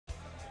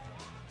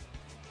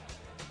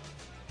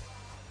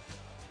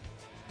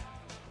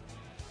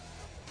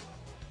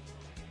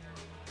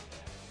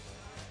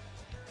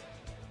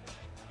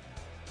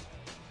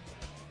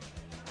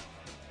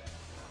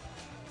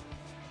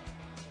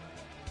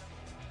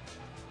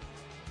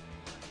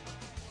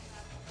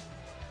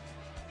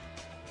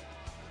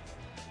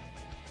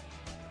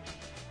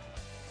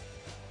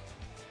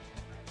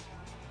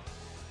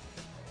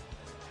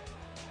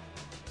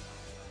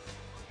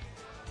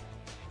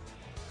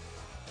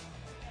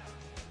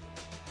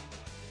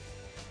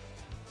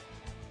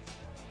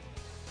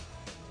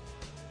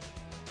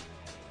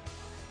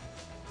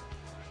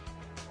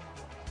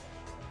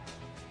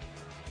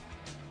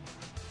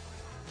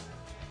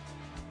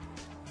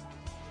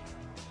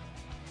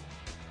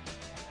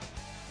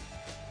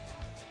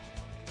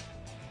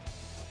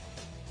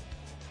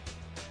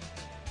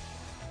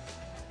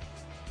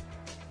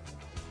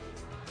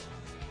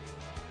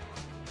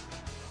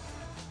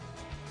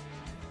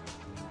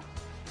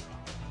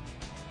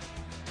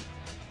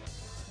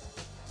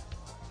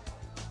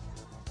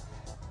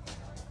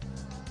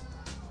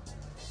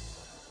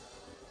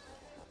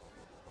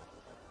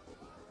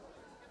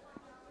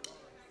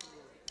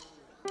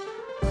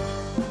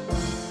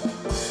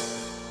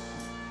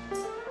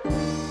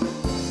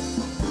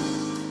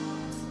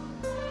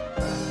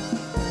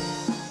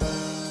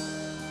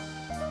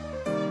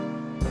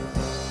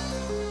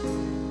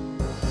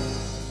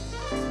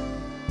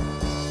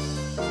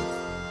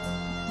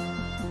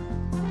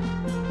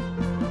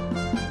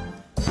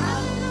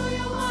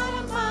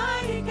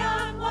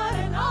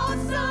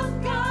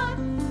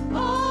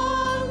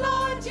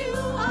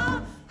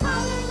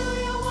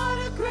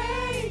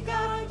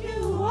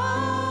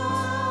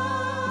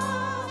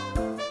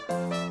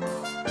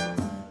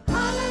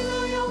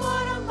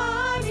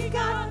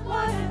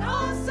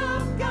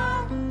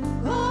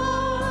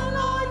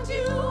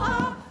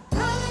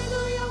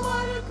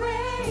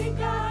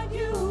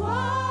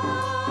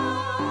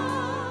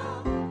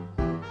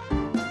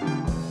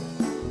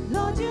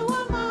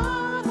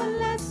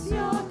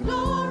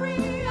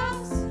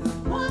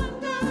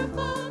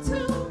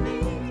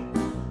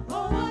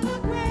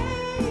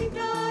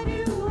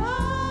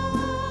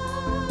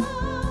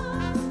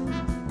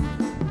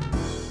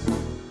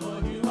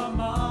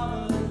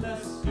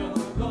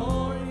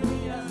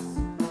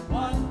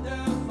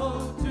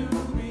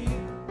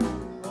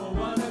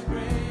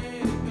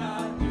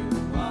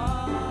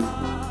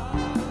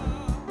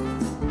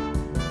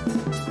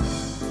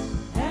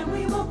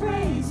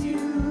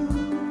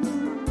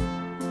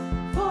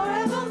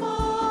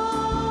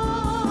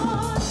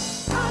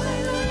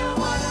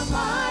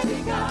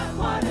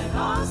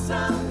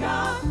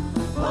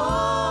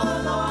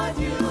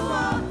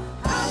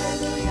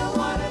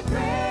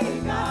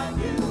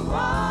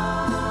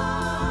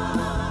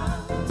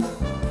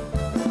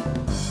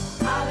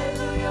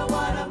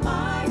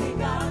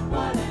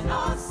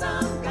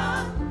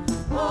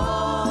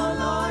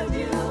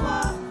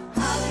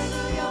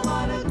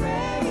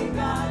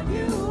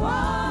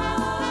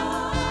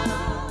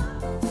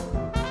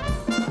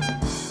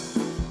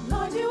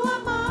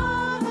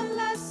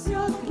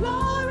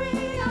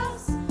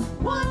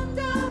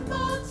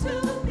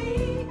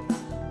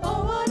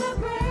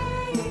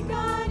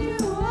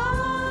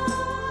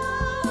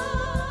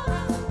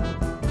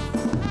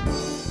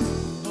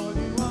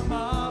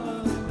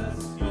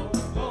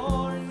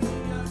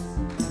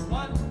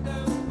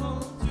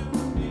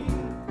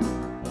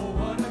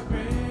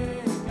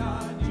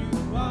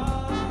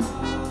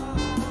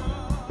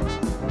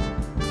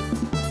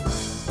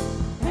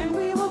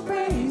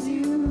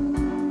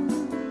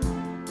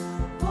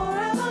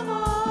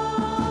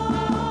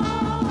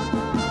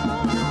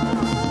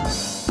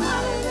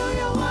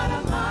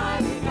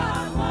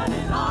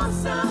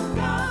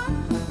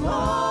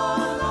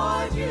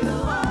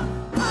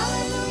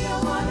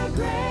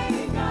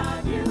great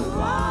God you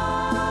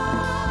are.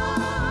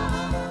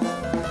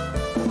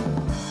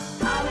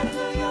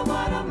 Hallelujah,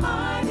 what a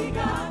mighty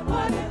God,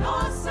 what an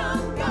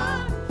awesome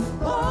God.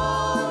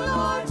 Oh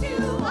Lord,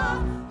 you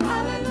are.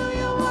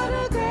 Hallelujah, what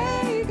a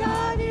great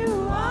God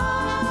you are.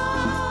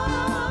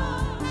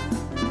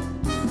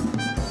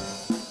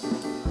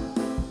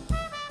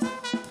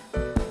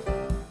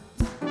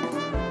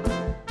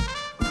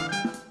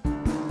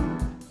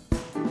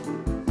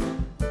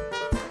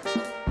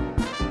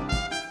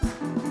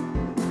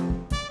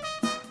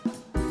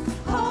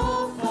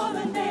 Hope for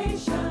the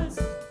nations,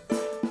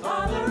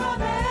 Father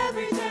of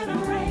every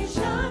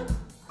generation.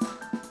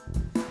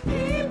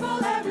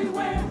 People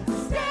everywhere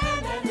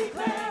stand and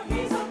declare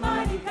He's a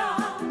mighty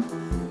God,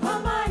 a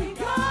mighty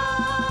God.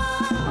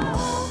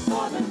 Hope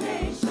for the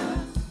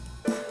nations,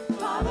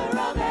 Father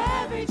of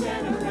every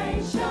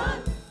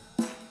generation.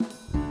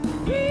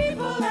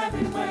 People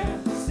everywhere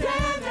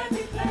stand and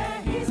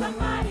declare He's a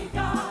mighty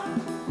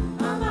God,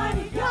 a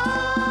mighty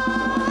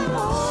God.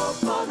 Hope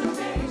for the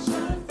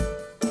nations,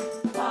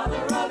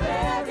 Father of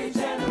every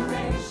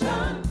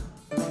generation.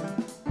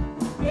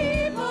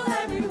 People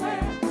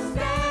everywhere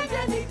stand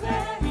and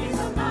declare He's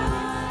a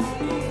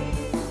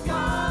mighty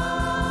God.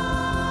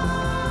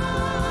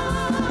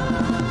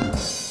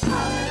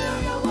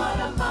 Hallelujah, what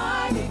a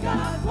mighty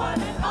God, what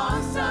an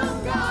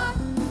awesome God.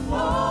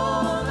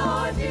 Oh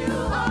Lord, you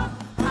are.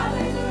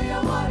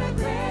 Hallelujah, what a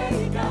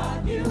great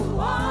God you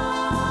are.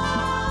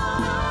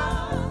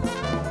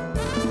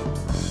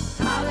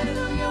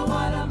 Hallelujah,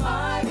 what a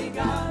mighty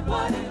God,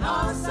 what an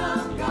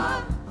awesome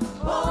God.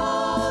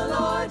 Oh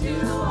Lord, you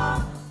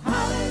are.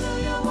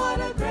 Hallelujah, what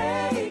a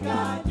great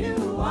God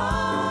you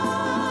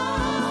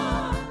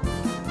are.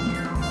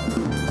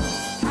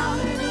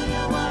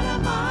 Hallelujah, what a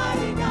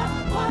mighty God,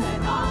 what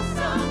an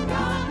awesome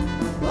God.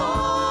 Oh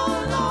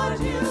Lord,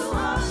 you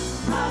are.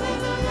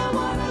 Hallelujah,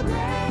 what a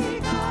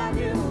great God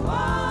you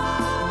are.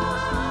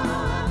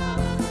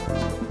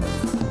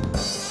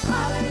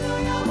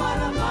 Hallelujah, what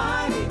a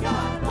mighty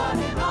God, what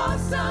an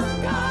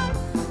awesome God.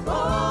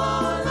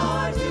 Oh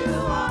Lord, you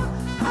are.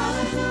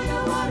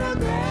 Hallelujah, what a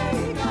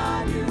great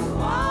God you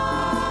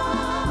are.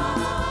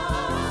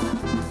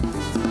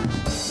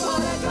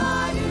 What a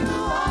God you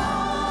are.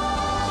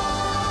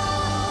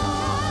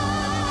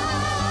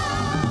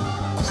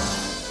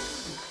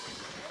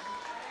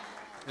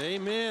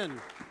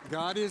 Amen.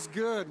 God is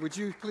good. Would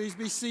you please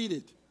be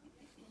seated?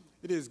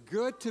 It is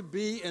good to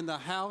be in the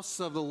house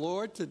of the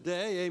Lord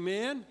today.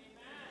 Amen.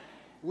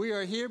 We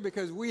are here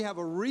because we have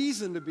a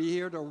reason to be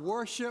here to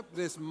worship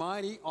this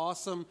mighty,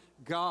 awesome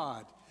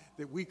God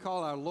that we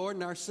call our Lord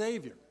and our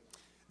Savior.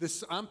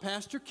 I'm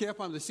Pastor Kip.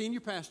 I'm the senior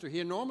pastor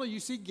here. Normally you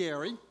see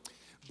Gary,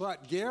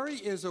 but Gary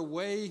is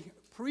away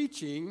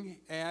preaching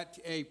at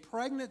a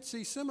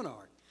pregnancy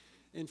seminar.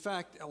 In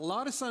fact, a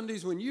lot of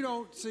Sundays when you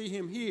don't see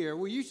him here,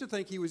 we used to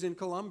think he was in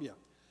Columbia.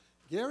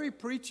 Gary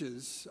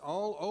preaches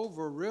all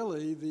over,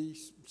 really, the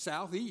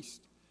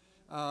Southeast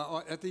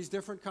at these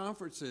different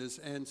conferences.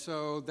 And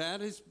so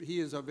he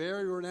is a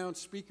very renowned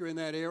speaker in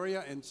that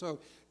area. And so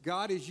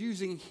God is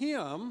using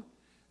him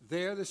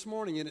there this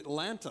morning in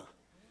Atlanta.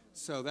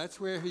 So that's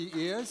where he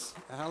is.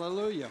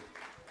 Hallelujah.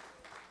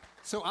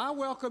 So I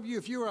welcome you.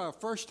 If you're a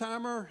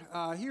first-timer,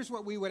 here's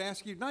what we would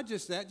ask you. Not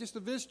just that, just a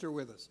visitor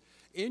with us.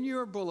 In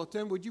your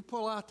bulletin, would you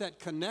pull out that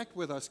Connect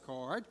With Us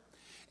card?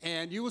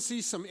 And you will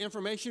see some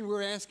information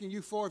we're asking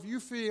you for. If you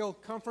feel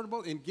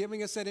comfortable in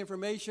giving us that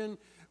information,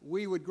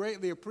 we would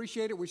greatly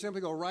appreciate it. We simply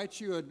go write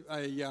you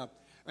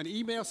an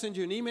email, send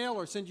you an email,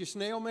 or send you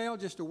snail mail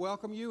just to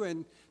welcome you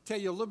and tell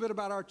you a little bit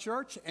about our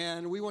church.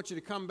 And we want you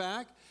to come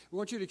back. We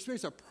want you to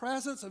experience the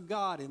presence of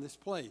God in this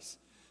place.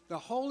 The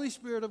Holy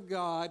Spirit of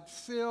God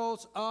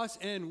fills us,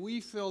 and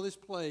we fill this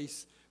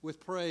place with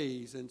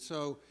praise. And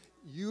so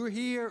you're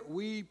here.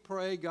 We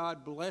pray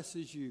God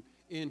blesses you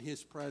in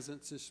His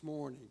presence this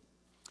morning.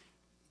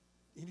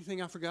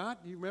 Anything I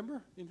forgot? Do you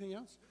remember? Anything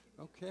else?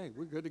 Okay,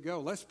 we're good to go.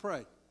 Let's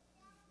pray.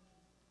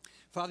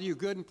 Father, you're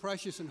good and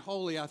precious and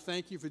holy. I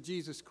thank you for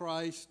Jesus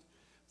Christ,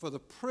 for the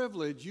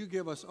privilege you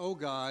give us, oh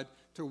God,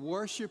 to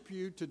worship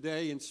you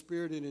today in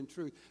spirit and in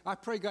truth. I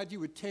pray, God, you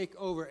would take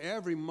over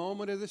every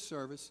moment of this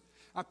service.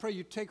 I pray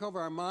you take over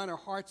our mind, our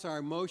hearts, our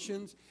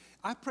emotions.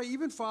 I pray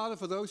even, Father,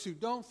 for those who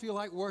don't feel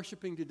like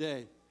worshiping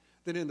today,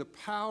 that in the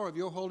power of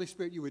your Holy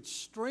Spirit, you would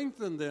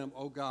strengthen them,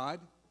 oh God,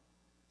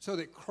 so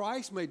that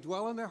Christ may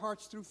dwell in their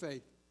hearts through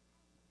faith,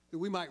 that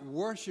we might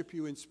worship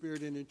you in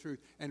spirit and in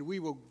truth, and we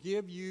will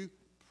give you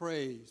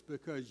praise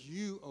because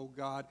you, oh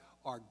God,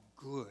 are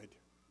good.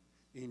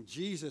 In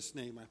Jesus'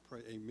 name I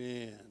pray,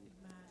 amen.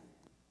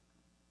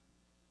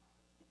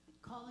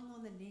 Calling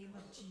on the name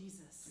of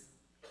Jesus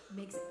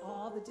makes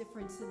all the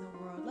difference in the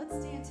world. Let's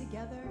stand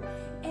together.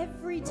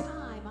 Every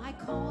time I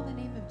call the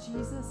name of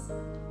Jesus,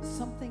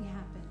 something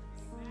happens.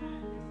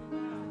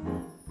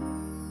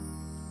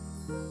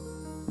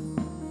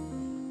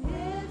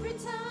 Every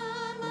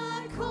time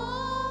I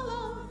call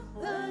on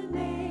the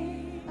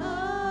name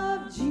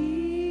of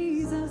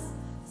Jesus,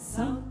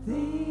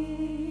 something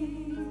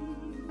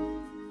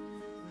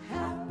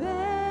happens.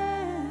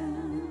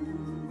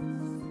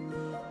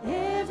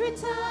 Every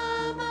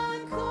time I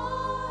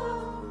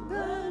call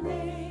the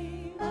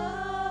name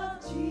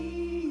of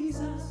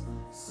Jesus,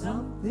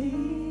 something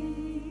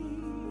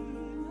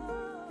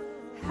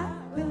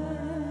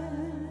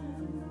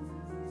happens.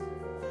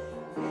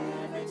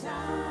 Every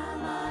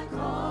time I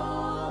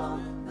call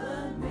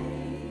the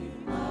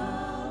name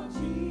of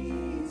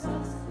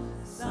Jesus,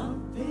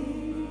 something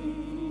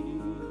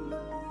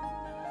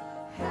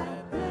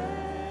happens.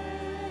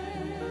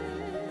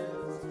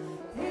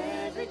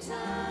 Every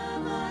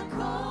time I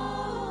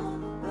call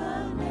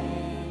the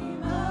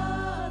name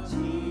of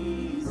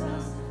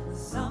Jesus,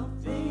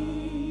 something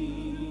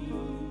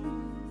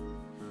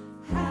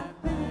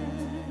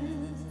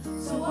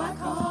happens. So I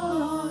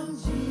call on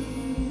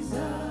Jesus,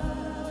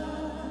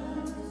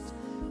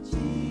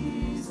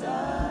 Jesus,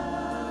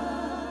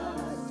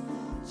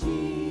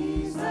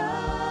 Jesus.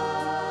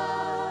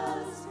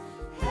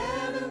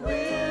 Heaven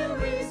will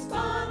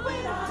respond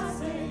when I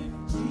say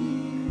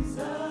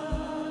Jesus,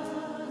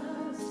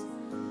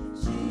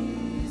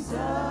 Jesus,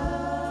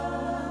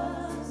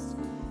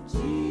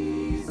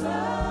 Jesus.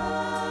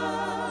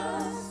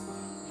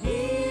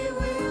 He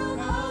will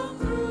come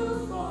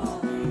through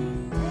for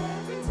me.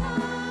 Every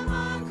time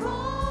I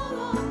call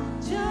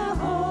on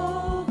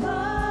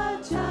Jehovah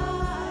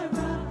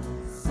Jireh,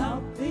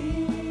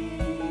 something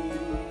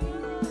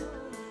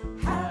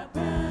happens.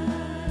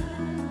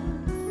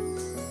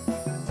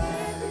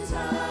 Every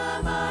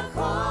time I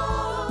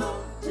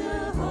call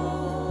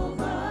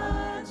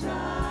Jehovah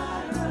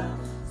Jireh,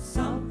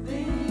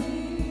 something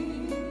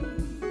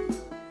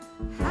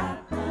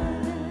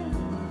happens.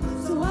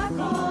 So I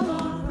call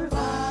on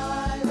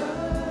provider,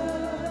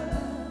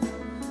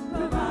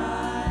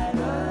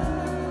 provider,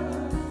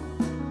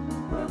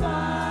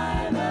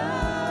 provider.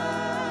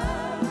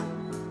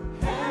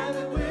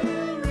 Heaven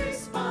will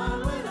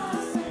respond when I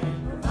say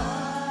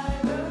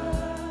provider,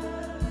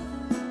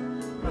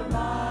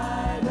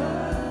 provider,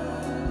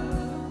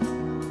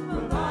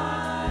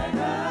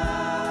 provider.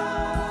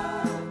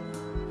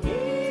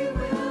 He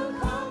will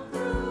come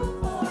through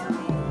for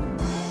me.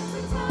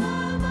 Every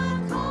time I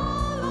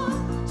call on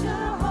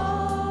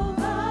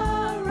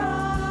Jehovah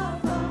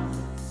Rapha,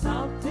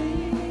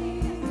 something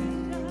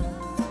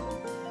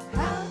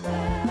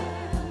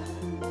happens.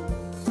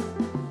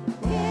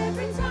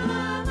 Every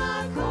time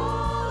I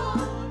call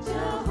on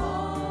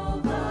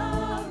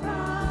Jehovah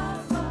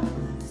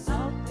Rapha,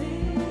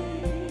 something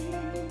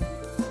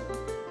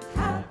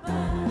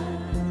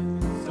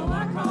happens. So I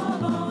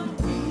call on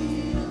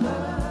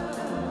healer,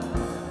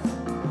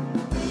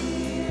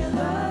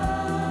 healer,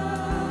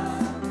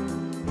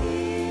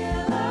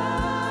 healer.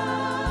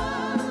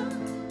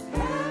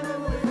 Heaven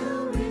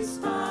will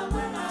respond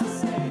when I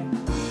say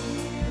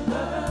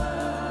healer,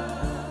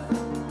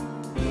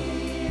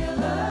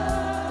 healer,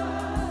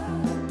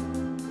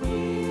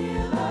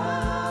 healer.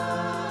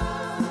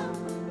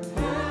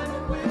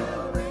 Heaven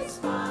will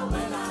respond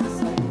when I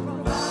say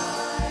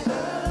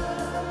provider,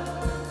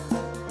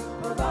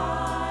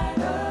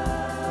 provider,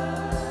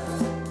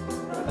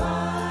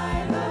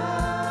 provider.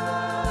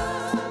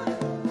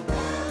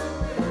 Heaven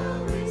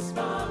will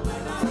respond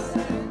when I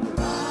say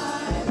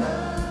provider,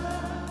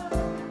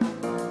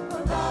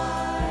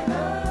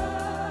 provider,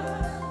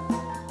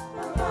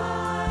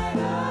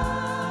 provider.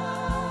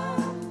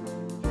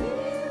 He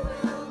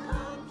will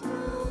come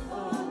through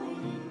for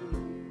me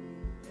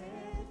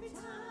every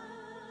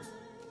time,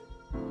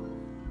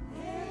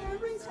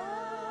 every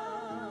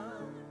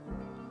time,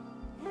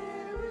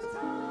 every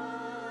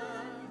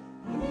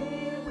time.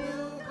 He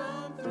will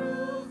come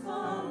through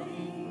for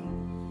me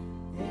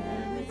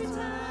every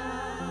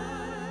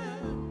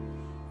time,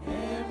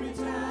 every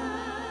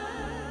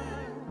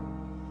time,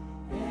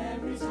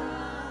 every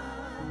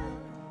time.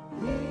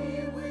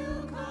 He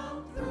will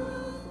come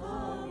through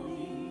for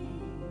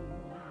me.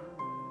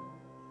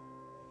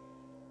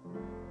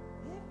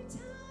 Every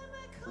time I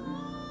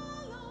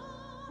call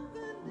on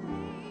the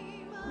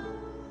name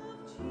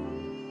of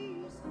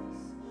Jesus,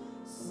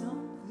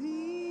 something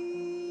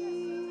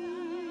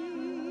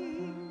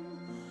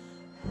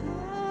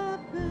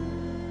happens.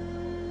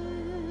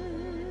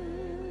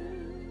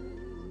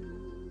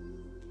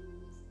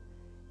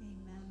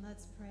 Amen.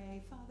 Let's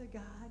pray. Father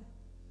God,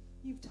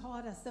 you've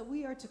taught us that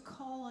we are to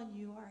call on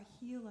you, our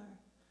healer,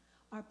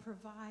 our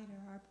provider,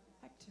 our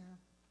protector.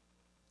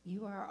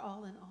 You are our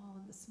all in all.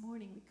 And this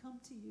morning we come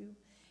to you,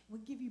 we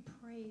give you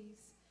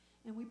praise,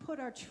 and we put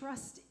our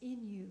trust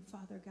in you,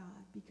 Father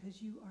God,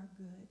 because you are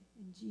good.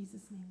 In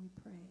Jesus' name we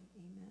pray.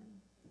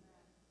 Amen.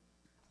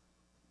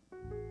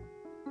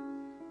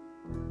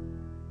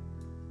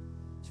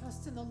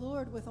 Trust in the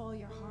Lord with all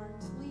your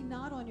heart. Lean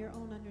not on your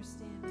own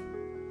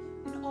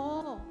understanding. In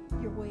all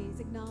your ways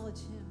acknowledge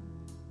him,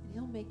 and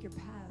he'll make your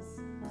paths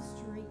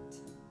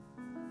straight.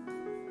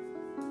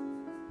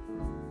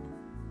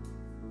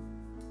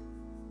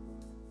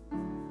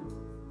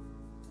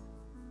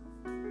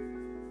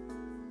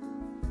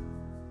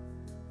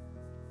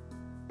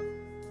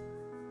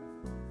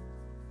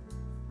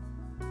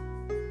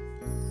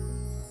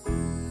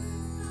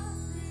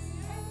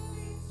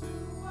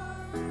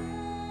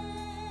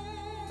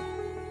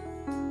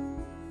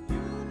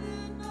 You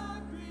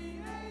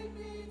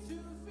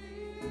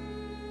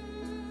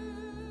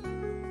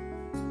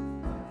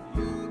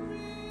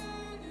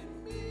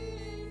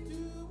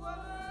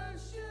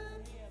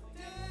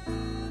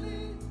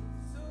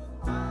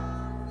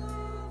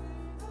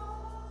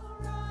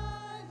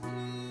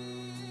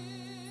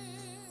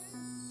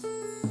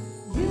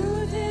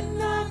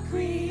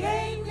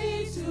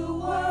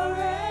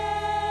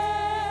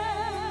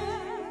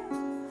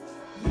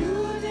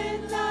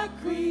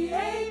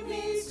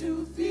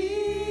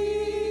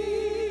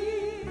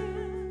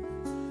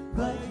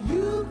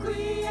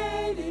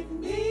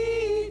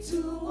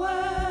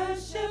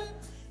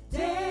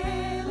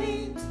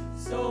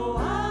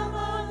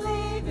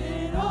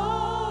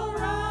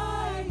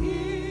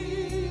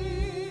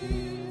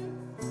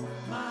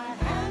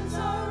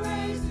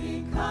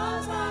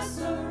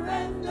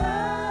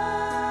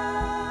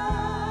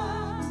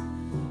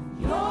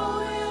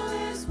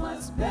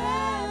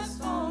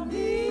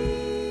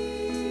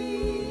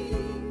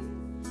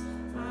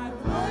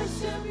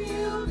worship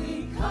you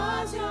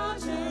because you're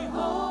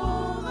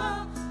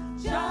Jehovah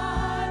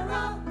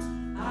Jireh.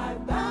 I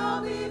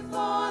bow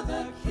before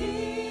the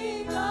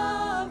King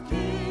of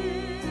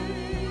Kings.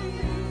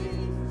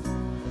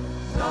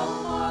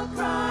 No more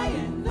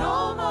crying,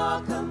 no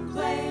more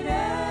complaining.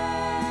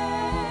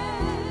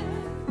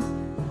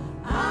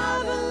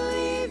 I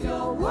believe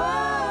your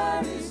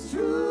word is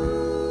true.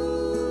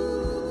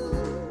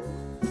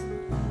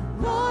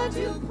 Lord,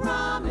 you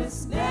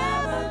promised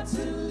never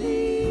to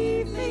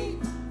leave me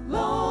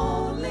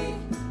lonely.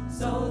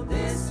 So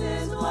this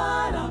is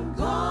what I'm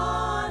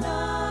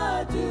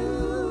gonna do.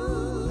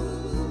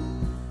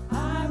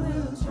 I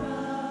will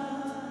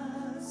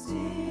trust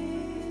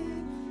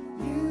in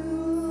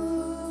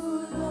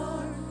you,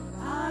 Lord.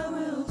 I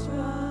will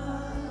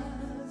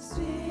trust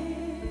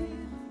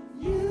in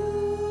you,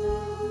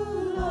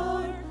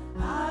 Lord.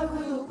 I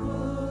will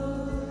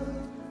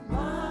put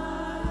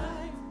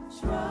my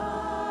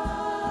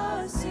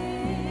trust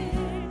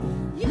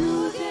in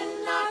you.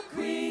 Did not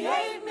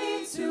create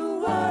me to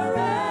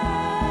worry.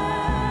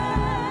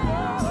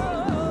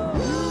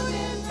 You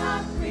did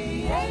not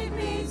create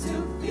me to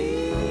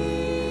fear,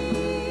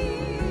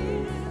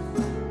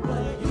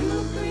 but you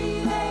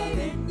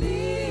created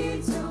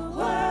me to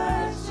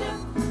worship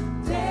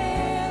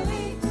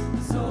daily.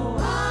 So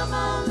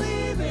I'ma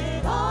leave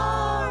it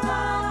all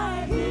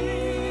right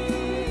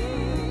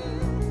here.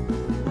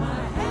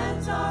 My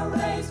hands are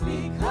raised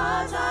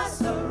because I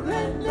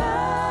surrender.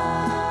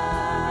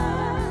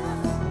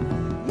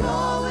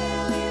 Your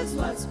will is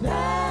what's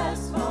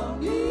best for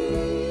me.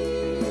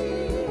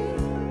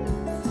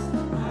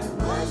 I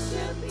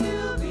worship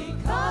you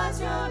because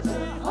you're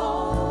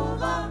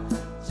Jehovah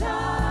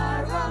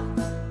Jireh.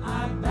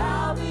 I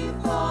bow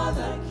before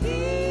the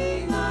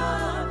King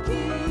of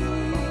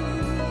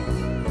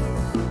Kings.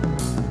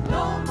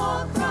 No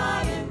more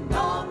crying,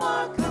 no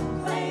more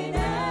complaining.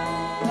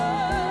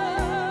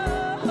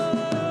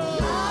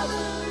 I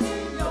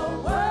believe your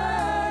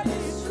word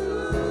is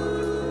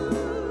true.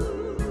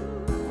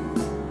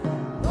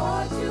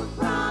 Lord, you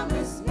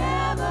promised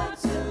never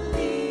to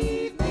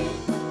leave me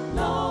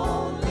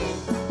lonely.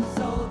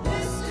 So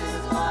this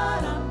is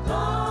what I'm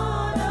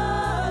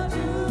gonna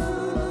do.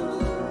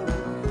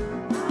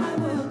 I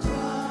will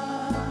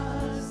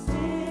trust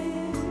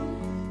in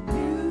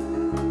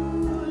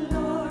you,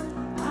 Lord.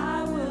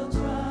 I will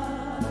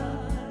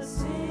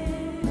trust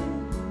in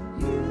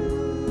you,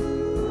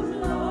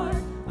 Lord.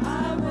 I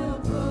will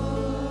put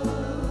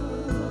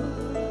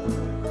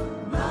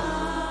my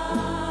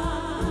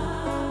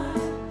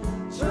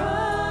trust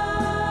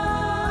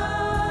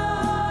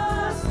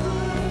in.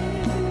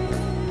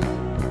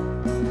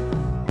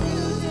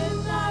 You did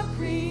not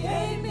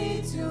create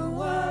me to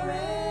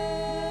worry.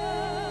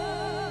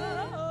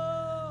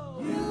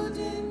 You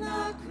did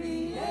not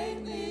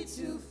create me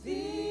to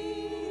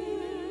fear,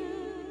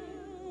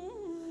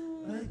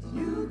 but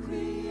you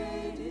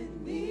created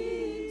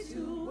me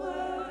to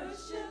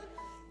worship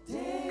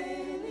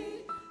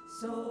daily.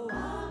 So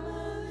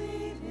I'ma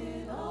leave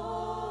it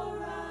all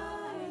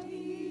right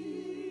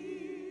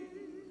here.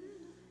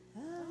 I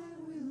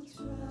will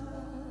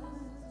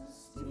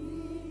trust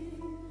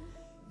in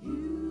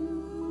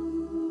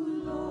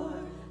you,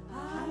 Lord.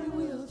 I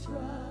will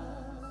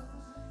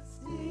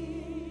trust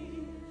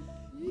in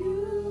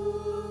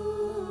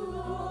you,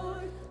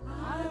 Lord.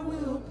 I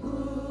will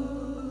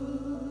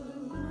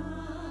put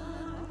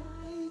my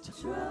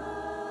trust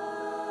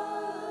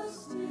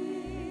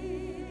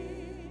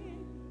in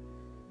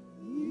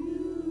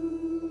you.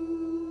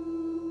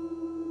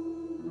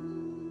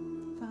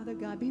 Father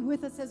God, be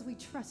with us as we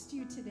trust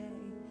you today,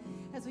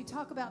 as we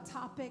talk about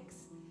topics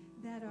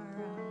that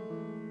are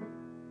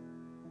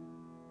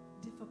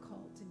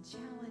difficult and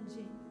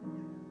challenging,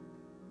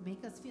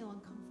 make us feel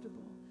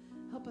uncomfortable.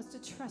 Help us to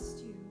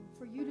trust you,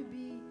 for you to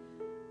be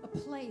a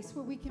place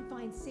where we can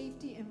find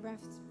safety and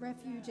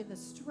refuge and the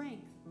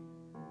strength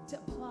to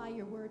apply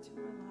your word to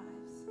our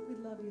lives. We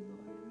love you,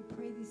 Lord. We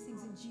pray these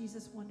things in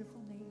Jesus'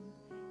 wonderful name.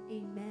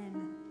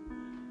 Amen.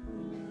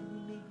 Amen. You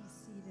may be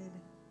seated.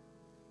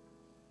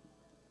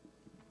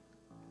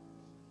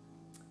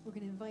 We're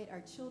going to invite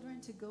our children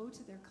to go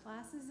to their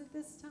classes at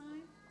this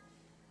time.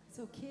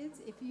 So kids,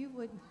 if you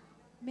would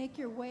make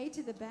your way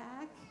to the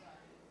back.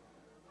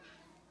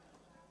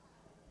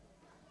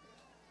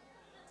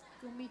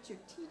 Go meet your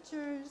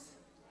teachers.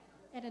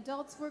 And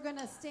adults, we're going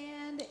to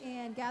stand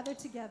and gather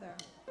together.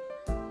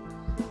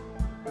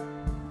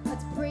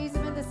 Let's praise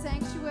him in the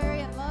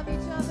sanctuary and love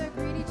each other,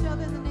 greet each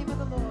other in the name of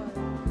the Lord.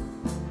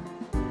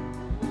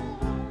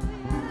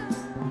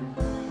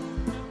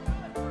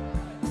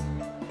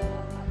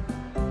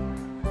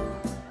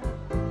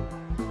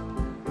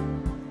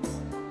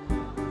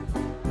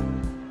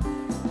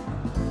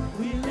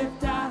 We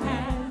lift our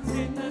hands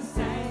in the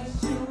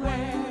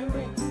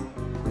sanctuary.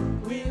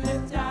 We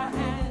lift our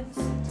hands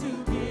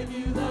to give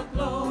you the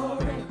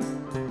glory.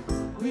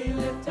 We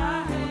lift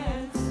our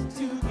hands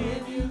to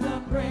give you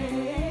the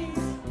praise.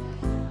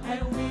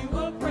 And we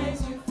will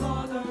praise you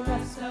for the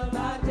rest of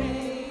our days.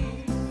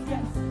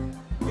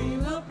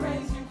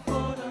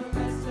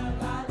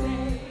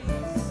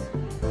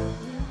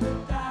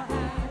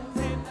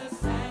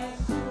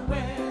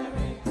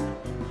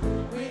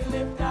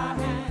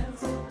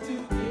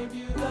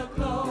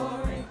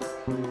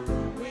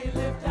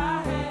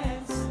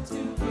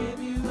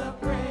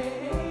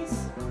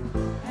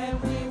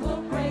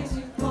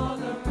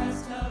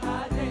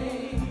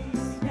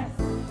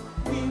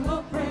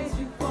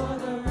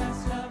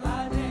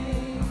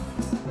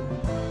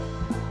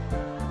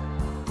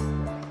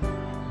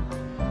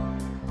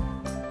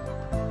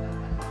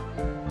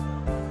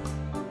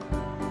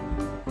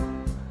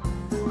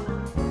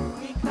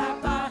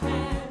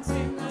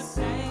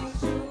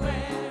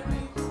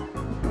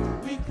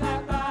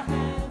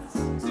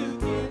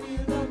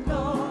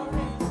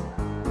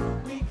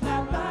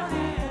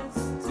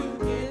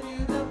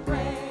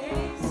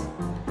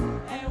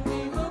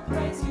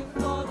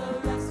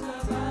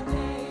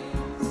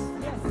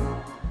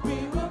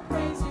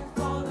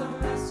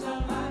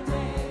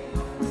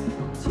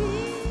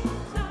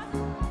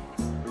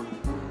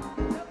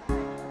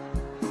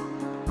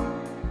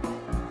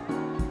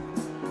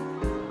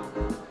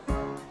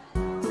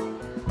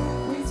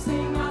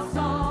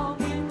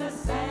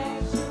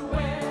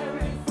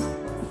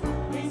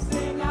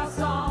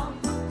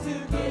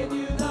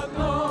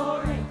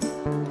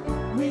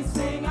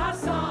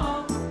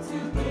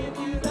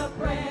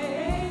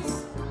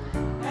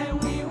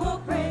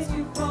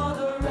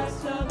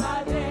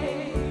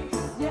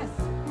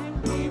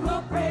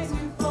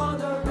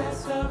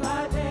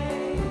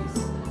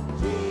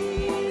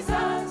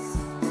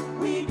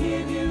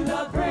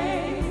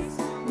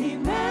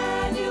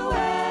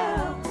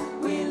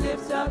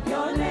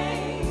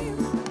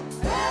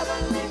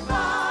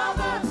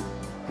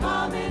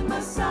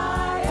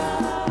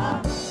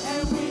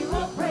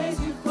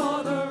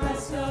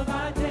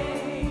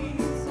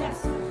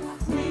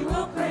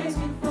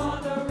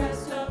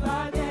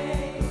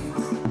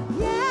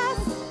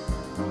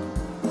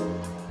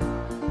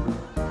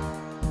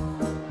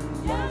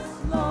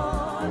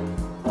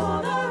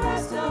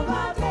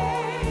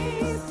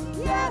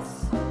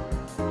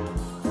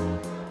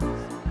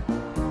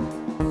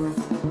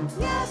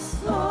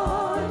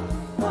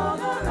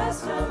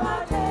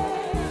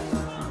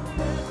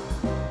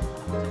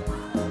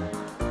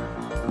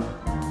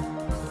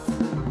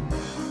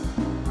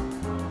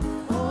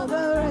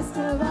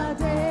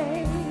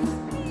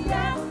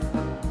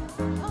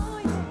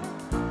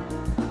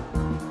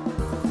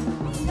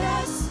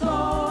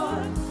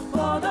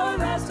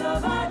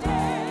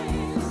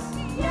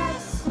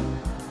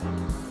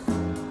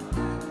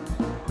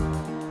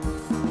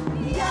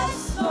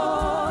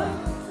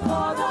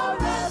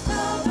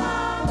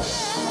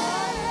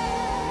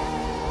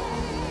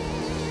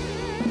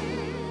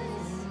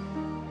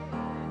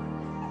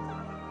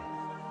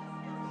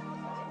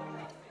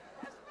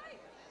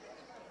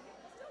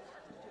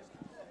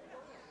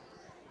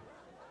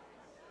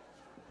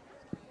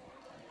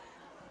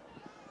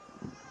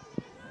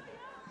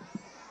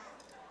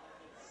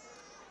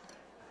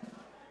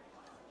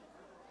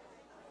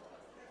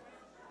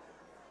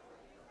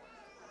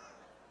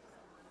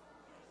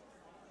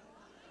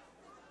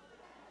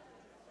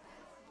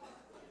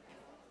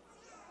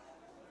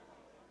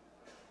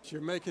 As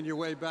you're making your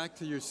way back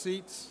to your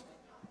seats,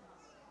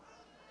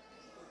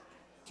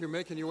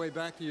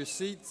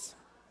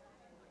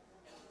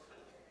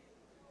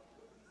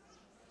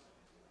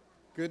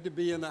 good to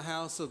be in the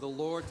house of the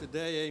Lord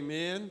today.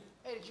 Amen.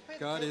 Hey, did you pay the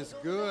God cable is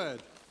bill good.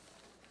 today?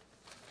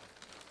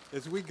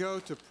 As we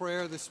go to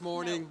prayer this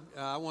morning,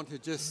 I want to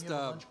just Didn't you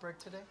have a lunch break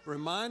today?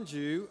 remind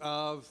you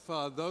of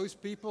those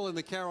people in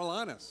the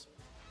Carolinas.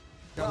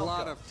 Got a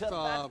lot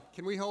of,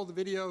 can we hold the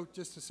video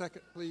just a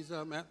second, please,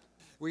 Matt?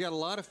 We got a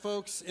lot of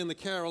folks in the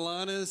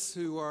Carolinas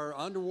who are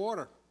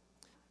underwater.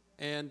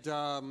 And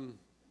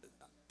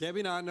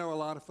Debbie and I know a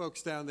lot of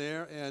folks down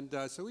there.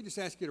 And so we just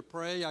ask you to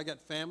pray. I got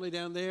family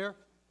down there.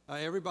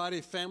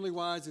 Everybody,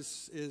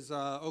 family-wise, is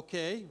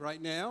okay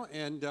right now.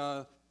 And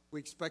we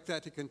expect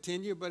that to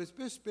continue. But it's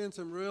just been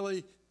some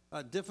really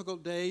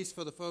difficult days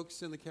for the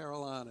folks in the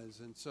Carolinas.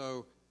 And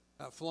so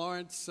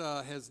Florence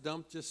has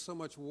dumped just so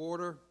much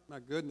water. My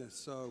goodness.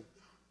 So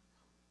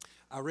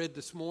I read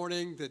this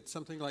morning that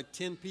something like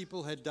 10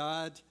 people had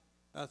died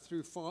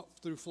through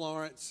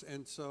Florence.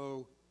 And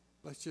so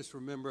let's just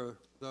remember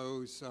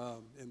those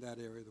in that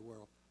area of the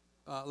world.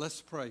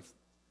 Let's pray.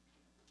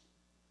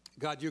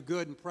 God, you're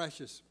good and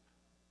precious.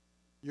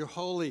 You're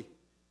holy.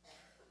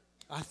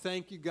 I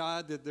thank you,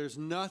 God, that there's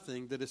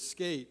nothing that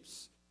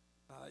escapes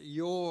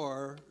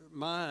your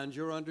mind,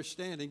 your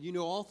understanding. You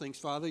know all things,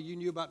 Father. You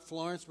knew about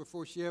Florence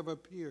before she ever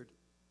appeared.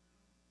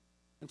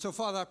 And so,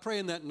 Father, I pray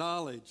in that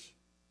knowledge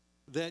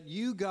that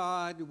you,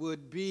 God,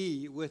 would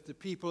be with the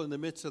people in the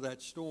midst of that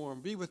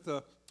storm. Be with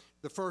the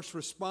first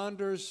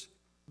responders.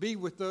 Be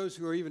with those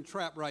who are even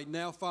trapped right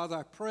now. Father,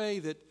 I pray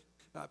that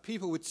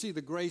people would see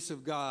the grace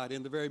of God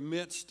in the very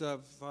midst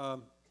of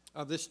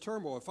this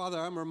turmoil. Father,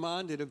 I'm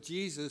reminded of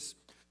Jesus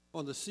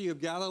on the Sea of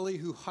Galilee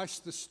who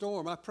hushed the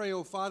storm. I pray,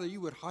 oh Father,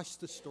 you would hush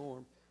the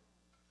storm,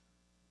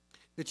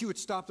 that you would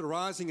stop the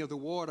rising of the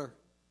water.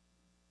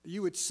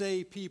 You would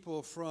save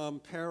people from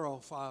peril,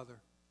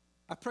 Father.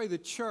 I pray the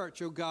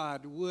church, oh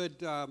God, would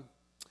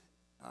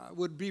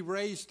be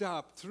raised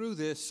up through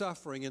this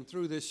suffering and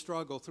through this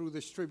struggle, through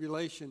this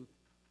tribulation.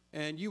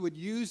 And you would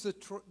use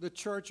the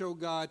church, oh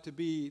God, to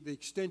be the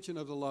extension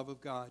of the love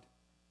of God.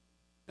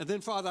 And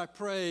then, Father, I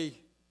pray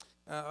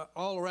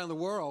all around the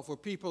world for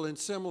people in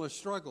similar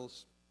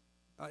struggles.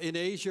 In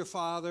Asia,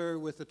 Father,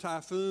 with the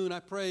typhoon,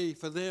 I pray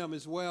for them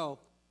as well.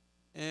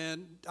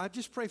 And I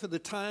just pray for the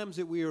times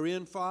that we are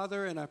in,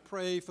 Father, and I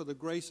pray for the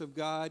grace of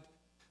God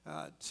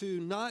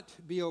to not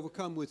be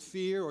overcome with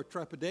fear or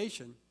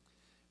trepidation,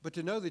 but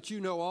to know that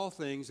you know all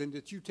things and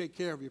that you take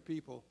care of your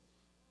people.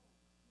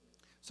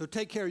 So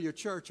take care of your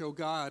church, oh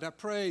God. I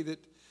pray that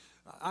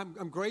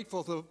I'm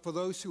grateful for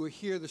those who are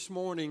here this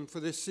morning for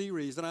this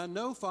series. And I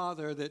know,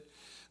 Father, that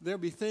there'll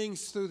be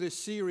things through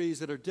this series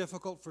that are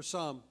difficult for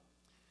some.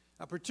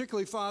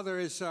 Particularly, Father,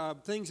 is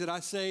things that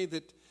I say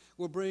that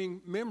will bring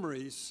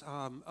memories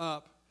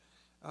up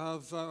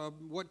of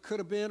what could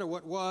have been or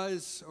what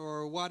was,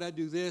 or why did I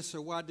do this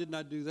or why didn't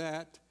I do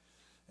that.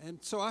 And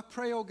so I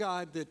pray, oh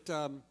God,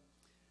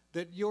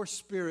 that your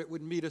Spirit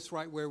would meet us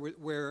right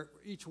where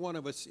each one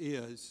of us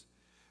is.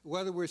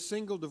 Whether we're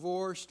single,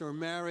 divorced, or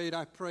married,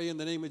 I pray in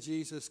the name of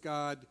Jesus,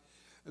 God,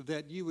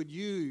 that you would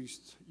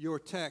use your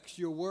text,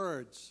 your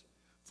words,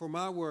 for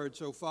my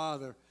words, oh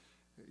Father.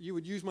 You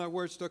would use my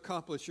words to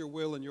accomplish your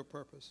will and your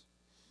purpose.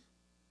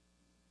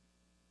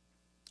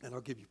 And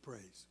I'll give you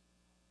praise.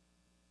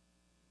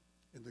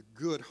 In the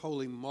good,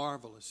 holy,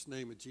 marvelous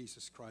name of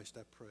Jesus Christ,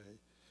 I pray.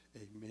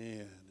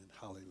 Amen and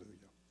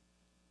hallelujah.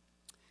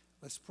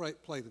 Let's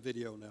play the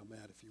video now,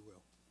 Matt, if you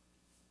will.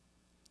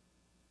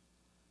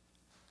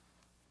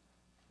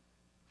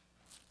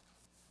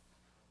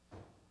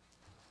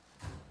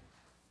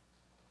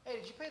 Hey,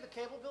 did you pay the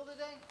cable bill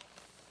today?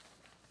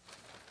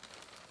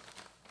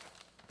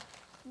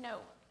 No.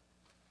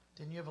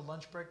 Didn't you have a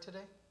lunch break today?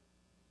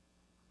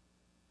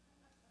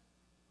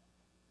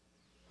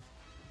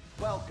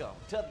 Welcome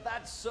to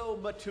That's So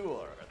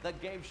Mature, the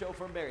game show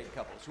for married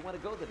couples who want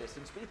to go the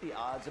distance, beat the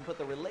odds, and put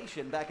the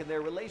relation back in their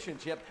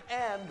relationship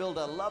and build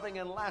a loving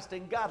and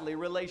lasting godly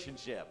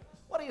relationship.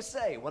 What do you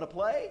say? Want to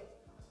play?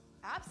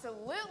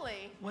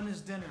 Absolutely. When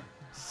is dinner?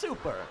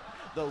 Super.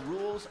 The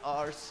rules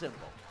are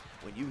simple.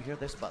 When you hear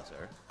this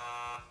buzzer,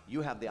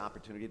 you have the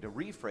opportunity to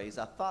rephrase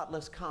a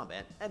thoughtless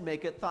comment and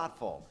make it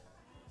thoughtful.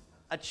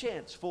 A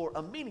chance for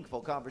a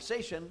meaningful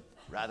conversation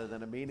rather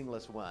than a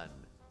meaningless one.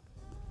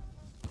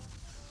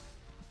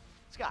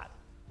 Scott,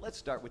 let's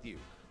start with you.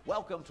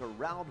 Welcome to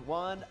round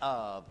one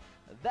of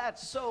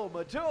That's So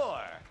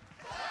Mature.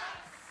 That's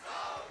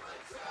So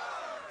Mature.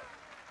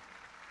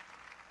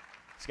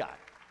 Scott,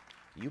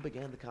 you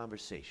began the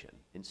conversation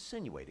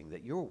insinuating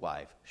that your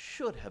wife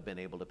should have been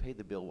able to pay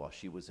the bill while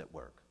she was at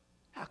work.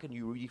 How can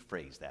you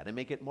rephrase that and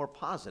make it more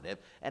positive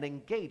and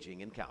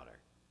engaging encounter?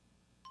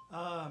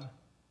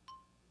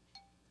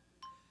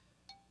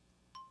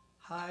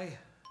 Hi,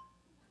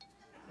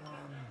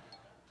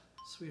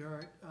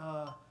 sweetheart.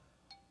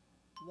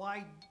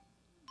 Why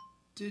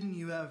didn't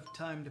you have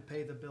time to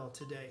pay the bill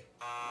today?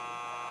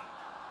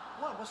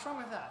 What? What's wrong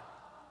with that?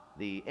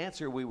 The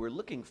answer we were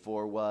looking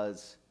for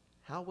was,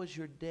 how was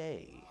your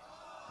day?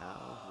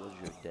 How was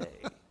your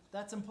day?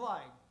 That's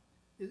implied,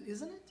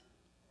 isn't it?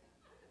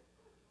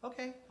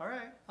 Okay, all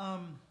right.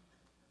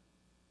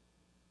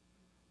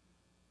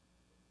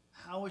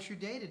 How was your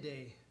day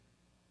today,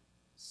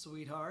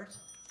 sweetheart?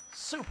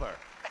 Super.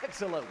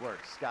 Excellent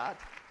work, Scott.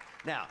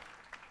 Now,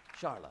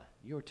 Charla,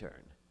 your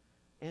turn.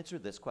 Answer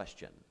this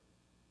question.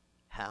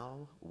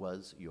 How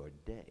was your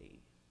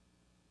day?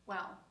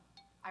 Well,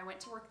 I went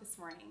to work this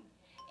morning,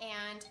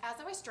 and as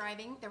I was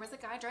driving, there was a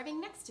guy driving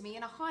next to me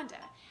in a Honda.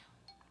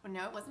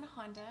 No, it wasn't a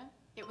Honda.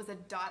 It was a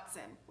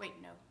Datsun. Wait,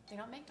 no, they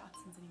don't make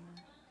Datsuns anymore.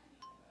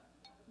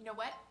 You know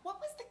what? What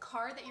was the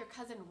car that your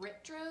cousin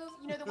Rip drove?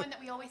 You know, the one that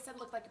we always said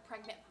looked like a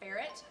pregnant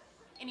ferret?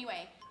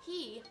 Anyway,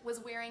 he was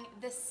wearing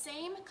the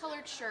same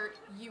colored shirt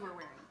you were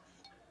wearing.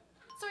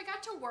 So I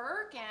got to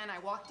work, and I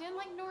walked in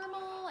like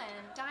normal,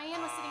 and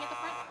Diane was sitting at the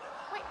front.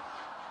 Wait,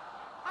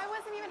 I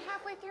wasn't even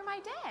halfway through my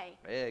day.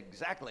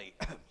 Exactly.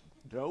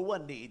 No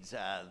one needs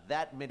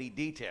that many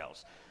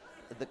details.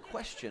 The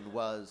question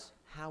was,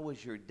 how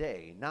was your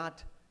day?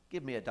 Not,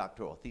 give me a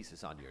doctoral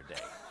thesis on your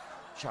day.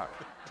 Charlotte,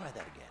 try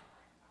that again.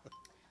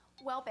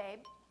 Well, babe,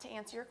 to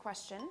answer your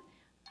question,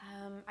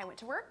 I went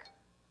to work,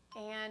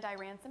 and I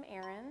ran some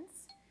errands.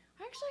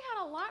 I actually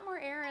had a lot more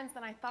errands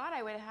than I thought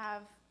I would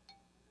have,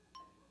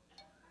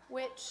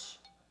 which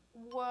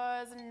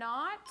was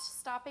not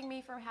stopping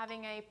me from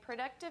having a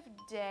productive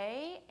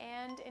day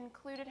and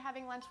included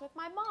having lunch with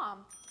my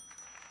mom.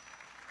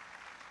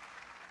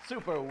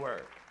 Super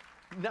work.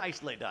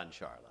 Nicely done,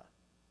 Charla.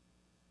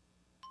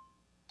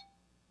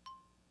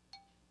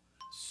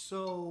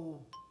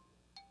 So,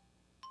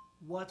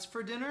 what's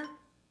for dinner?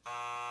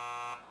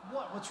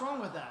 What's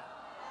wrong with that?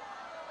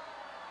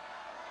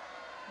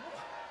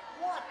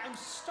 What? I'm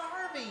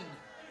starving.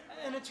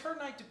 And it's her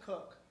night to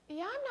cook.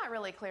 Yeah, I'm not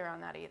really clear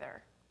on that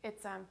either.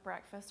 It's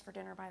breakfast for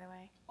dinner, by the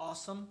way.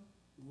 Awesome.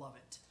 Love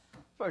it.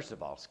 First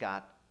of all,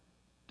 Scott,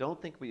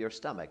 don't think with your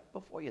stomach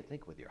before you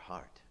think with your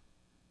heart.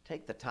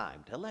 Take the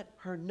time to let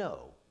her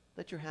know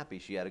that you're happy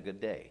she had a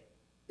good day.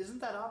 Isn't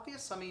that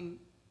obvious? I mean,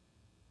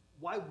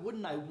 why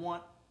wouldn't I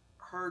want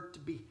her to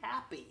be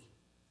happy?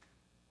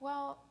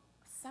 Well,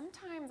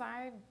 sometimes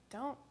I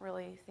don't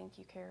really think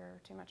you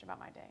care too much about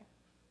my day.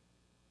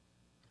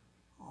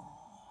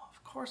 Oh,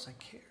 of course I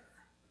care.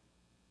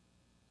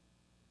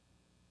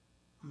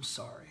 I'm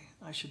sorry.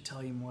 I should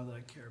tell you more that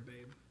I care,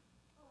 babe.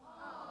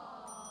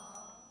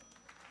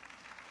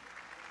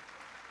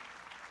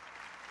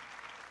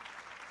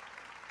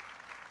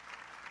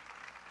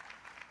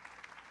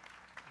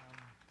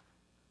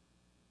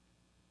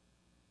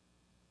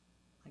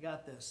 I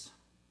got this.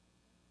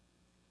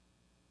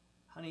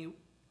 Honey,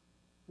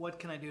 what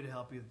can I do to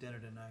help you with dinner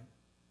tonight?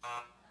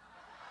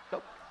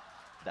 Oh,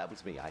 that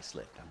was me. I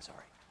slipped. I'm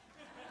sorry.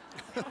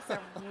 That's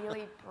a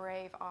really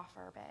brave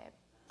offer, babe.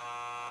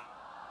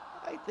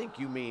 I think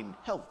you mean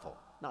helpful,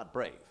 not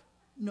brave.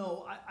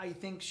 No, I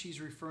think she's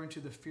referring to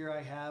the fear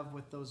I have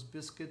with those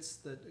biscuits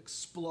that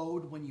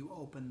explode when you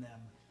open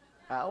them.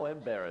 How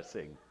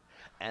embarrassing.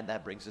 And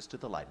that brings us to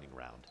the lightning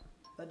round.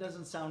 That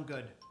doesn't sound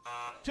good.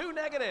 2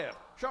 negative.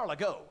 Charla,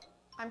 go.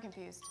 I'm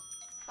confused.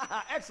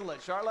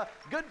 Excellent, Charla.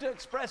 Good to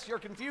express your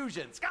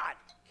confusion. Scott!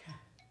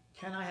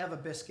 Can I have a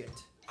biscuit?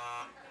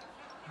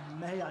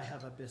 May I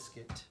have a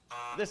biscuit?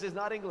 This is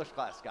not English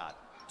class, Scott.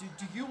 Do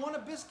you want a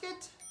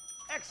biscuit?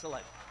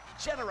 Excellent.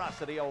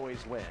 Generosity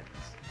always wins.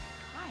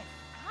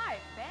 Hi,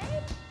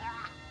 babe.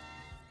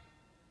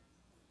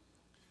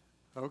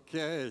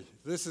 Okay,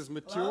 this is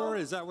mature. Hello?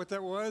 Is that what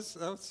that was?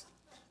 That was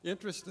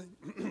interesting.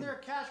 Isn't there a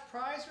cash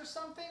prize or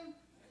something?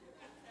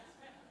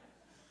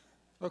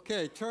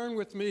 Okay, turn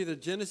with me to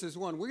Genesis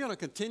 1. We're going to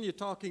continue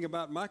talking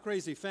about my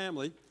crazy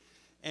family.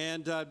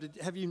 And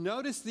have you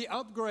noticed the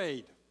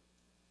upgrade?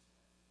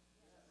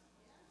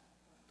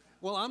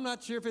 Well, I'm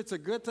not sure if it's a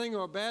good thing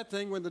or a bad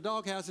thing when the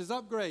doghouse is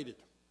upgraded.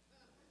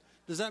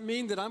 Does that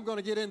mean that I'm going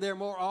to get in there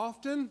more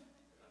often?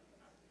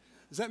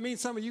 Does that mean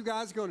some of you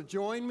guys are going to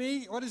join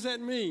me? What does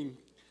that mean?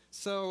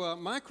 So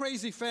my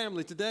crazy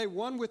family today,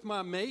 one with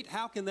my mate,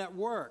 how can that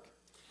work?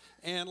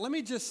 And let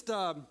me just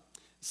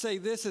say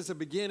this as a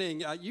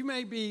beginning. You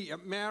may be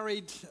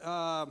married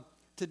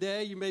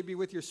today. You may be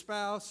with your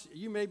spouse.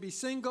 You may be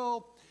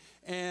single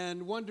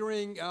and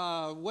wondering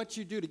what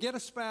you do to get a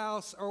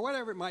spouse or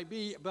whatever it might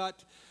be.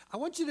 But I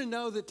want you to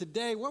know that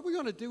today what we're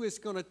going to do is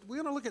we're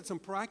going to look at some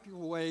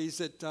practical ways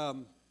that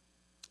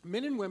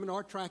men and women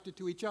are attracted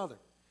to each other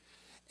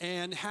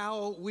and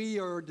how we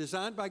are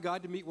designed by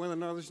God to meet one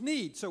another's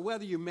needs. So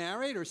whether you're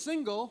married or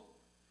single,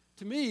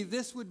 to me,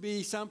 this would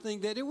be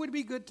something that it would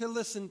be good to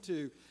listen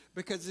to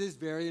because it is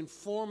very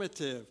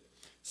informative.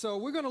 So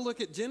we're going to look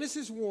at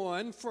Genesis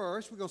 1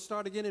 first. We're going to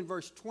start again in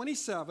verse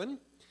 27.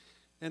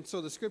 And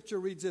so the scripture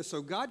reads this.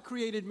 So God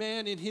created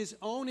man in his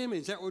own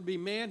image. That would be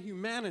man,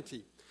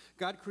 humanity.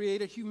 God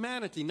created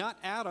humanity, not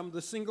Adam,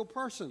 the single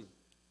person.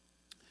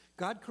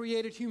 God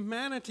created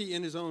humanity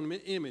in his own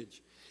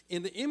image.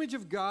 In the image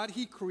of God,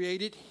 he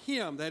created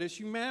him. That is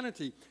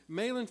humanity.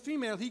 Male and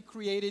female, he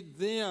created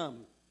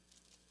them.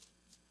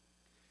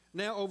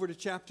 Now over to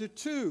chapter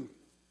 2.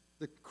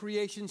 the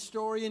creation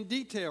story in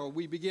detail.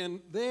 We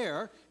begin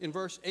there in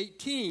verse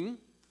 18,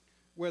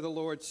 where the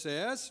Lord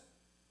says,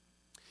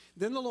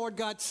 "Then the Lord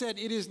God said,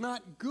 'It is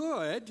not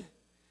good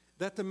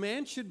that the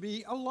man should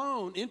be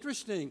alone.'"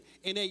 Interesting.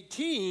 In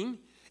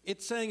 18,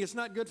 it's saying it's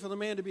not good for the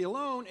man to be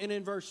alone. And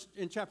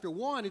in chapter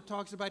 1, it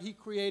talks about he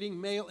creating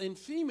male and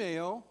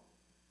female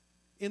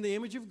in the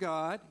image of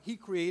God. He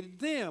created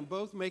them,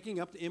 both making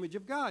up the image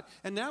of God.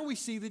 And now we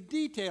see the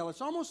detail. It's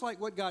almost like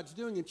what God's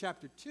doing in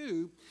chapter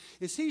 2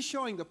 is he's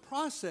showing the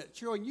process,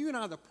 showing you and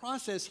I the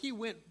process he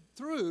went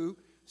through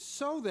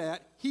so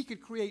that he could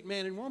create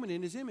man and woman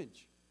in his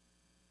image.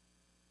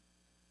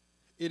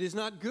 "It is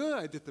not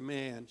good that the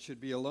man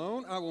should be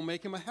alone. I will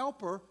make him a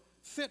helper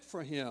fit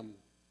for him."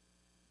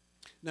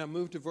 Now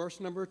move to verse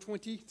number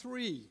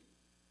 23.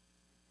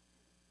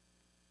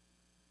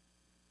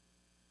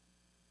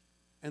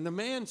 "And the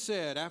man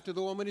said," after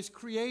the woman is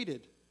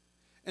created,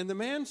 "and the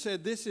man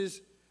said,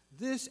 this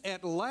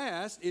at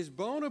last is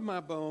bone of my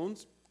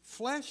bones,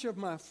 flesh of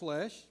my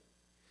flesh.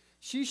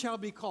 She shall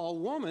be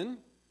called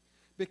woman,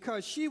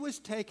 because she was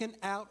taken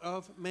out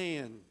of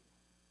man.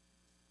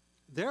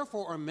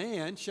 Therefore a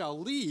man shall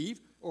leave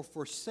or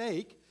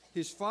forsake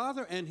his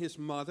father and his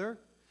mother,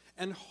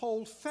 and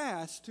hold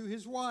fast to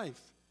his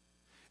wife.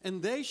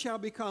 And they shall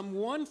become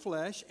one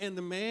flesh, and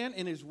the man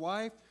and his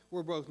wife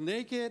were both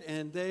naked,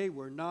 and they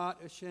were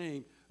not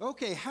ashamed."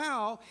 Okay,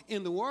 how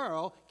in the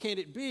world can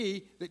it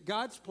be that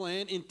God's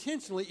plan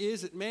intentionally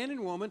is that man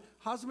and woman,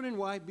 husband and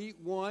wife, be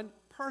one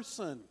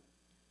person?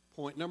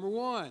 Point number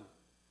one.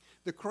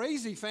 The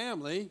crazy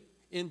family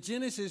in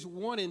Genesis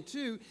 1 and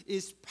 2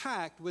 is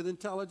packed with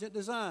intelligent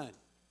design.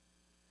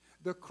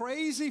 The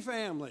crazy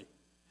family.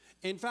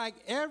 In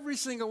fact, every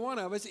single one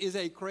of us is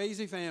a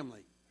crazy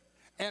family.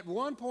 At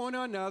one point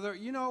or another,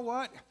 you know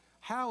what?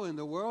 How in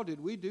the world did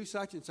we do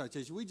such and such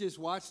as we just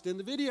watched in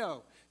the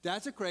video?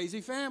 That's a crazy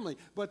family.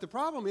 But the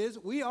problem is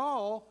we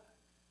all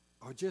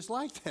are just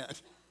like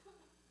that.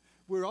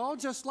 We're all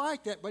just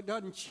like that, but it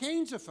doesn't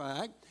change the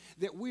fact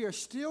that we are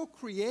still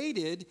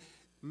created,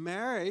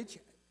 marriage,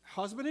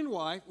 husband and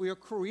wife, we are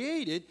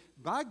created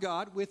by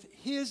God with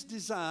his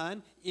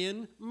design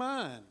in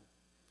mind.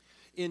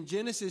 In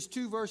Genesis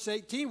 2, verse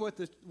 18, what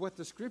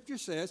the scripture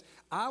says,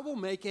 "I will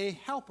make a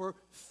helper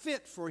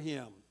fit for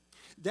him."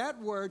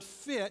 That word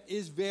fit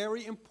is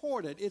very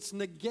important. It's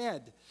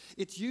neged.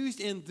 It's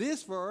used in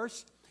this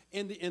verse,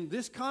 in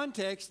this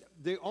context,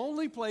 the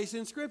only place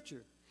in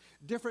Scripture.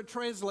 Different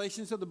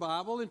translations of the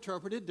Bible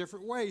interpret it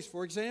different ways.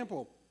 For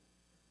example,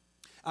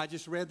 I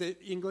just read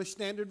the English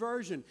Standard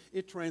Version.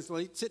 It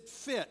translates it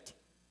fit.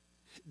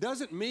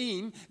 Doesn't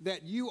mean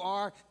that you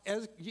are,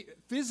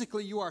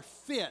 physically you are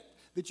fit,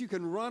 that you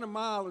can run a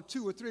mile or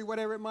 2 or 3,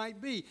 whatever it might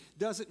be.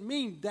 Doesn't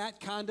mean that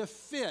kind of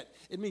fit.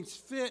 It means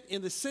fit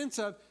in the sense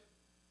of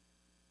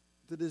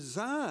the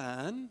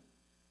design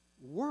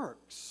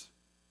works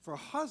for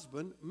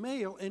husband,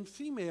 male, and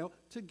female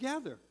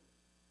together.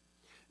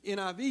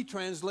 NIV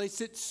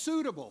translates it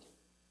suitable.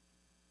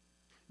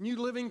 New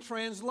Living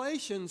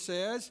Translation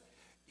says,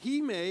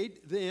 he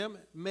made them,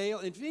 male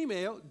and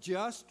female,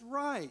 just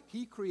right.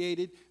 He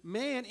created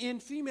man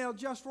and female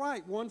just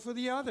right, one for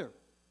the other.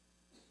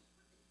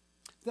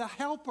 The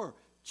helper,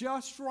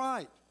 just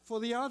right for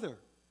the other.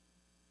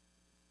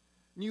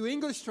 New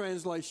English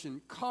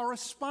Translation,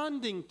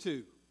 corresponding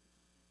to.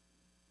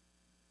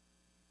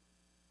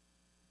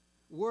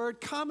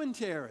 Word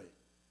commentary,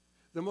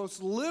 the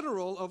most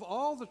literal of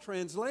all the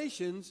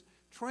translations,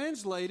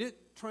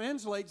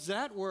 translates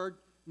that word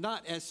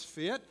not as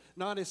fit,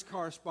 not as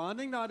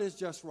corresponding, not as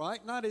just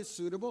right, not as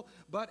suitable,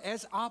 but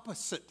as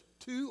opposite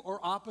to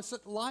or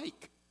opposite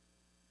like.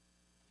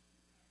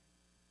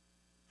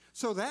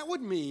 So that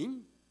would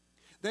mean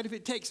that if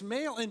it takes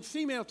male and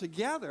female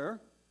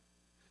together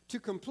to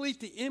complete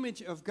the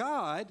image of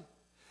God,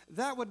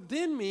 that would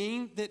then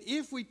mean that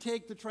if we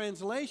take the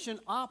translation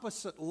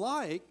opposite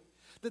like,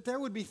 that there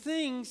would be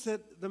things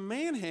that the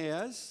man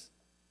has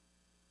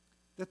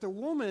that the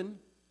woman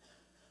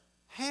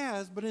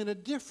has, but in a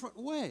different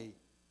way.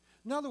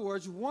 In other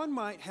words, one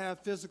might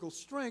have physical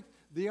strength,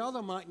 the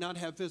other might not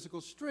have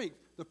physical strength,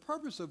 the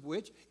purpose of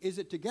which is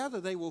that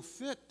together they will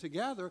fit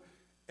together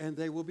and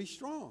they will be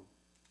strong.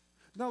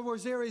 In other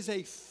words, there is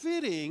a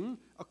fitting,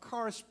 a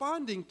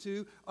corresponding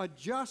to, a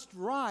just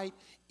right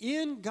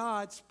in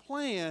God's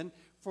plan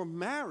for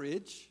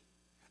marriage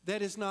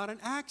that is not an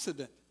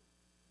accident.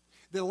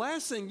 The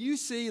last thing you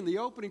see in the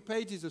opening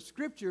pages of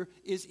Scripture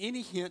is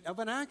any hint of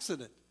an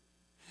accident.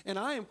 And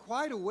I am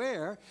quite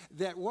aware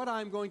that what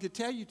I'm going to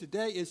tell you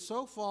today is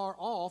so far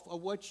off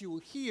of what you will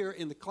hear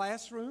in the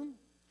classroom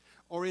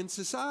or in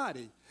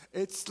society.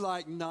 It's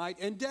like night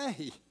and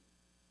day.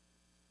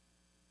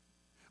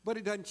 But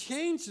it doesn't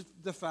change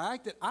the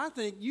fact that I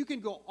think you can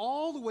go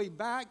all the way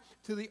back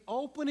to the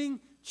opening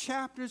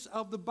chapters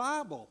of the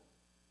Bible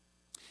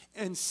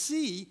and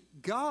see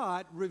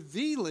God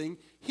revealing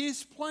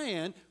his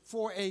plan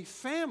for a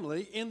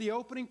family in the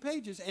opening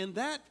pages. And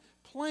that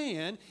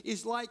plan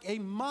is like a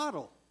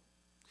model.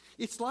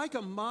 It's like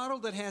a model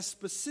that has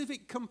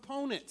specific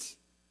components.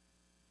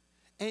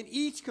 and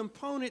each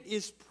component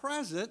is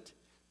present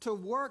to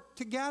work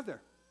together.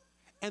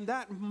 And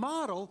that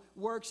model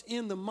works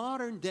in the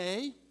modern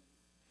day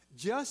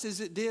just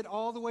as it did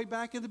all the way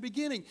back in the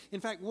beginning. In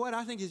fact, what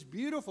I think is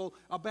beautiful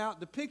about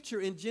the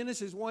picture in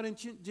Genesis 1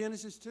 and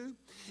Genesis 2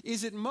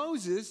 is that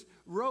Moses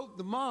wrote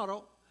the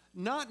model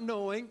not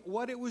knowing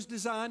what it was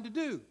designed to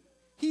do.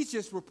 He's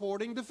just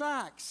reporting the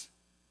facts.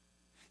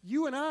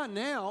 You and I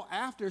now,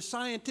 after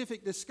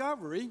scientific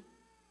discovery,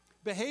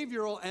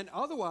 behavioral and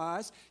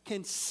otherwise,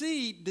 can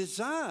see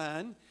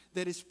design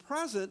that is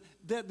present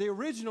that the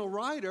original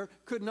writer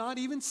could not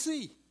even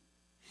see.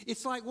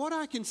 It's like what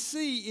I can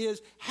see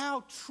is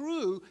how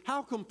true,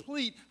 how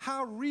complete,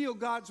 how real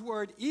God's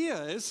Word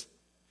is,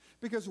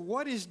 because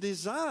what is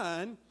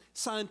designed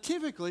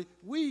scientifically,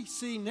 we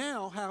see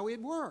now how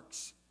it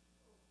works.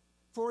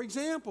 For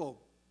example,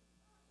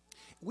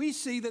 we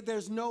see that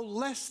there's no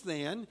less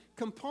than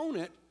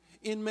component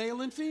in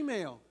male and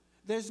female.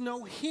 There's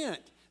no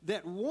hint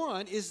that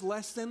one is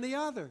less than the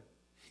other.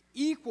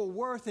 Equal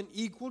worth and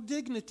equal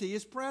dignity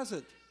is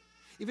present.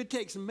 If it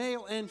takes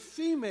male and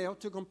female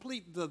to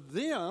complete the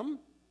them,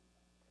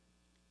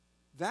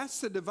 that's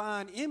the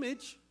divine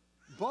image.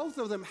 Both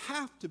of them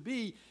have to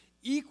be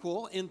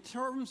equal in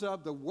terms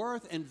of the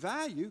worth and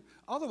value.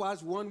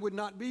 Otherwise, one would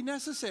not be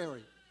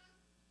necessary.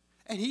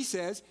 And he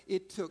says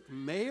it took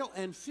male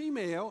and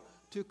female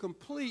to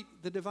complete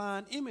the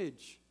divine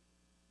image.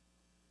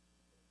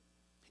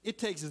 It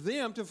takes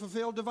them to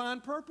fulfill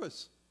divine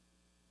purpose.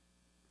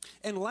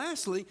 And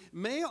lastly,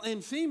 male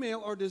and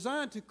female are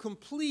designed to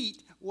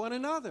complete one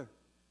another.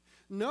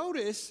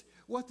 Notice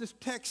what the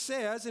text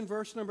says in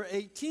verse number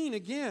 18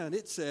 again.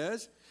 It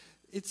says,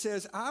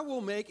 I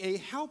will make a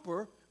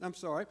helper.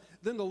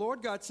 Then the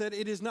Lord God said,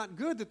 it is not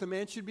good that the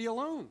man should be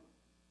alone.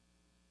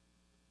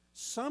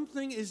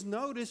 Something is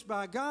noticed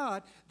by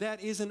God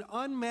that is an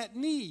unmet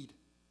need.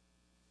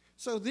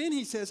 So then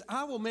he says,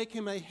 I will make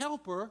him a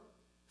helper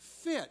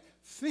fit.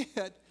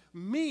 Fit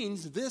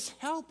means this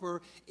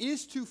helper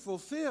is to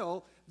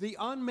fulfill the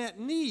unmet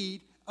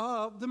need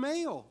of the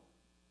male.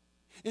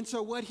 And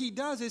so what he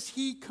does is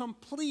he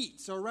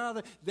completes, or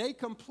rather, they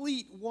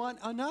complete one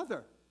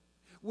another.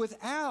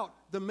 Without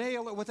the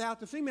male or without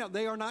the female,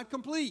 they are not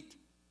complete.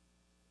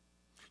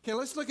 Okay,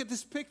 let's look at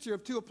this picture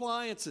of two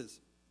appliances.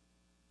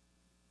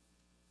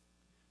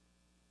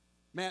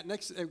 Matt,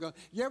 next,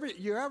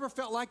 you ever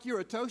felt like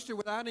you're a toaster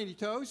without any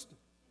toast?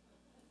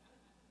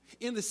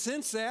 In the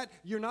sense that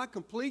you're not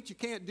complete, you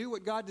can't do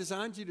what God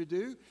designed you to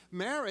do.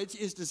 Marriage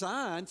is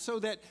designed so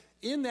that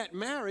in that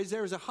marriage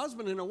there is a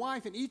husband and a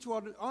wife, and each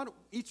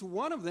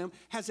one of them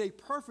has a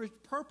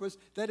perfect purpose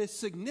that is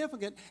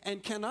significant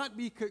and cannot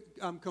be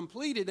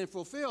completed and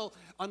fulfilled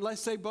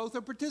unless they both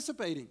are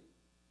participating.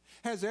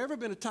 Has there ever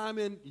been a time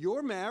in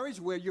your marriage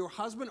where your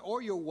husband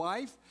or your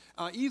wife,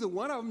 either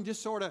one of them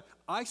just sort of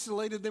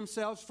isolated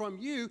themselves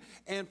from you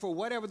and for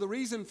whatever the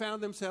reason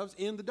found themselves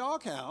in the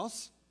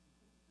doghouse?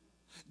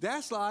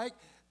 That's like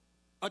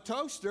a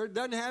toaster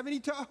doesn't have any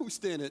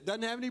toast in it,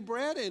 doesn't have any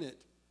bread in it.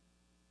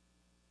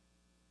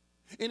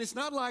 And it's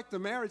not like the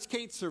marriage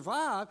can't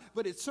survive,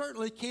 but it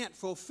certainly can't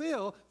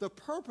fulfill the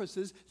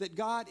purposes that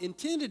God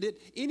intended it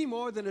any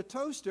more than a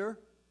toaster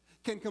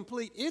can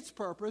complete its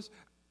purpose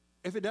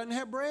if it doesn't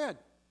have bread.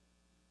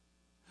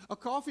 A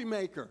coffee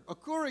maker, a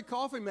Keurig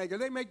coffee maker,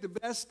 they make the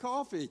best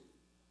coffee.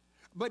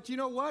 But you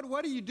know what?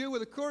 What do you do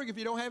with a Keurig if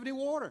you don't have any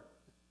water?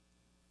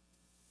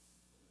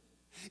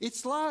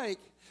 It's like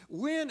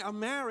when a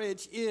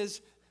marriage does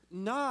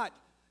not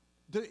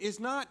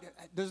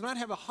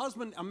have a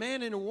husband, a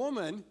man and a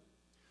woman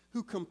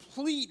who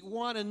complete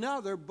one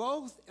another,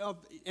 both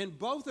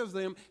of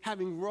them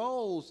having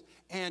roles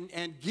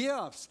and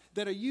gifts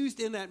that are used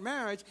in that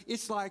marriage.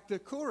 It's like the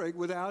Keurig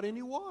without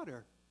any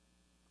water.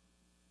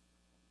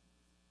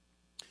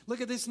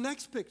 Look at this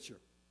next picture.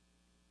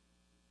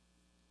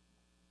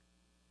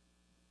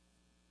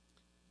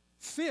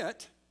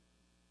 Fit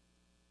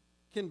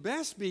can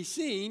best be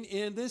seen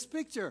in this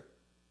picture,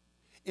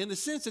 in the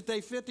sense that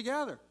they fit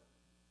together.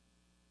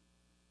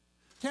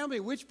 Tell me,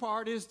 which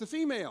part is the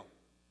female?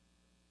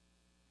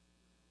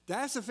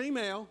 That's the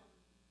female.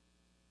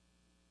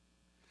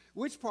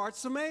 Which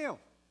part's the male?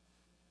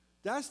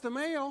 That's the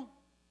male.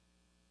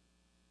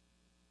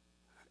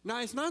 Now,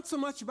 it's not so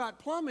much about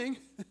plumbing,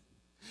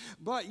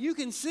 but you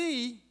can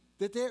see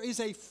that there is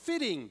a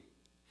fitting.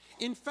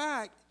 In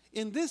fact,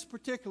 in this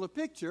particular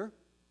picture,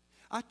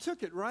 I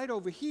took it right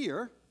over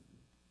here.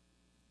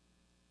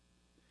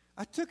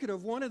 I took it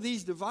of one of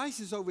these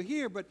devices over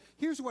here, but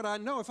here's what I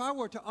know. If I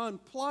were to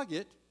unplug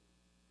it,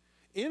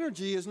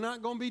 energy is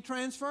not going to be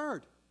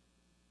transferred.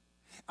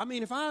 I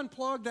mean, if I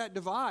unplug that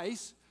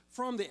device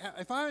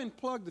if I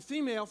unplug the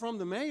female from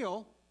the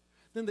male,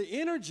 then the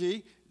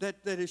energy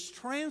that is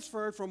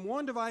transferred from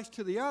one device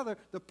to the other,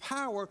 the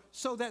power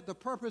so that the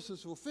purpose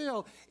is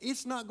fulfilled,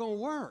 it's not going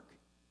to work.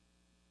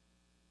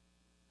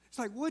 It's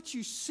like what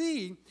you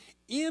see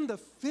in the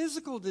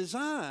physical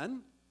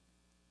design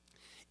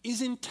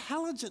is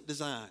intelligent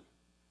design.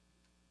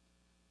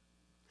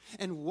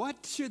 And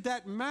what should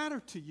that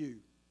matter to you?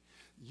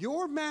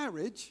 Your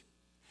marriage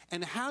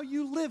And how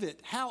you live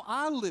it, how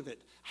I live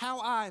it, how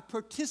I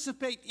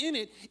participate in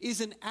it is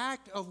an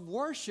act of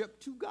worship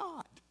to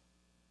God.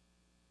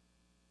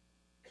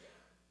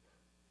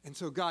 And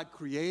so God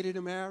created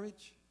a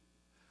marriage.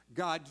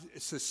 God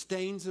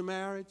sustains a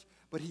marriage,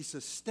 but he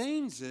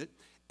sustains it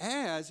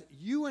as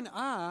you and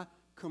I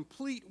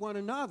complete one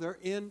another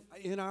in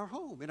our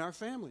home, in our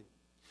family.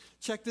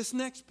 Check this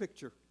next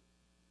picture.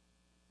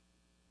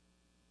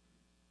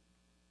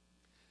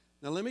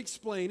 Now, let me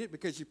explain it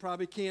because you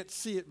probably can't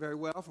see it very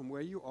well from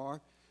where you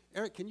are.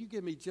 Eric, can you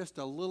give me just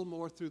a little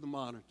more through the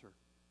monitor?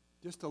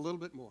 Just a little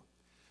bit more.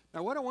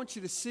 Now, what I want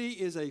you to see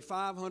is a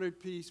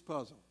 500-piece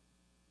puzzle.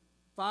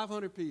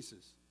 500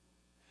 pieces.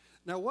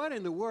 Now, what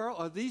in the world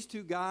are these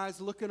two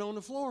guys looking on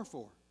the floor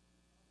for?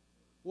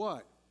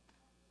 What?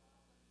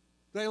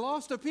 They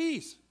lost a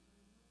piece.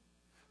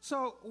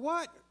 So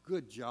what?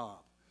 Good job.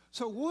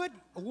 So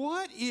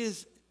what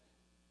is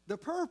the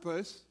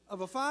purpose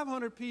of a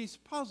 500-piece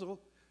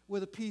puzzle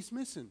with a piece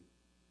missing?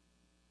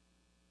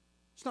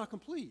 It's not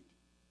complete.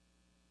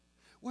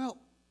 Well,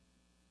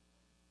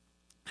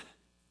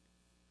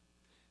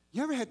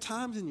 you ever had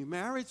times in your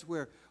marriage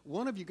where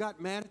one of you got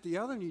mad at the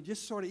other and you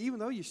just sort of, even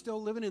though you're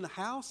still living in the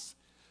house,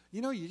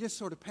 you know, you just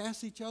sort of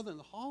pass each other in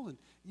the hall and,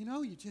 you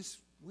know, you just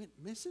went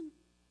missing?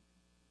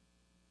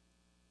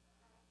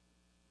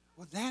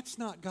 Well, that's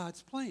not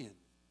God's plan.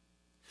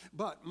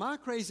 But my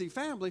crazy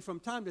family, from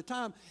time to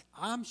time,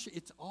 I'm sure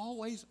it's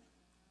always,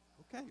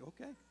 okay,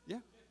 yeah,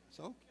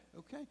 so,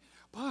 okay.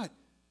 But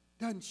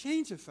doesn't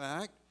change the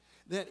fact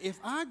that if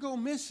I go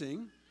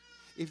missing,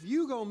 if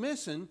you go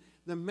missing,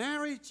 the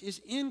marriage is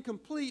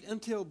incomplete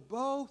until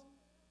both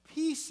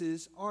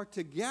pieces are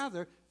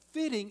together,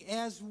 fitting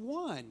as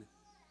one.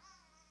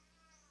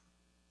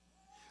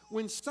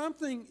 When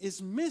something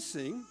is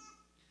missing,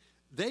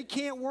 they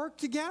can't work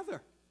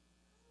together.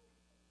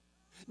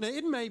 Now,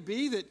 it may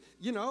be that,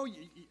 you know,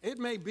 it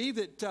may be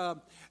that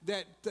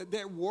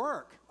that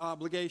work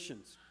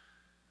obligations.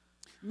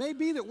 It may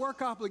be that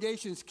work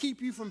obligations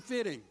keep you from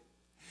fitting.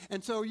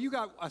 And so you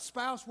got a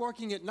spouse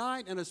working at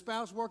night and a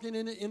spouse working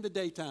in the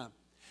daytime.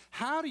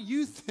 How do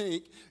you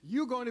think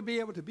you're going to be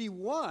able to be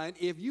one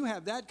if you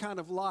have that kind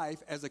of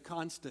life as a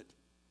constant?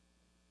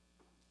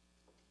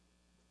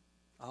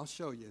 I'll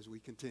show you as we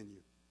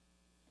continue.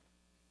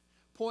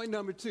 Point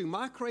number 2,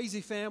 my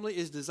crazy family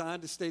is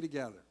designed to stay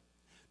together.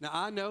 Now,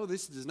 I know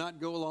this does not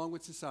go along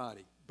with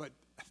society, but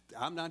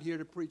I'm not here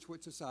to preach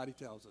what society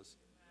tells us.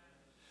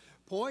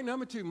 Point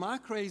number 2, my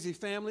crazy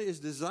family is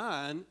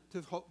designed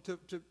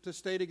to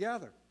stay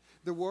together.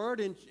 The word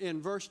in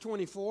verse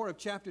 24 of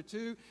chapter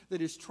 2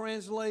 that is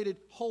translated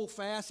hold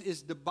fast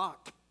is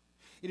debak.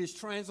 It is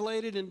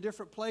translated in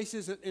different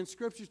places in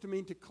scriptures to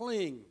mean to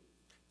cling,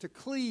 to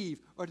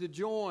cleave, or to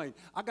join.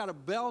 I got a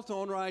belt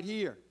on right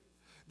here.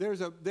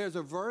 There's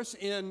a verse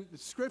in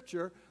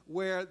Scripture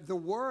where the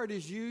word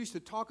is used to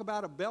talk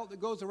about a belt that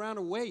goes around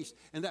a waist,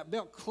 and that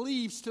belt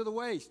cleaves to the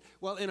waist.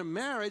 Well, in a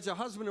marriage, a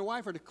husband and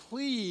wife are to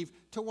cleave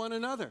to one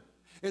another.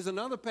 There's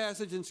another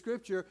passage in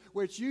Scripture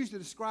where it's used to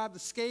describe the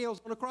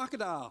scales on a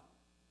crocodile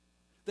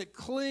that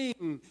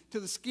cling to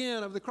the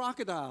skin of the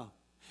crocodile.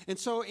 And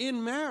so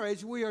in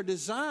marriage, we are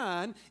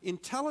designed,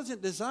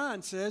 intelligent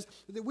design says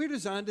that we're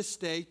designed to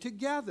stay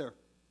together.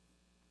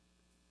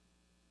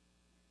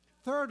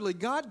 Thirdly,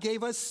 God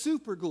gave us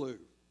super glue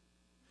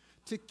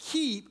to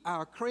keep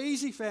our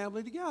crazy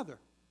family together.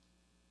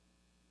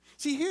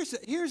 See,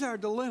 here's our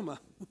dilemma.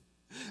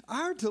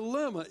 Our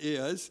dilemma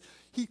is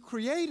He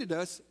created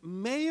us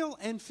male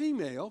and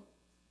female.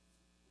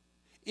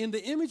 In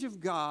the image of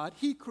God,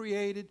 He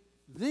created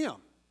them,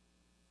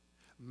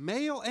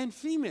 male and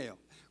female.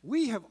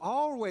 We have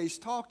always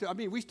talked,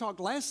 we talked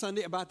last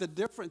Sunday about the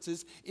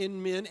differences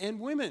in men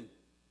and women.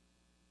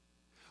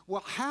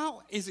 Well,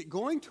 how is it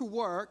going to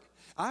work?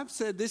 I've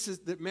said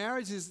that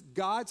marriage is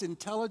God's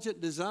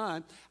intelligent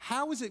design.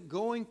 How is it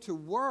going to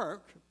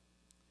work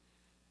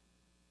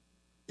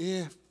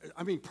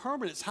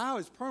permanence? How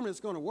is permanence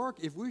going to work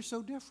if we're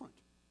so different?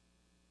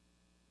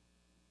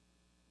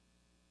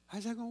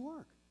 How's that going to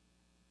work?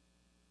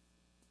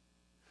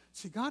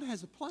 See, God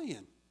has a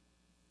plan.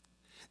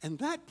 And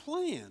that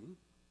plan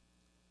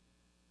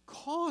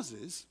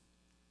causes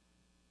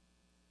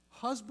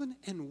husband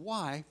and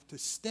wife to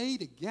stay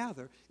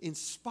together in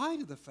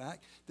spite of the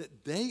fact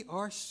that they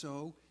are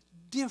so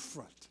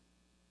different.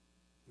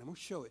 And I'm going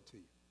to show it to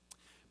you.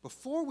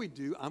 Before we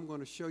do, I'm going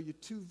to show you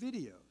 2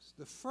 videos.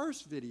 The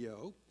first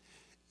video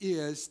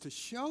is to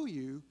show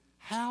you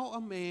how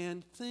a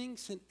man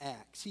thinks and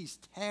acts. He's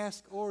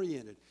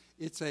task-oriented.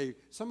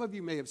 Some of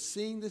you may have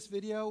seen this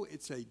video.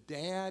 It's a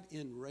dad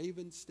in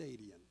Raven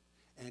Stadium,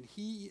 and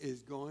he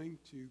is going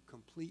to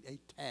complete a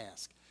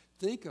task.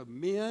 Think of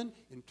men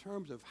in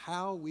terms of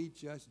how we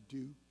just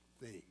do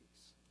things.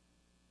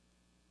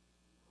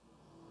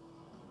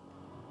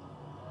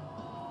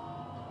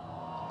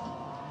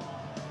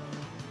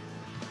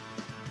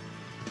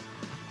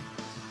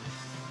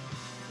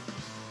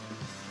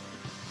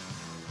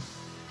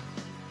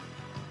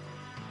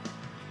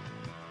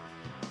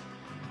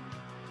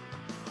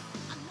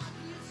 And what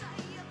do you say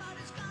about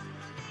his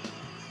company?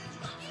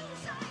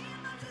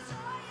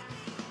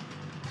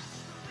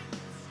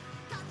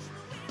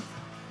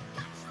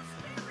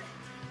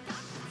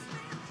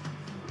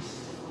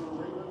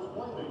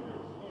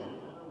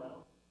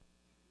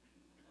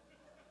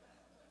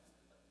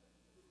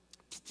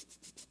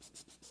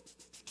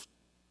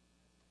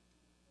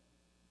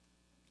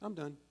 I'm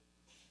done.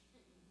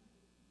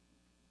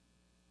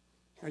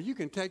 Now, you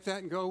can take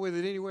that and go with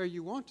it anywhere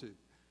you want to.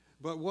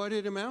 But what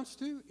it amounts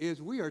to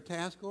is we are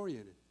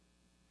task-oriented.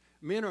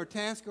 Men are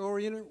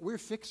task-oriented. We're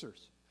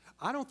fixers.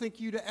 I don't think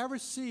you'd ever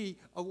see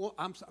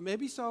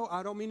maybe so,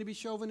 I don't mean to be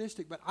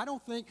chauvinistic, but I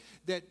don't think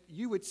that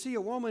you would see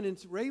a woman in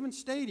Ravens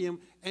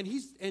Stadium and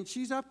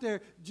she's up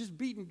there just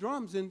beating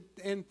drums and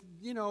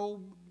you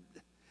know,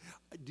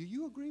 do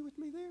you agree with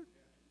me there?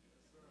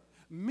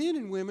 Men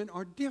and women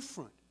are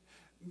different.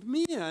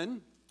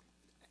 Men,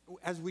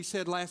 as we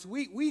said last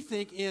week, we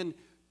think in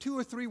 2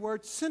 or 3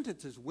 word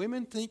sentences.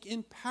 Women think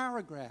in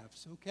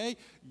paragraphs, okay?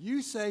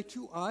 You say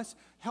to us,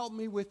 help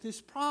me with this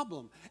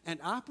problem. And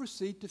I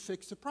proceed to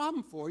fix the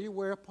problem for you,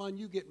 whereupon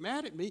you get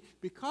mad at me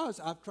because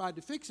I've tried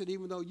to fix it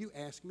even though you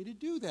asked me to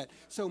do that.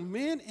 So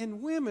men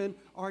and women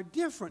are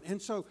different. And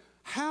so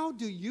how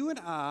do you and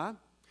I,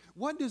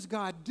 what does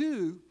God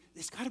do?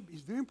 It's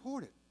very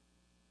important.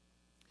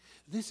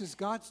 This is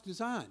God's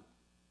design.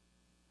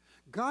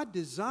 God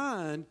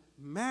designed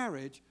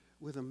marriage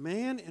with a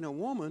man and a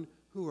woman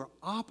who are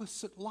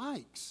opposite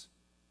likes.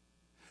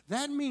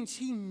 That means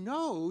he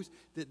knows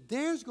that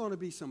there's going to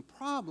be some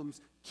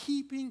problems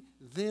keeping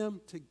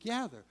them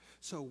together.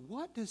 So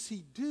what does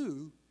he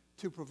do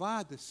to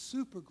provide the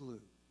super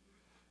glue?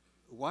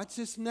 Watch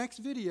this next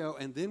video,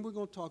 and then we're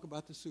going to talk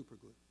about the super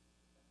glue.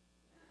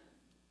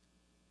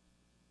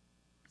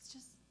 It's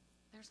just,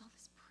 there's all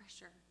this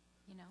pressure,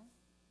 you know?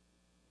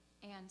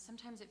 And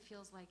sometimes it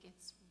feels like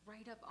it's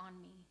right up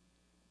on me,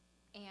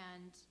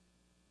 and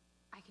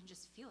I can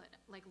just feel it,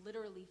 like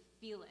literally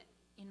feel it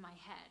in my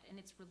head, and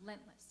it's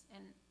relentless,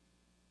 and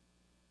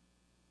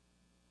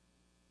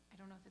I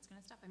don't know if it's going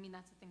to stop. I mean,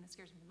 that's the thing that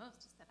scares me the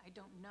most, is that I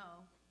don't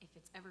know if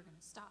it's ever going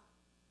to stop.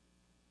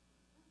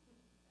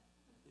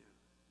 Yeah.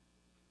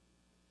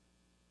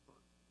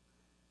 Well,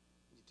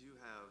 you do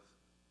have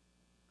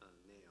a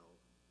nail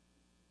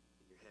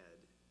in your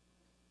head.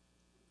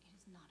 It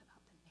is not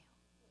about the nail.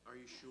 Are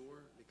you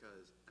sure?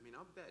 Because, I mean,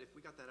 I'll bet if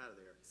we got that out of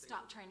there.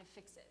 Stop trying to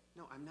fix it.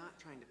 No, I'm not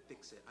trying to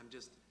fix it. I'm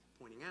just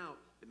pointing out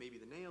that maybe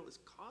the nail is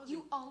causing...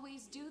 You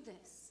always do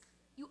this.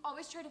 You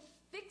always try to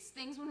fix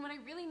things when what I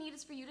really need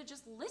is for you to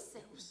just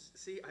listen.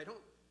 See, I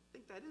don't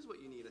think that is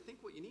what you need. I think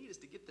what you need is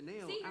to get the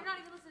nail See, you're out. not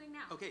even listening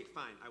now. Okay,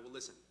 fine. I will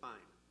listen.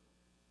 Fine.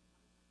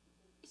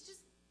 It's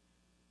just,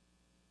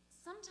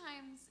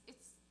 sometimes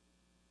it's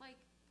like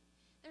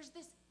there's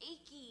this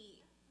achy,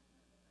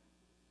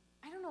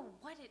 I don't know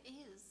what it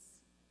is.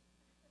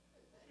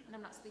 And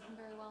I'm not sleeping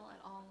very well at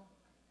all.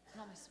 And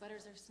all my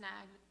sweaters are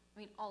snagged. I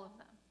mean, all of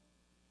them.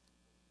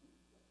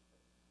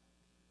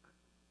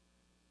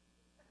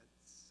 That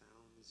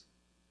sounds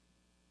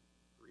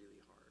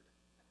really hard.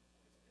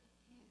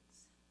 It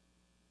is.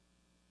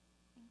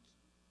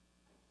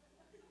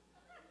 Thank you.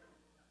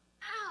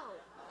 Ow!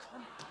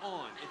 Come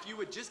on. If you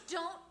would just...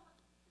 Don't.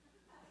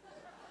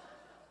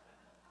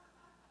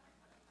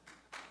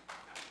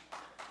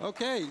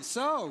 Okay,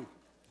 so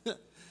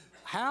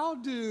how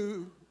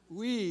do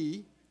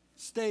we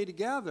stay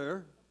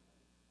together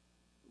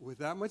with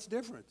that much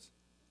difference?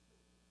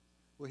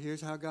 Well, here's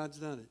how God's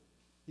done it.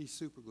 He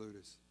superglued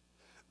us.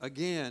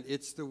 Again,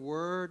 it's the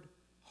word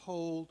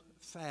hold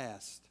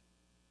fast.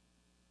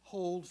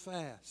 Hold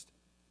fast.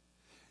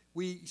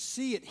 We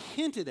see it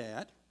hinted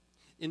at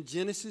in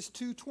Genesis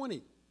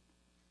 2:20.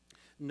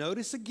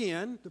 Notice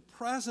again the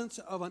presence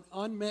of an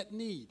unmet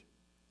need.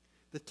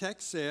 The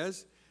text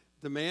says,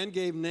 the man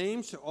gave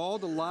names to all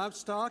the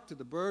livestock, to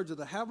the birds of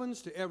the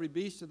heavens, to every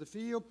beast of the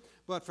field.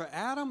 But for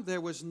Adam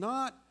there was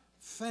not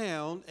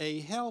found a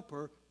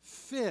helper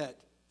fit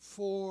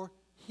for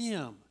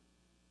him.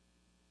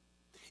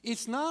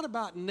 It's not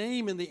about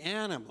naming the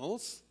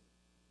animals.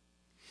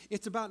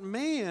 It's about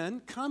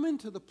man coming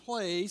to the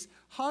place,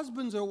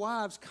 husbands or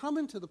wives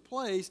coming to the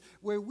place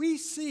where we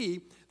see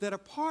that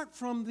apart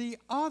from the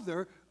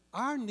other,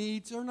 our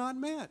needs are not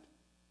met.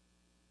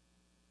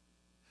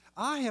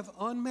 I have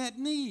unmet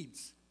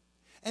needs.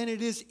 And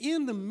it is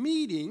in the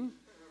meeting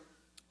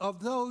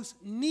of those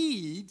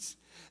needs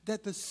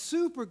that the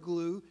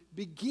superglue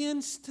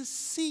begins to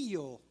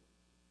seal.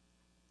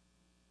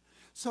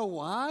 So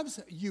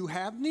wives, you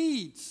have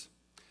needs.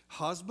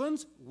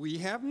 Husbands, we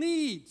have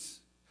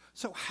needs.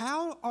 So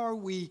how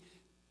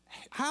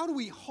do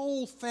we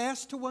hold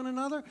fast to one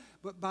another?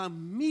 But by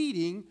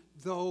meeting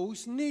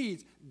those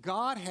needs.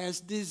 God has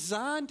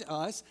designed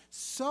us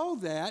so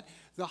that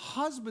the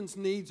husband's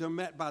needs are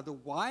met by the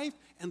wife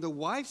and the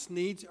wife's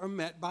needs are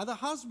met by the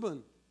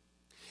husband.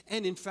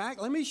 And in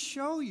fact, let me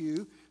show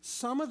you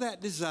some of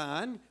that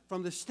design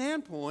from the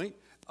standpoint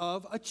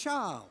of a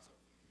child.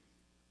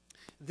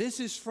 This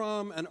is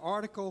from an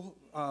article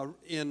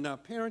in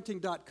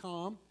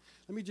parenting.com.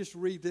 Let me just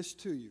read this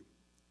to you.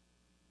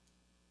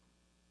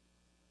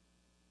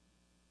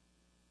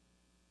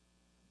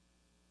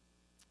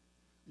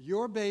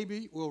 Your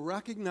baby will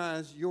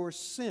recognize your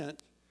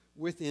scent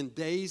within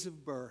days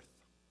of birth.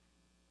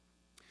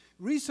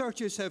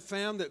 Researchers have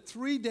found that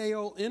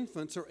 3-day-old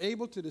infants are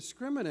able to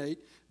discriminate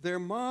their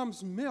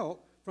mom's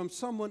milk from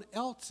someone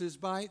else's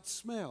by its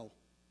smell.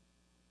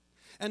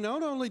 And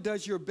not only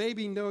does your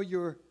baby know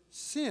your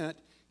scent,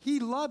 he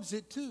loves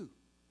it too.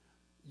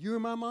 You're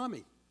my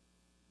mommy.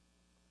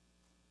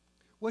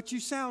 What you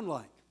sound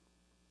like.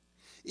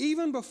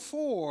 Even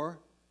before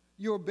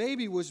your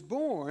baby was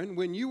born,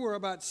 when you were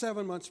about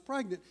 7 months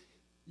pregnant,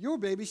 your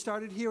baby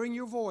started hearing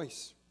your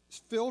voice. It's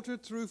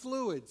filtered through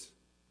fluids.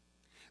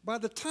 By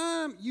the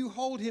time you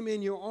hold him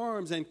in your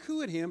arms and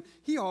coo at him,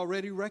 he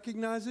already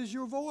recognizes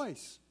your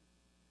voice.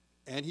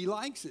 And he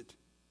likes it.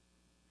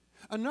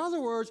 In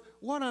other words,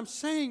 what I'm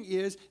saying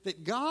is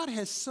that God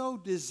has so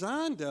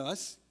designed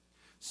us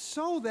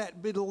so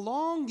that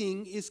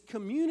belonging is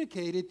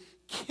communicated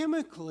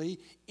chemically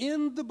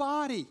in the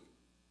body.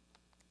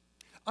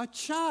 A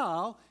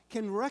child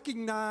can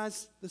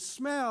recognize the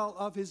smell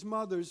of his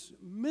mother's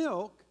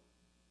milk.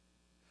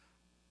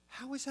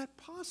 How is that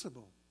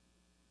possible?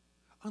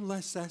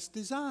 Unless that's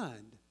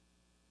designed.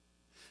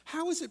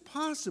 How is it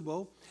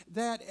possible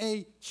that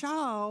a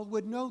child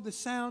would know the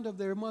sound of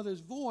their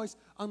mother's voice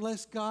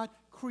unless God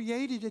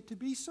created it to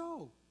be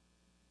so?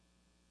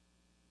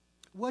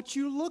 What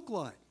you look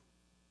like.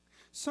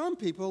 Some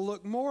people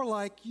look more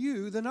like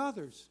you than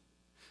others.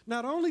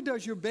 Not only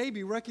does your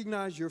baby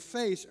recognize your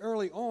face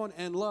early on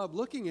and love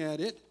looking at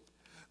it,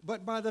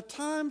 but by the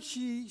time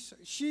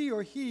she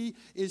or he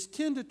is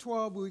 10 to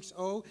 12 weeks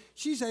old,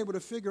 she's able to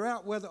figure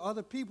out whether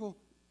other people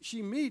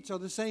she meets are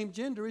the same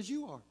gender as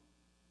you are.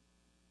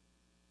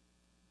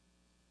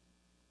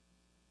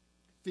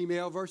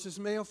 Female versus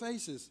male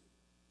faces.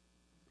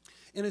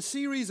 In a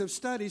series of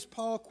studies,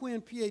 Paul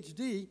Quinn,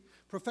 PhD,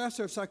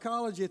 professor of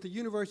psychology at the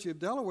University of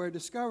Delaware,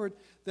 discovered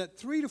that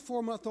 3 to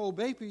 4 month old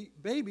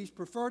babies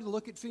prefer to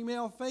look at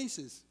female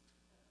faces.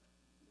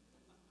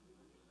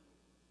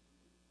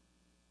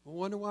 I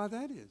wonder why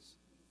that is.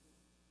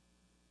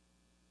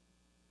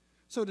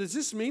 So does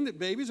this mean that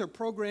babies are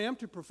programmed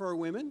to prefer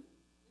women?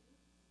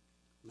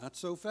 Not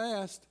so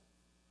fast.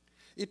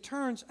 It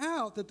turns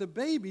out that the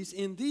babies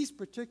in these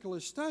particular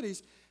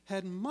studies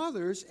had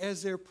mothers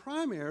as their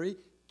primary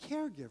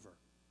caregiver.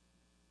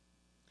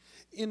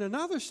 In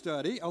another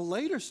study, a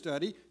later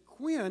study,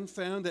 Quinn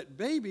found that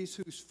babies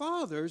whose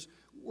fathers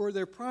were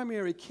their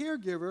primary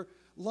caregiver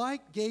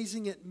liked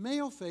gazing at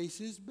male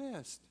faces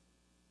best.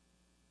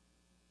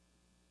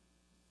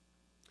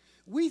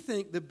 We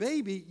think the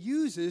baby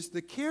uses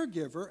the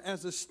caregiver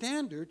as a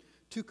standard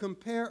to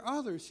compare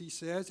others, he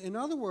says. In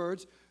other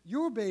words,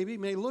 your baby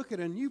may look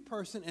at a new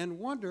person and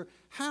wonder,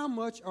 how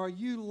much are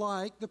you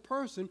like the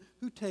person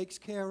who takes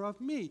care of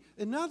me?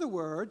 In other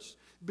words,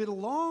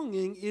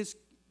 belonging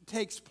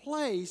takes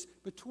place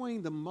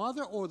between the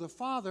mother or the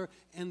father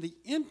and the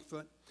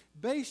infant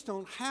based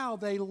on how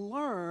they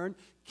learn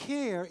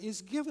care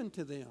is given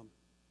to them.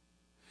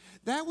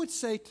 That would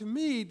say to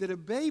me that a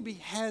baby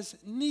has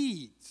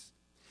needs.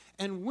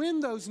 And when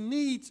those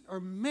needs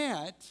are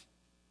met,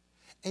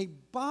 a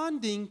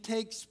bonding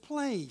takes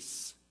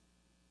place.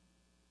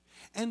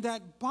 And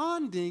that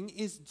bonding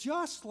is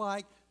just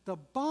like the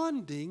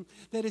bonding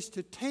that is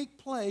to take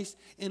place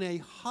in a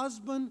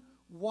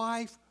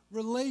husband-wife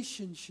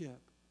relationship.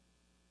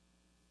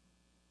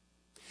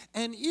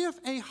 And if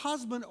a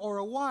husband or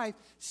a wife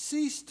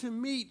cease to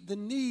meet the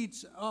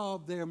needs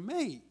of their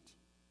mate,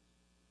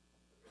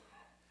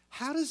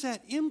 how does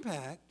that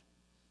impact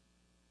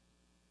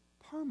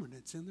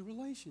permanence in the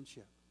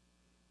relationship?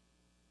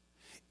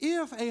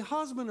 If a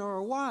husband or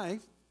a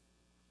wife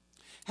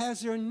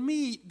has their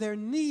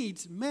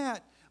needs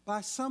met by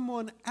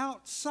someone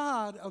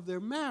outside of their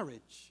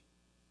marriage,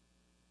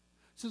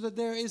 so that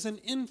there is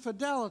an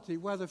infidelity,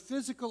 whether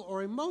physical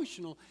or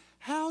emotional,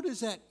 how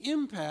does that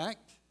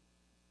impact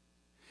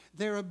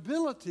their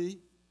ability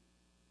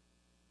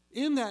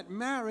in that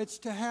marriage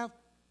to have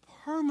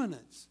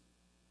permanence?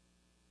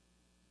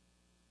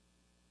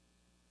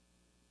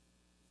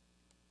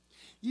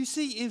 You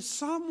see, if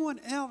someone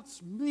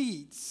else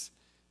meets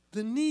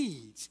the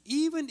needs,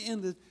 even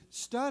in the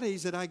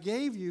studies that I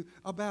gave you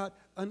about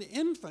an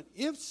infant,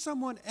 if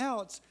someone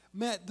else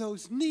met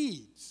those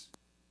needs,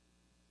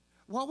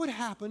 what would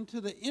happen to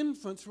the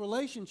infant's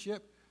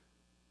relationship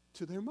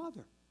to their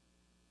mother?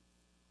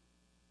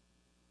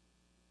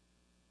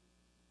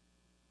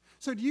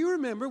 So do you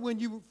remember when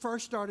you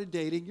first started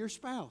dating your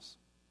spouse?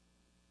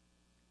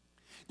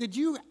 Is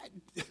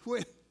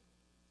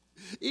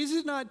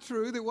it not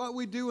true that what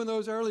we do in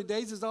those early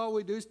days is all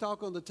we do is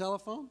talk on the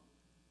telephone?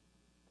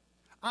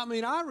 I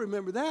mean, I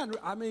remember that.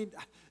 I mean,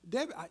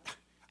 Debbie, I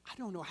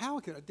don't know how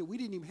we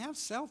didn't even have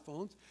cell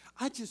phones.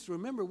 I just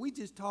remember we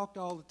just talked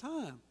all the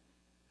time.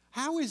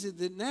 How is it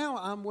that now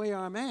I'm where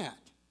I'm at?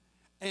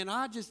 And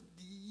I just,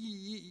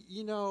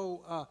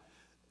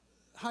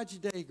 how'd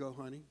your day go,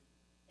 honey?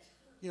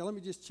 Yeah, let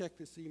me just check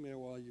this email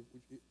while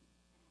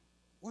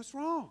what's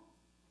wrong?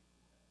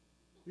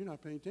 You're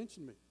not paying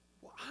attention to me.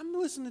 Well, I'm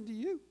listening to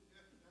you.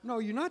 No,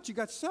 you're not. You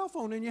got a cell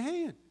phone in your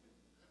hand.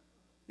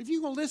 If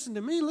you're going to listen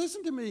to me,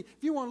 listen to me.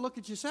 If you want to look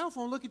at your cell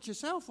phone, look at your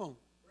cell phone.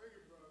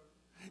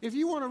 If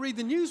you want to read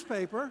the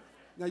newspaper,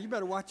 now you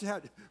better watch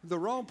out. The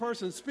wrong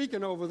person's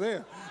speaking over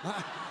there.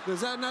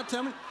 Does that not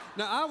tell me?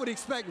 Now, I would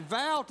expect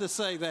Val to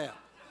say that.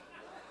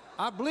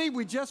 I believe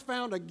we just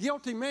found a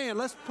guilty man.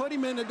 Let's put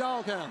him in the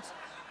doghouse.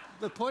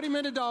 Let's put him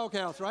in the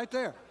doghouse right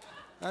there.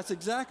 That's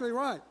exactly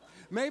right.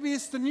 Maybe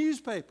it's the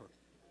newspaper.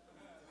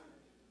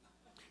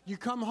 You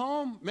come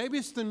home, maybe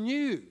it's the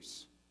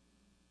news.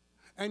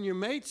 And your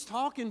mate's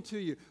talking to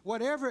you,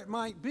 whatever it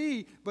might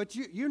be, but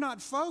you're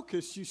not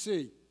focused, you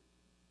see.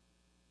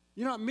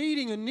 You're not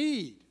meeting a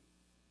need.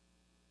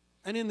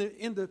 And in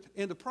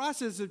the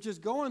process of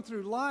just going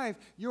through life,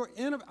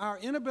 our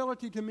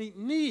inability to meet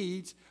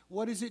needs,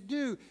 what does it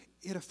do?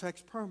 It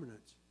affects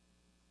permanence.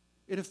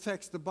 It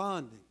affects the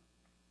bonding.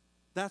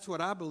 That's what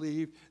I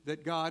believe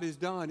that God has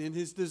done in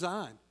his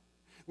design.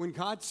 When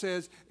God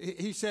says,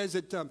 he says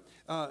that,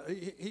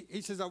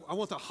 he says, I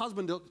want the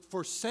husband to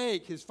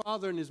forsake his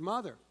father and his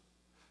mother.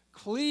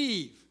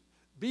 Cleave.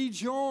 Be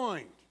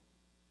joined.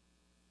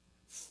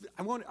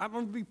 I want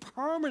to be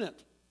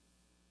permanent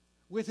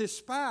with his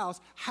spouse.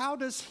 How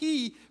does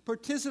he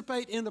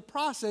participate in the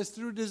process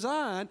through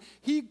design?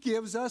 He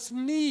gives us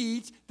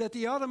needs that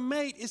the other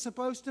mate is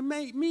supposed to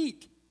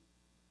meet.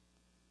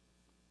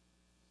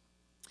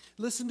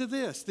 Listen to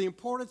this, the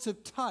importance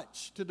of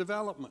touch to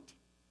development.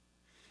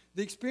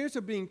 The experience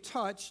of being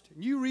touched,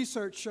 new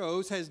research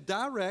shows, has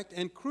direct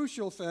and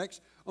crucial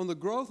effects on the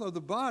growth of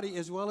the body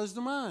as well as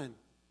the mind.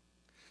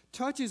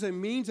 Touch is a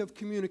means of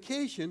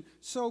communication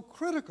so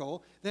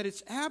critical that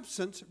its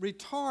absence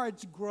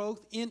retards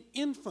growth in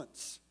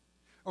infants,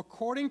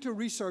 according to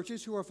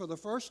researchers who are for the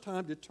first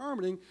time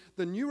determining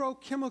the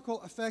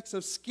neurochemical effects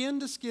of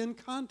skin-to-skin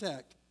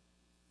contact.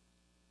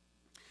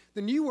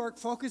 The new work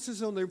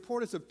focuses on the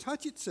importance of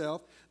touch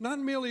itself, not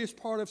merely as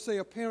part of, say,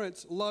 a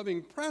parent's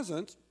loving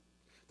presence.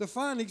 The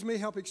findings may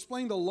help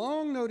explain the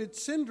long-noted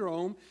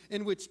syndrome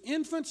in which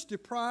infants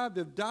deprived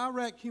of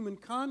direct human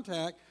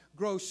contact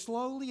grow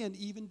slowly and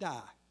even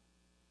die.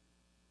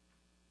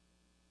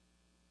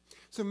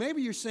 So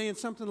maybe you're saying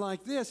something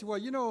like this, well,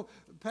 you know,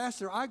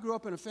 Pastor, I grew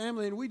up in a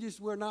family and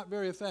we're not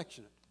very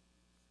affectionate.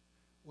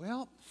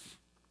 Well,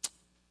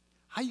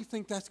 how do you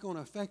think that's going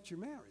to affect your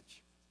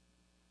marriage?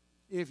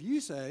 If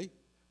you say,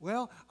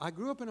 well, I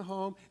grew up in a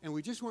home and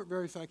we just weren't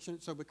very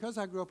affectionate, so because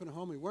I grew up in a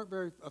home and we weren't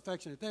very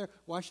affectionate there,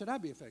 why should I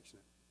be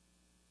affectionate?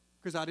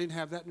 Because I didn't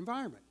have that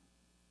environment.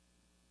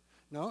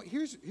 No,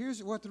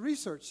 here's what the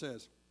research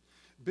says.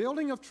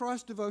 Building of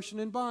trust, devotion,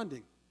 and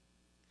bonding.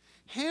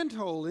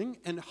 Hand-holding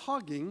and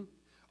hugging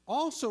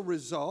also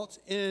results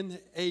in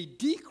a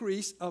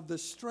decrease of the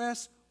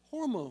stress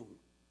hormone.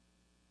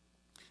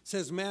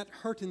 Says Matt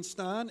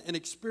Hertenstein, an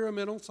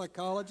experimental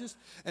psychologist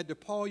at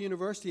DePaul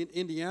University in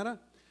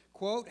Indiana,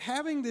 quote,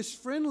 having this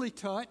friendly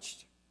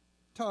touch,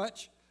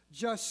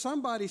 just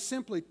somebody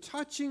simply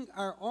touching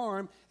our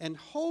arm and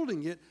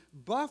holding it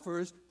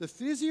buffers the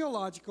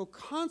physiological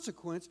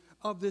consequence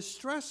of this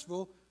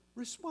stressful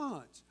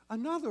response.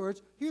 In other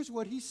words, here's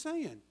what he's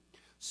saying.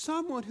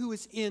 Someone who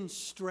is in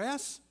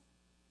stress,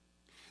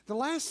 the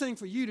last thing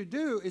for you to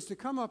do is to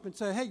come up and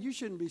say, hey, you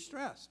shouldn't be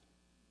stressed.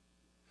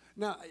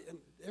 Now,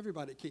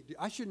 everybody can't do.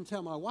 I shouldn't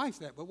tell my wife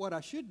that, but what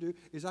I should do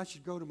is I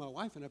should go to my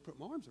wife and I put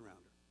my arms around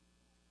her.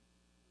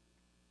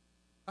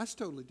 That's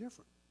totally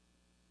different.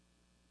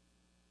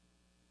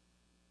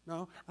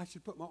 No, I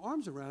should put my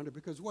arms around her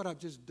because what I've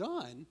just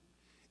done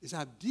is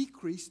I've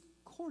decreased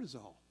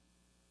cortisol.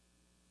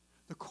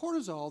 The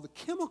cortisol, the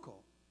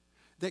chemical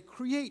that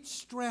creates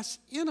stress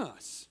in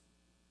us,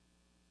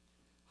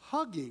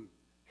 hugging,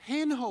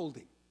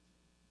 hand-holding,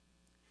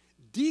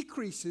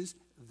 decreases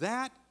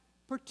that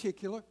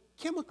particular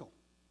chemical.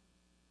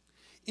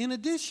 In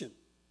addition,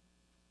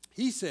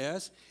 he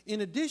says,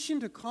 in addition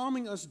to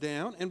calming us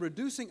down and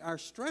reducing our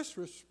stress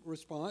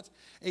response,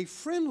 a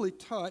friendly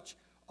touch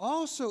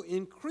also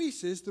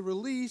increases the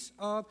release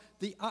of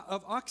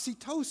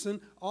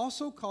oxytocin,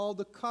 also called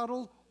the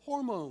cuddle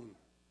hormone,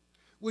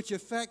 which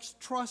affects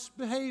trust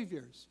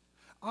behaviors.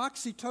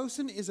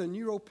 Oxytocin is a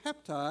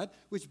neuropeptide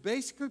which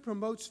basically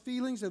promotes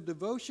feelings of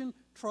devotion,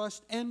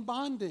 trust, and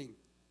bonding.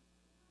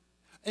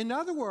 In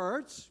other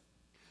words,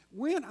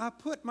 when I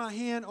put my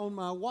hand on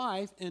my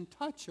wife and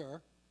touch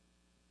her,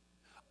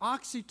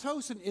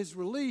 oxytocin is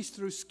released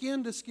through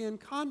skin-to-skin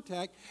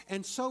contact,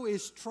 and so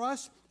is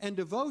trust and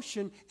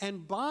devotion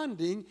and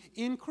bonding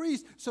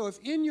increased. So if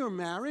in your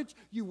marriage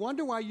you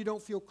wonder why you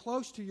don't feel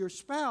close to your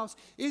spouse,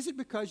 is it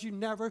because you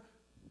never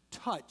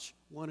touch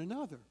one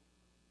another?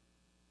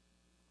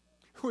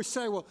 We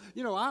say, well,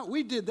 you know,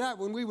 we did that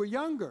when we were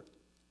younger.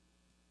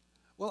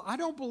 Well, I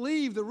don't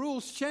believe the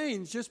rules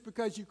change just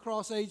because you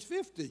cross age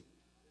 50.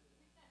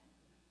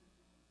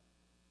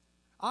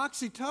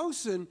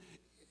 Oxytocin,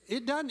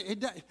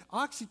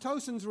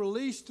 oxytocin's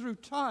released through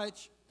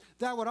touch.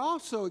 That would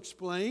also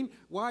explain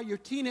why your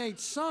teenage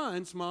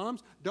sons,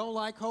 moms, don't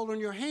like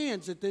holding your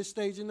hands at this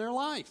stage in their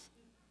life,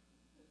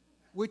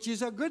 which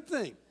is a good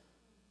thing.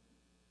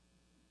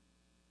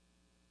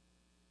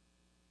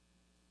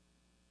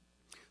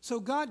 So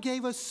God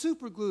gave us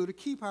super glue to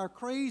keep our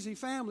crazy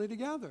family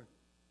together.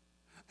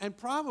 And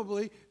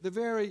probably the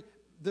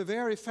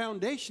very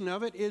foundation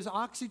of it is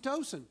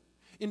oxytocin.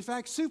 In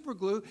fact, super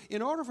glue,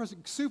 in order for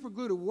super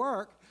glue to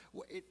work,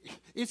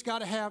 It's got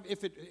to have,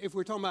 if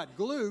we're talking about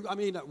glue,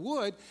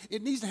 wood,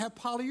 it needs to have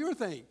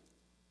polyurethane.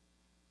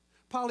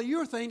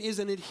 Polyurethane is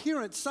an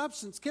adherent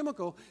substance,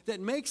 chemical, that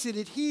makes it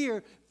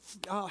adhere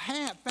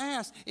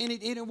fast, and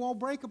it won't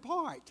break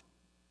apart.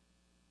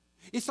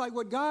 It's like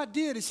what God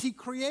did is He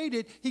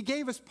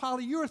gave us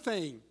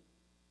polyurethane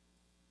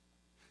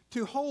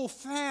to hold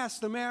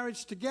fast the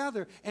marriage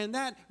together, and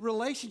that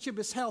relationship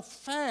is held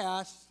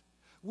fast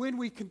when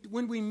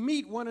we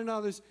meet one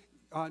another's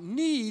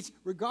needs,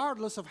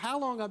 regardless of how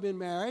long I've been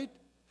married,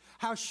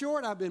 how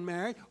short I've been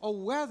married, or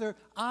whether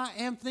I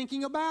am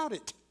thinking about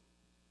it.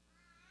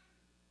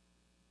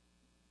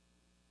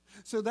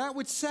 So that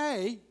would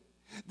say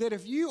that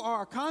if you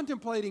are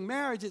contemplating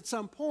marriage at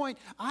some point,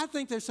 I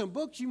think there's some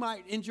books you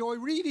might enjoy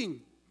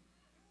reading.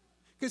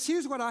 Because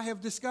here's what I have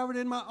discovered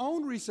in my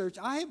own research.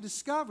 I have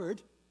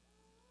discovered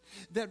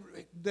that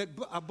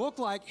a book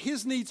like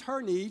His Needs,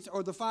 Her Needs,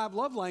 or The 5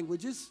 Love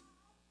Languages,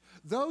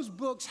 those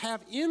books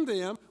have in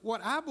them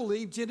what I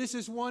believe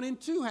Genesis 1 and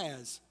 2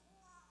 has.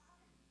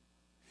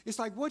 It's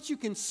like what you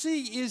can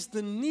see is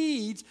the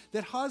needs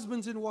that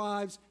husbands and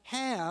wives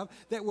have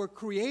that were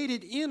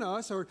created in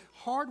us or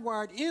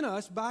hardwired in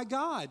us by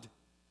God.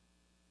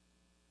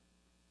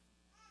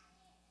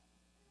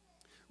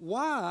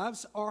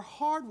 Wives are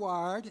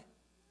hardwired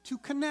to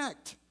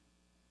connect.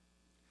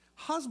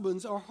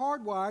 Husbands are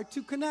hardwired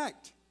to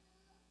connect.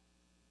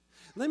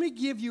 Let me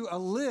give you a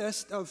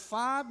list of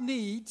 5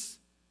 needs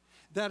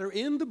that are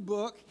in the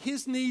book,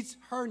 His Needs,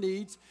 Her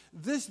Needs.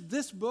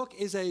 This book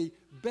is a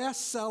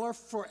bestseller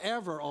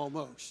forever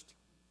almost.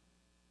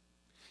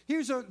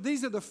 These are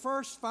the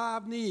first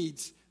 5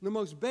 needs, the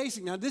most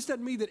basic. Now, this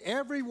doesn't mean that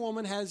every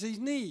woman has these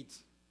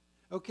needs.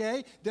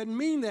 Okay? Doesn't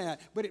mean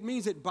that. But it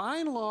means that by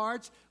and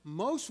large,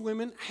 most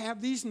women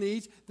have these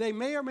needs. They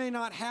may or may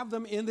not have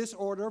them in this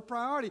order of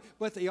priority,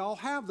 but they all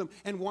have them.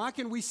 And why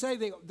can we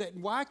say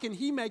why can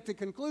he make the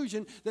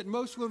conclusion that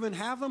most women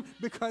have them?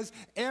 Because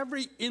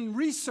in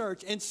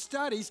research and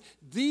studies,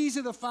 these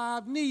are the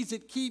 5 needs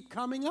that keep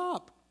coming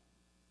up.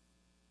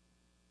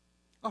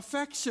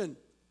 Affection,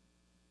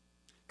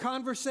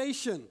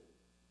 conversation,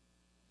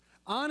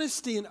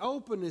 honesty and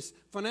openness,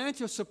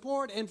 financial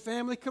support, and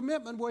family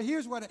commitment. Well,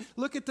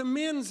 look at the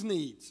men's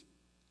needs.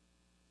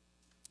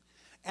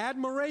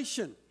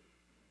 Admiration,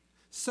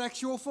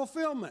 sexual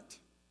fulfillment,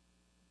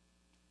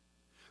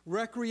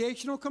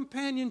 recreational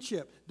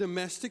companionship,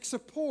 domestic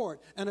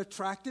support, an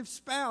attractive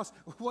spouse.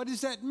 What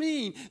does that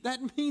mean?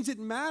 That means it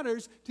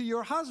matters to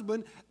your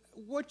husband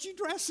what you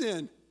dress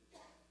in.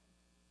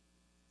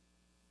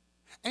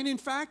 And in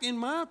fact, in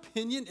my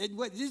opinion,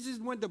 this is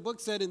what the book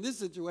said in this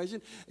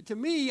situation. To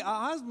me,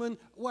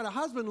 what a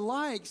husband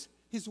likes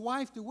his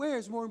wife to wear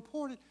is more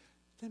important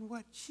than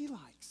what she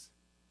likes.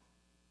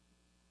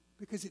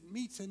 Because it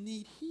meets a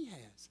need he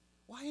has.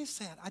 Why is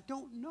that? I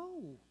don't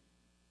know.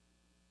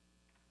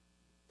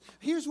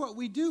 Here's what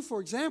we do,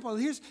 for example.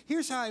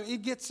 Here's how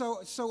it gets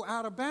so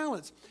out of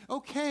balance.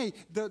 Okay,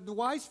 the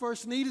wife's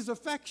first need is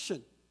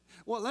affection.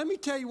 Well, let me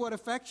tell you what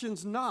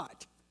affection's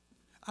not.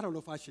 I don't know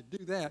if I should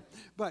do that,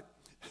 but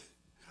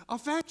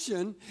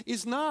affection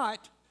is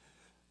not,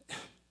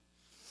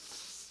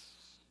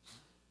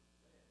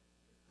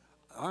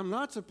 I'm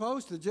not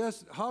supposed to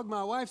just hug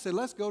my wife and say,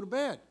 let's go to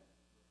bed.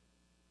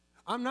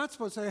 I'm not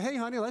supposed to say, hey,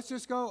 honey,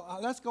 let's go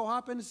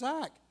hop in the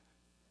sack.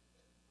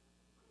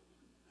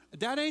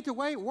 That ain't the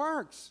way it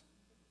works.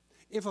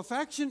 If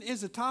affection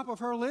is the top of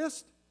her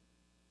list,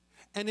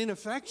 and in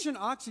affection,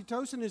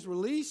 oxytocin is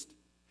released,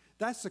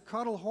 that's the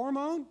cuddle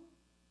hormone.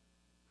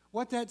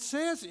 What that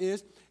says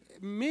is,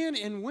 men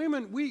and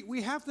women,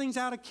 we have things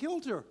out of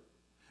kilter.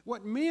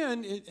 What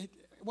men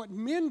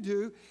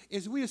do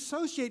is we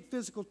associate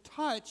physical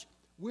touch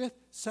with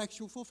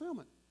sexual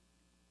fulfillment.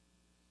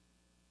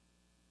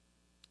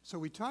 So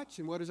we touch,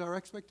 and what is our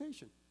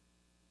expectation?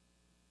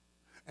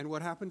 And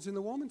what happens in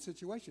the woman's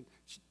situation?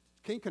 She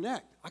can't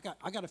connect.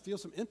 I got to feel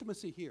some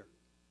intimacy here.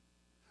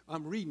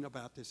 I'm reading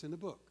about this in the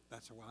book.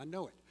 That's why I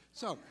know it.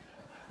 So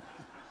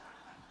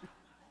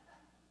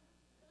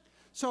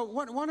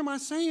what am I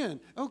saying?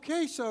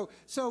 Okay, so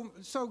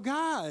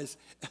guys,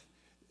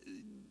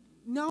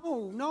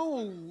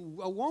 no,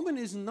 a woman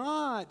is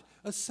not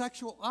a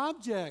sexual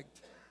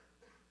object.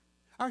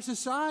 Our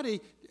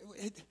society,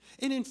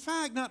 and in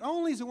fact, not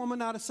only is a woman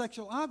not a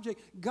sexual object,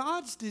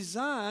 God's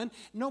design,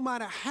 no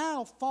matter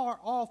how far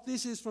off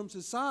this is from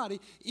society,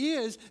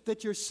 is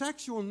that your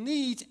sexual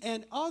needs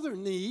and other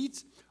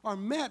needs are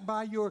met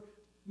by your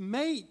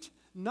mate,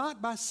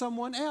 not by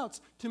someone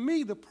else. To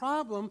me, the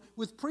problem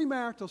with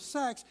premarital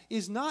sex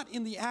is not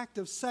in the act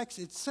of sex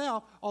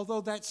itself,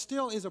 although that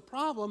still is a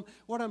problem.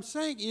 What I'm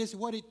saying is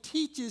what it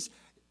teaches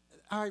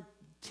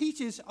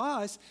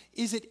us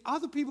is that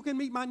other people can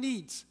meet my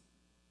needs,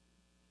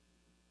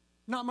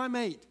 not my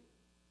mate.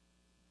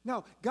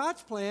 No,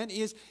 God's plan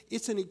is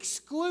it's an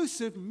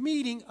exclusive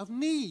meeting of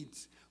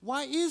needs.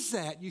 Why is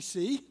that, you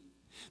see?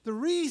 The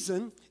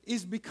reason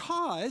is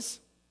because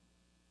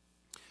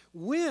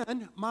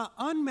when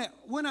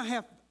I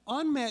have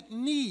unmet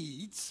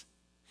needs,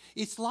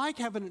 it's like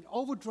having an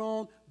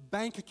overdrawn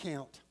bank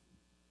account.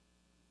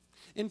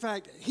 In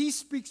fact, he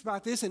speaks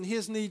about this in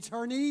His Needs,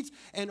 Her Needs,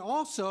 and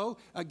also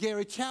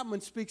Gary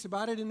Chapman speaks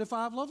about it in the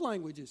 5 love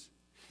languages.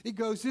 It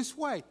goes this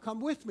way.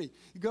 Come with me.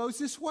 It goes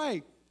this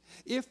way.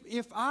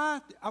 If I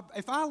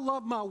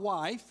love my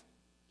wife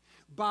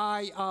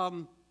by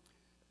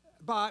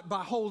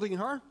holding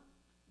her,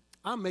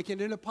 I'm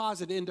making a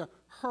deposit into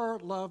her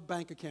love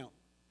bank account.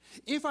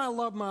 If I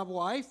love my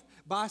wife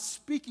by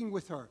speaking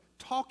with her,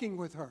 talking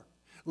with her,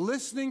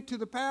 listening to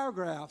the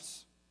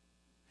paragraphs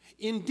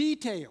in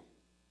detail,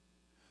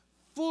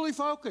 fully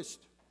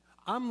focused,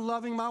 I'm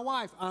loving my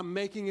wife. I'm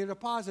making a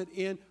deposit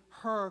in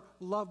her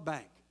love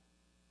bank.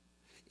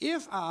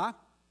 If I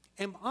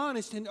am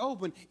honest and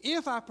open,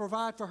 if I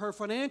provide for her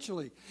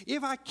financially,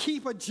 if I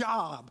keep a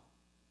job,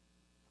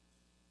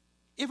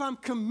 if I'm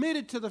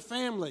committed to the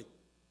family,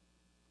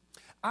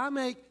 I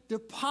make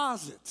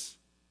deposits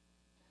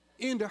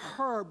into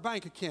her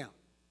bank account.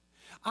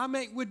 I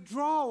make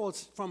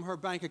withdrawals from her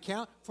bank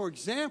account. For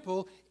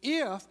example,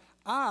 if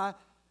I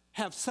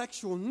have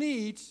sexual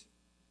needs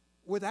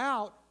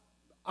without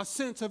a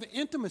sense of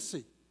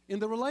intimacy in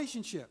the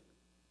relationship.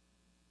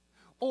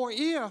 Or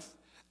if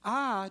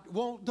I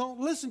don't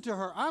listen to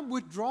her, I'm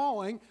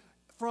withdrawing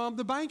from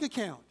the bank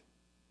account.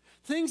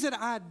 Things that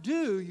I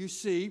do, you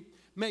see,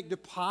 make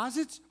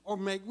deposits or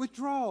make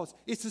withdrawals.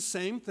 It's the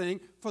same thing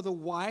for the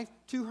wife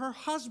to her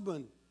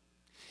husband.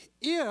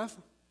 If,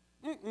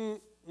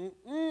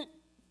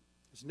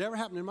 it's never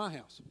happened in my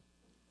house,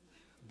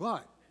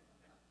 but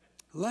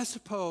let's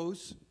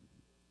suppose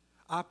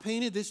I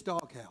painted this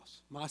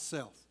doghouse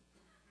myself.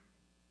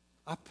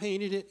 I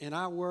painted it and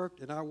I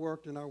worked and I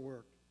worked and I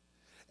worked.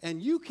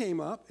 And you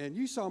came up and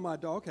you saw my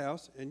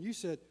doghouse and you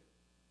said,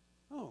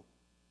 oh,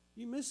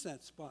 you missed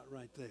that spot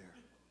right there.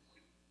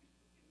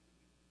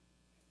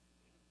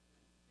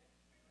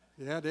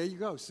 Yeah, there you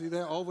go. See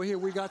there, over here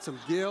we got some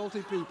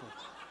guilty people.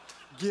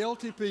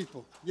 Guilty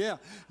people. Yeah,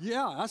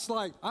 that's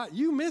like,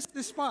 you missed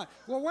this spot.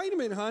 Well, wait a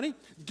minute, honey.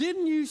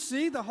 Didn't you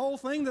see the whole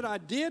thing that I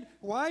did?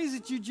 Why is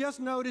it you just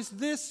noticed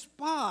this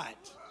spot?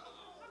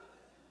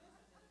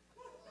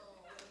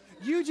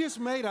 You just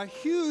made a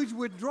huge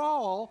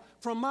withdrawal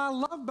from my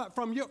love,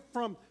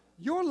 from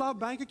your love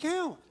bank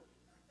account.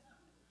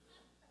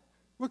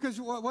 Because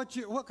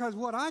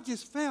what I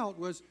just felt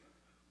was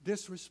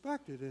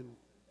disrespected,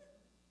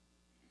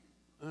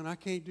 and I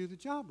can't do the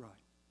job right.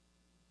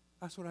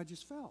 That's what I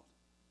just felt.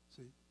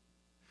 See?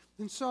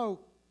 And so,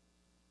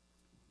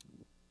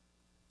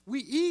 we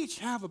each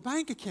have a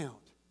bank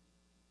account.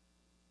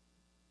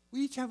 We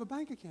each have a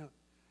bank account.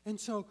 And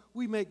so,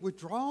 we make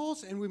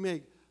withdrawals and we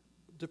make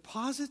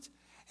deposits,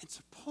 and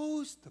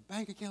suppose the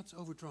bank account's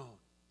overdrawn.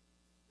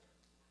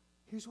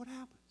 Here's what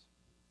happens.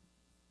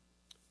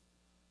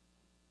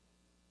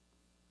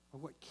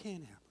 Or what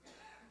can happen.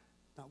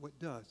 Not what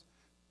does,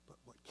 but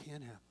what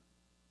can happen.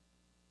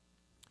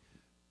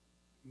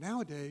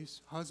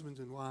 Nowadays, husbands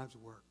and wives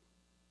work.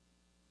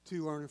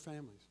 2 earner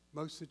families.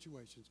 Most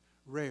situations.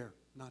 Rare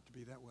not to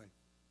be that way.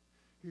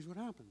 Here's what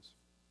happens.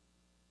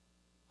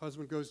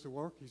 Husband goes to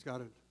work. He's got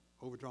an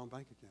overdrawn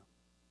bank account.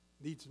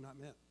 Needs are not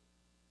met.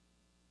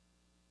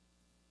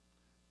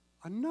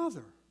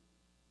 Another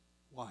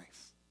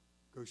wife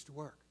goes to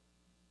work.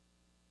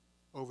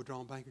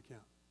 Overdrawn bank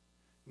account.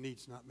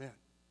 Needs not met.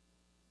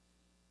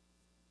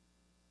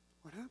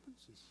 What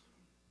happens is,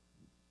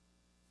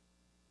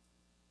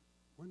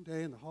 one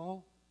day in the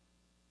hall,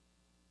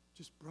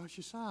 just brush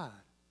aside.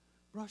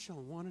 Brush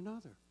on one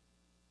another.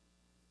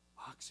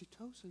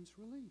 Oxytocin's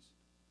released.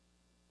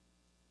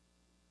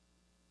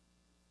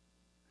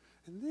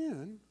 And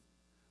then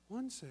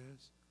one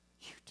says,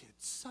 you did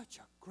such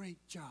a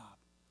great job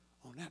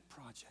on that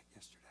project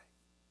yesterday.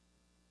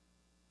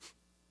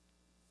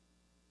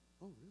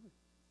 Oh, really?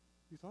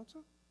 You thought so?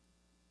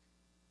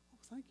 Oh,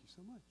 thank you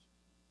so much.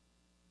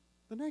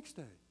 The next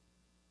day,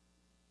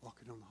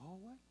 walking down the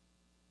hallway.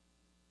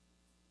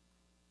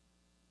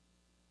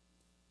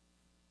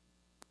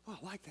 Oh,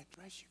 I like that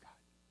dress you got.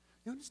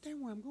 You understand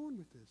where I'm going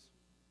with this?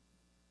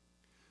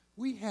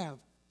 We have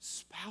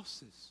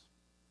spouses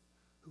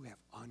who have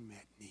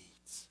unmet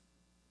needs.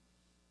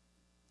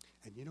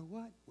 And you know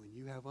what? When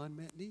you have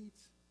unmet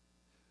needs,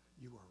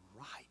 you are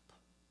ripe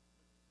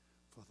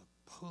for the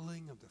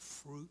pulling of the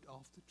fruit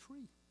off the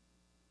tree.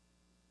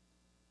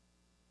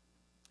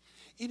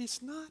 And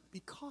it's not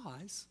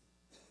because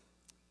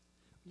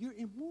you're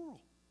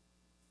immoral.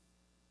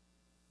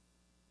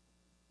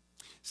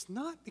 It's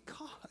not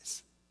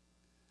because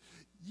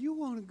you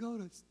want to go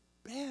to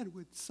bed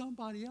with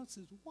somebody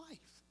else's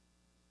wife.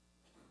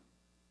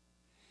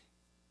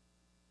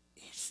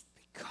 It's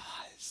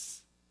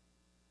because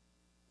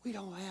we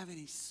don't have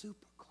any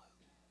super glue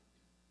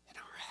in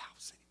our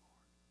house anymore.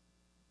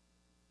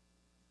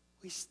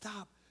 We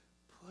stopped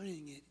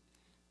putting it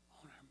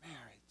on our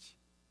marriage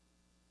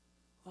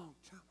a long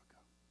time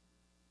ago.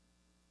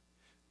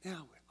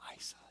 Now we're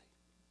isolated.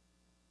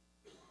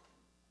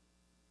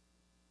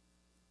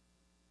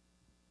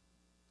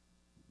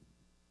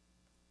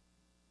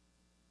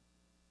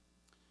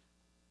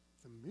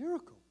 The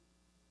miracle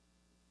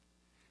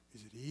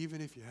is that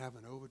even if you have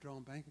an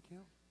overdrawn bank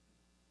account,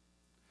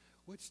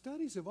 what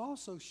studies have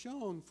also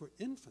shown for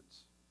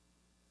infants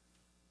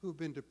who have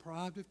been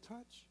deprived of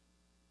touch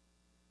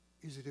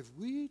is that if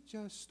we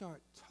just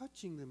start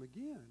touching them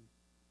again,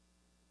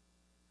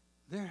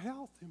 their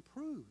health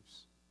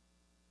improves.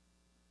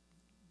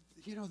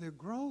 You know, their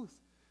growth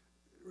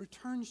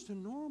returns to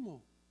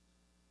normal.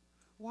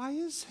 Why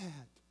is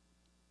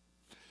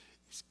that?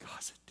 It's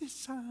because of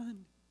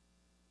design.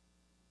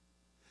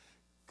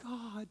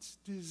 God's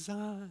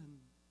design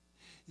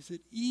is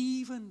that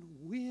even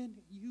when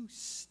you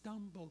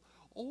stumble,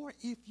 or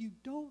if you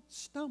don't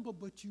stumble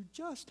but you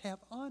just have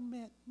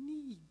unmet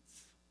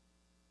needs,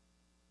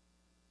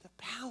 the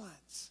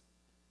balance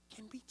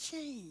can be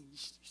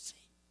changed, you see.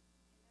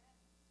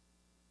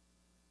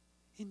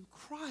 In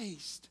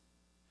Christ,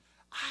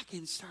 I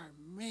can start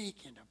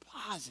making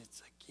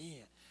deposits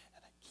again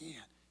and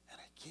again and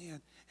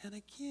again and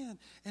again.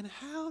 And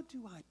how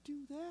do I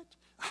do that?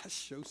 I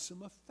show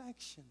some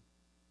affection.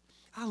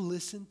 I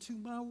listen to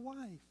my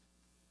wife.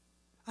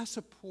 I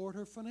support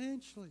her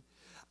financially.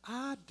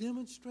 I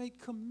demonstrate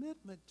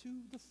commitment to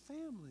the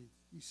family,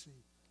 you see.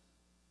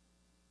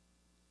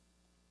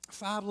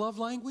 5 love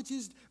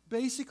languages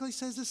basically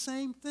says the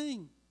same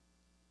thing.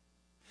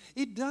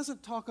 It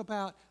doesn't talk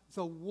about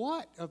the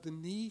what of the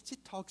needs.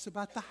 It talks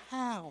about the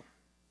how.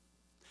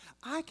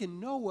 I can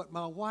know what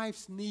my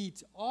wife's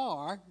needs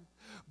are,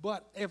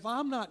 but if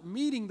I'm not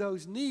meeting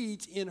those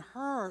needs in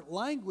her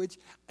language,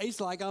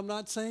 it's like I'm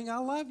not saying I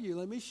love you.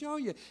 Let me show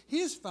you.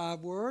 His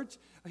 5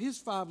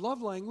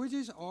 love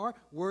languages are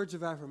words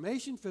of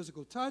affirmation,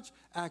 physical touch,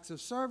 acts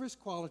of service,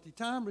 quality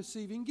time,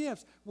 receiving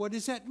gifts. What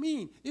does that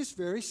mean? It's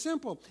very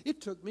simple.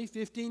 It took me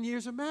 15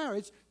 years of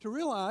marriage to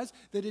realize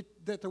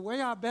that the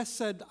way I best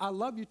said I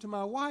love you to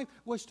my wife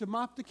was to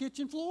mop the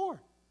kitchen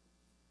floor.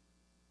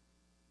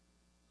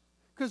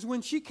 Because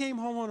when she came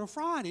home on a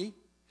Friday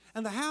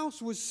and the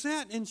house was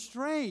set and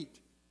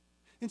straight,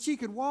 and she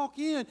could walk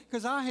in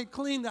because I had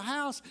cleaned the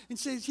house, and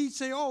she'd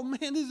say, "Oh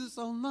man, this is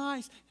so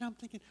nice." And I'm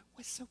thinking,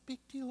 what's so big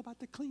deal about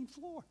the clean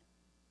floor?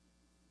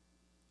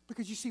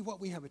 Because you see, what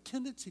we have a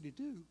tendency to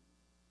do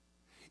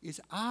is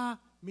I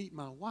meet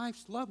my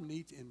wife's love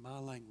needs in my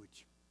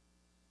language,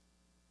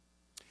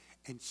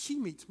 and she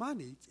meets my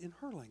needs in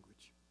her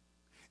language.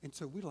 And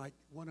so we like,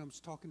 one of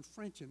them's talking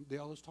French and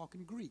the other's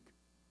talking Greek,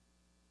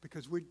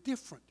 because we're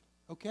different,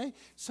 okay?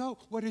 So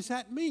what does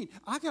that mean?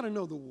 I got to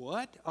know the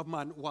what of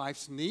my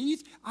wife's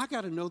needs. I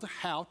got to know the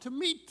how to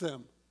meet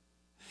them.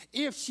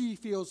 If she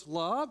feels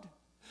loved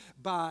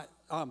by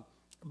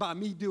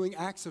me doing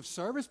acts of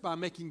service, by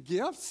making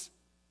gifts,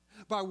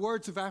 by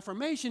words of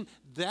affirmation,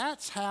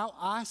 that's how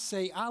I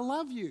say I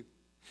love you.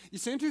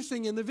 It's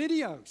interesting in the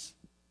videos.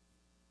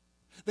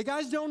 The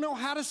guys don't know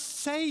how to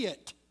say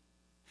it.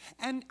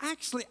 And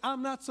actually,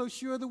 I'm not so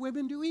sure the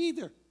women do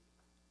either.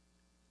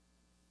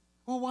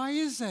 Well, why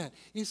is that?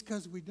 It's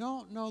because we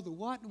don't know the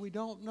what and we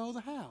don't know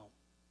the how.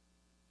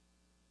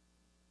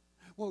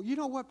 Well, you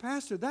know what,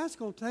 Pastor? That's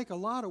going to take a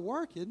lot of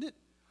work, isn't it?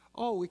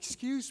 Oh,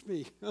 excuse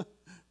me.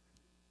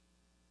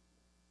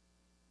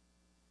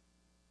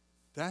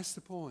 That's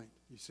the point,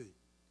 you see.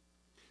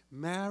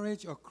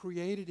 Marriage are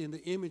created in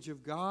the image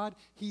of God.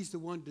 He's the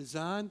one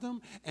designed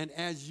them. And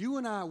as you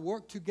and I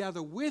work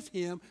together with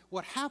Him,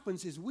 what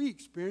happens is we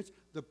experience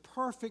the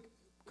perfect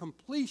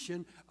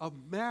completion of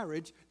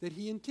marriage that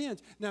He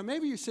intends. Now,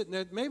 maybe you're sitting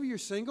there, maybe you're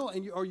single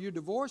or you're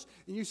divorced,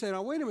 and you say,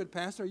 "Now, wait a minute,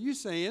 Pastor, are you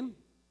saying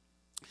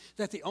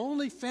that the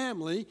only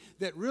family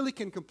that really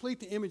can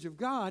complete the image of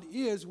God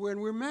is when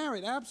we're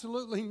married?"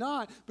 Absolutely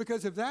not,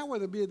 because if that were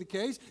to be the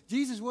case,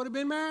 Jesus would have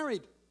been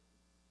married.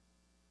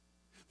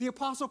 The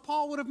Apostle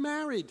Paul would have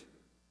married.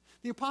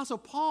 The Apostle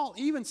Paul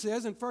even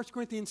says in 1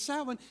 Corinthians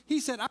 7, he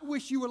said, "I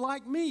wish you were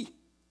like me,"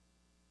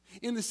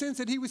 in the sense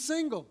that he was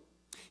single.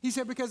 He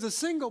said, because a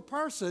single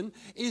person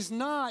is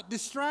not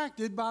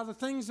distracted by the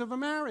things of a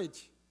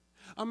marriage.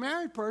 A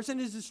married person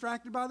is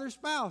distracted by their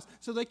spouse,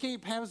 so they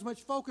can't have as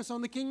much focus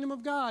on the kingdom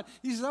of God.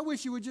 He says, "I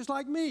wish you were just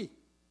like me."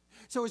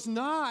 So it's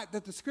not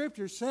that the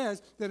Scripture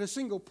says that a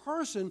single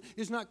person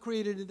is not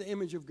created in the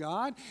image of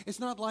God. It's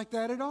not like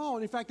that at all.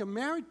 And in fact, a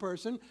married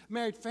person,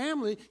 married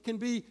family, can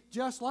be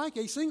just like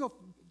a single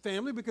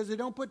family because they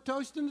don't put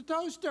toast in the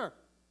toaster.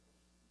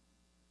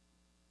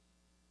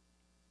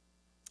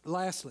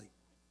 Lastly,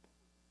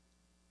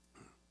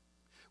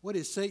 what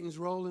is Satan's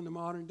role in the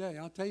modern day?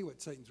 I'll tell you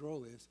what Satan's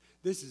role is.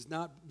 This is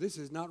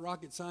not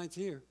rocket science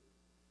here.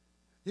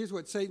 Here's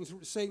what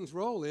Satan's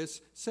role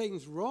is.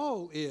 Satan's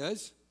role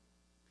is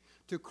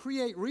to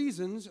create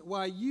reasons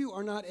why you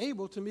are not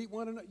able to meet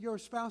your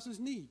spouse's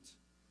needs.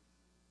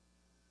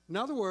 In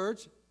other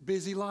words,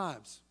 busy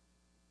lives.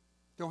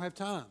 Don't have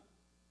time.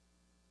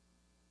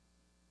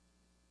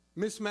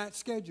 Mismatched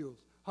schedules.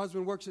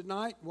 Husband works at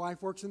night,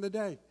 wife works in the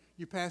day.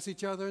 You pass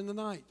each other in the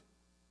night.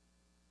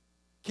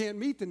 Can't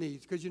meet the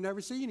needs because you never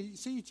see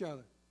each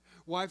other.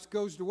 Wife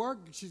goes to work,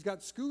 she's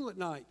got school at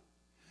night.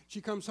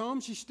 She comes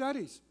home, she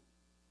studies.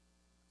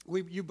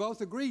 You both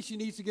agree she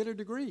needs to get her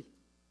degree.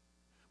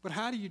 But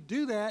how do you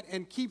do that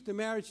and keep the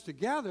marriage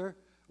together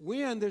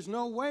when there's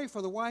no way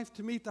for the wife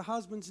to meet the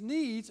husband's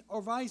needs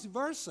or vice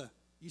versa,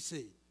 you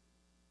see?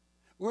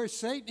 Where's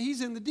Satan?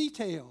 He's in the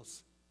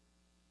details.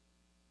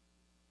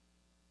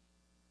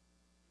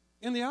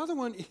 And the other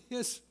one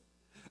is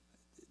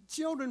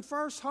children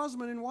first,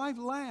 husband and wife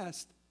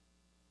last.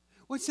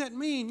 What's that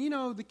mean? You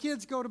know, the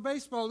kids go to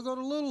baseball, they go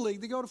to Little League,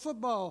 they go to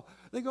football,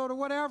 they go to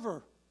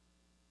whatever.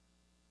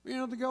 You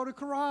know, they go to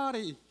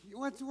karate.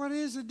 What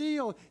is the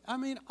deal? I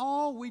mean,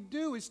 all we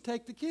do is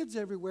take the kids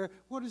everywhere.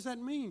 What does that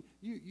mean?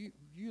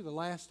 You're the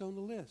last on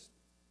the list.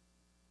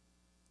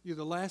 You're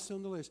the last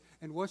on the list.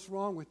 And what's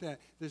wrong with that?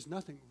 There's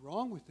nothing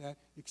wrong with that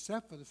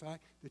except for the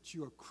fact that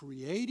you are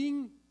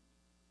creating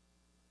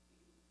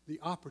the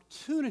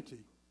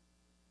opportunity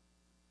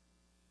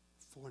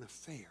for an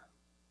affair.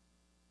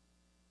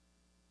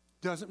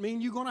 Doesn't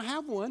mean you're going to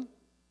have one.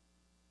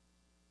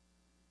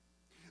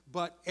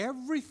 But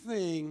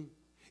everything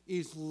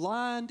is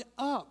lined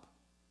up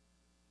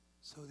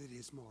so that it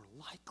is more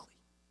likely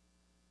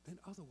than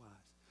otherwise.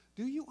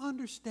 Do you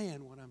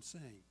understand what I'm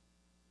saying?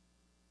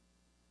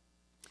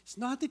 It's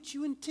not that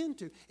you intend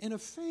to. And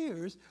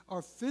affairs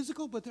are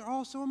physical, but they're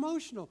also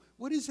emotional.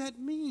 What does that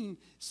mean?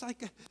 It's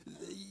like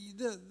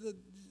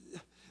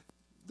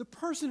the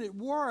person at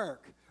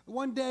work.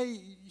 One day,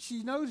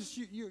 she noticed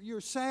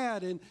you're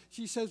sad, and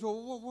she says,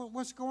 well,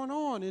 what's going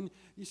on? And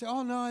you say,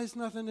 oh, no, it's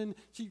nothing. And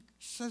she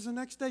says the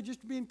next day,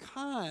 just being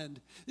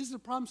kind. This is the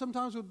problem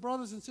sometimes with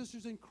brothers and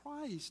sisters in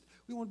Christ.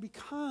 We want to be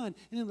kind.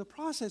 And in the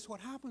process,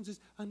 what happens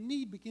is a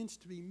need begins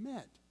to be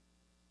met.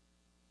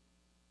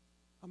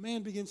 A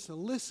man begins to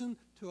listen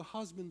to a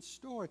husband's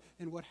story.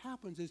 And what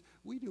happens is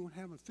we don't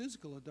have a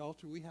physical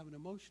adultery, we have an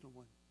emotional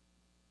one.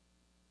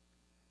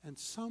 And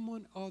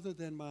someone other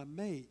than my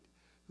mate,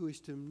 who is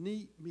to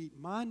meet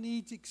my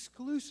needs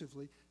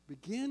exclusively,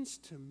 begins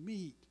to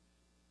meet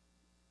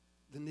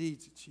the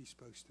needs that she's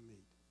supposed to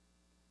meet.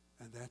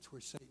 And that's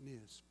where Satan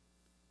is.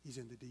 He's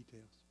in the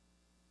details.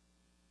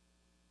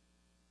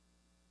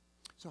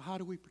 So how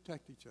do we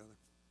protect each other?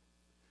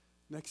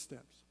 Next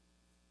steps.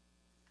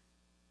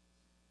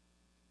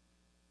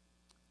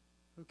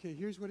 Okay,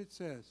 here's what it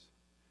says.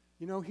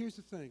 You know, here's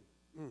the thing.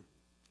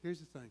 Here's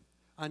the thing.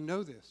 I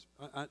know this.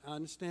 I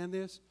understand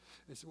this.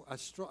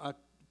 I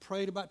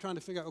prayed about trying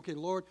to figure out, okay,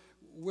 Lord,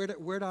 where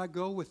do I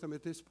go with them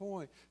at this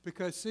point?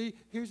 Because, see,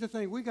 here's the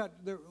thing.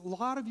 There are a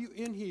lot of you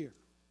in here.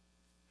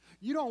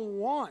 You don't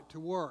want to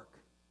work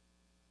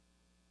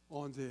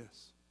on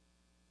this.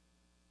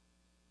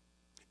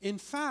 In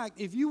fact,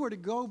 if you were to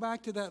go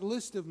back to that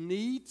list of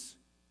needs,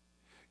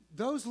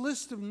 those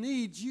lists of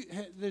needs,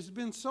 there's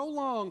been so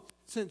long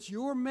since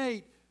your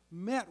mate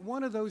met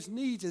one of those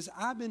needs as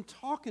I've been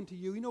talking to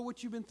you. You know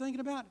what you've been thinking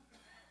about?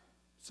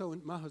 So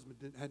my husband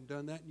hadn't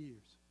done that in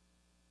years.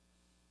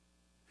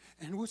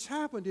 And what's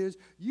happened is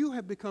you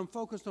have become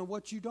focused on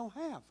what you don't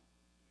have.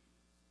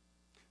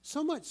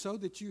 So much so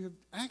that you have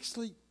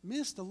actually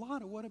missed a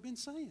lot of what I've been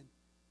saying.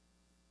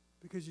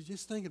 Because you're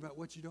just thinking about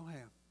what you don't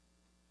have.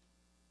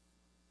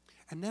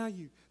 And now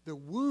the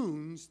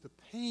wounds, the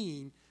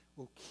pain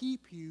will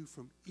keep you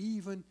from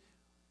even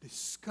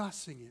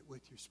discussing it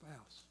with your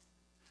spouse.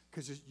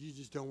 Because you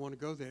just don't want to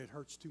go there. It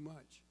hurts too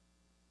much.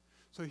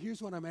 So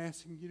here's what I'm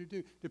asking you to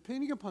do.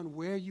 Depending upon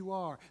where you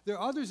are, there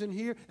are others in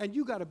here, and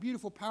you got a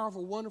beautiful,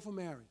 powerful, wonderful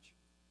marriage.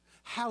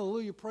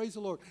 Hallelujah, praise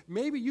the Lord.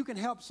 Maybe you can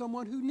help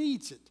someone who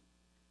needs it.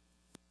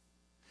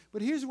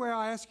 But here's where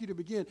I ask you to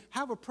begin.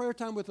 Have a prayer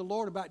time with the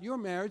Lord about your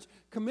marriage.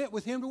 Commit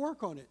with Him to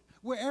work on it.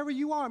 Wherever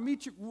you are,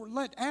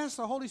 ask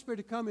the Holy Spirit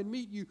to come and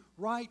meet you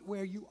right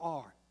where you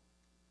are.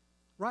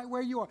 Right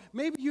where you are.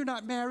 Maybe you're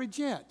not married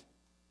yet.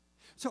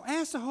 So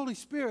ask the Holy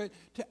Spirit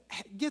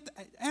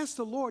ask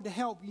the Lord to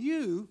help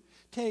you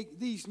take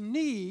these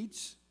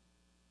needs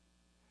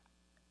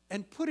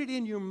and put it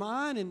in your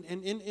mind, and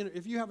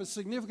if you have a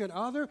significant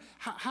other,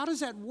 how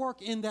does that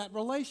work in that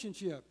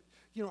relationship?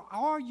 You know,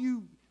 are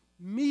you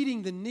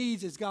meeting the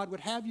needs as God would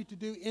have you to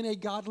do in a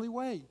godly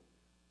way?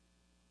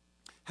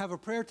 Have a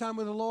prayer time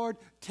with the Lord,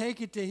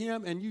 take it to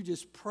Him, and you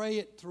just pray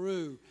it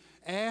through.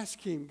 Ask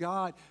Him,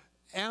 God,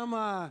 am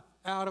I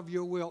out of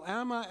your will?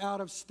 Am I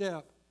out of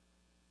step?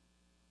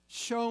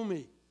 Show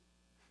me.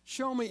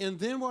 Show me. And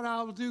then what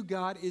I will do,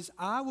 God, is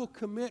I will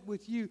commit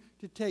with you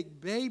to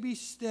take baby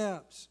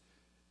steps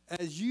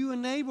as you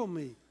enable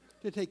me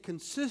to take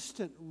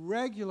consistent,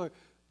 regular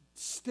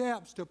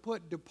steps to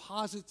put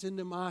deposits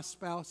into my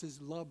spouse's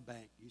love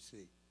bank, you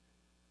see.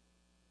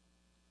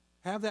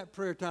 Have that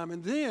prayer time.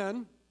 And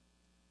then,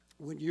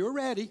 when you're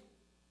ready,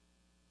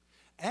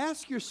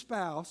 ask your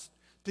spouse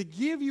to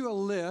give you a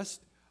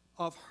list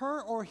of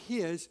her or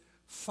his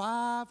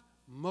 5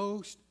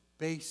 most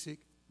basic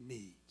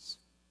needs.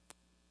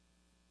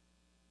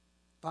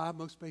 5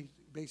 most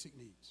basic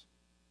needs.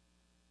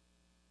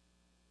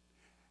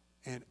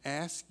 And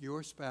ask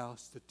your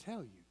spouse to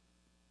tell you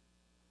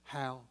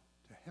how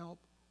to help,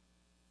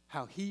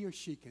 how he or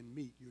she can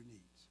meet your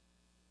needs.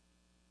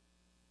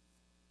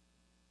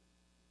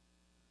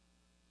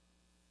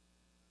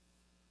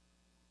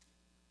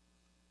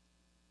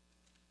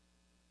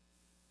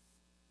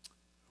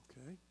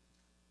 Okay?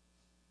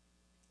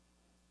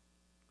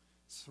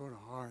 It's sort of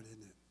hard,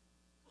 isn't it?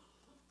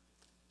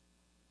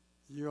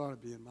 You ought to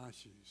be in my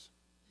shoes.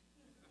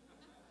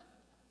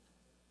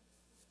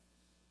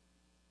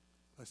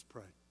 Let's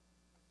pray.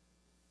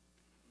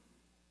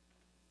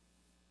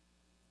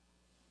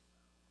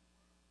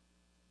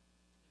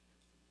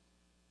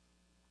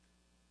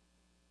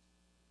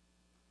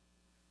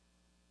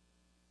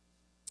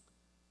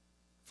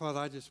 Father,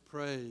 I just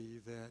pray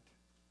that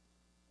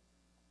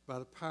by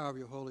the power of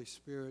your Holy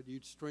Spirit,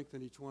 you'd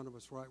strengthen each one of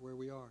us right where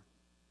we are.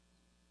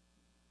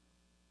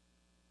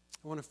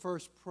 I want to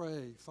first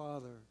pray,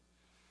 Father,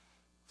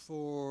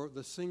 for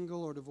the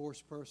single or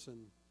divorced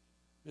person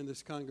in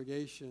this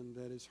congregation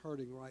that is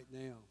hurting right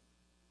now.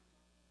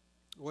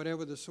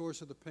 Whatever the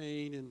source of the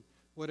pain and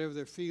whatever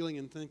they're feeling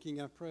and thinking,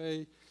 I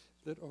pray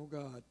that, oh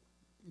God,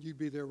 you'd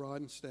be their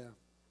rod and staff.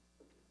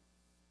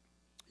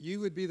 You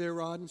would be their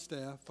rod and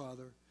staff,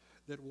 Father,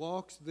 that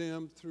walks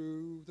them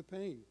through the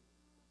pain.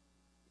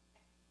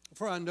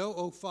 For I know,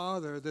 oh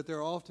Father, that there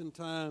are often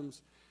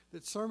times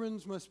that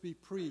sermons must be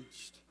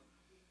preached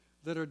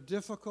that are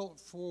difficult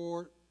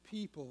for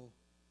people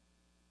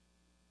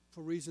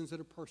for reasons that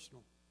are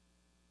personal.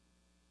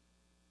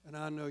 And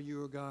I know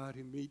you are God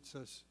who meets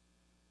us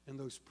in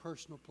those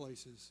personal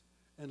places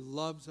and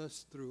loves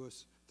us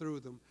through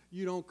them.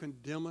 You don't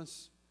condemn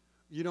us.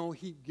 You don't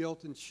heap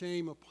guilt and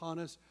shame upon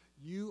us.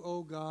 You,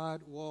 oh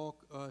God,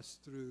 walk us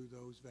through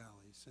those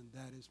valleys, and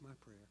that is my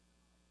prayer.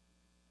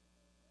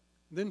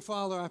 Then,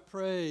 Father, I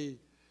pray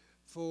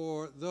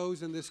for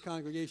those in this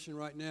congregation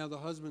right now, the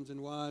husbands and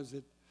wives,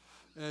 that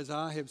as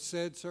I have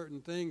said certain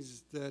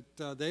things,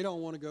 that they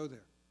don't want to go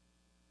there.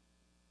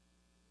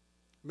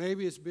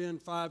 Maybe it's been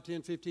 5,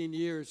 10, 15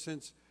 years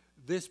since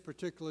this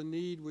particular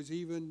need was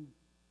even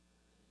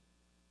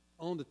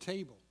on the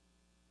table.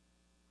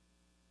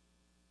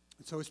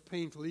 And so it's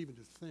painful even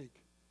to think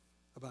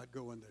about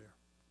going there.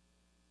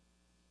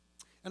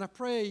 And I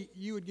pray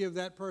you would give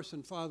that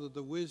person, Father,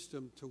 the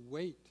wisdom to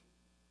wait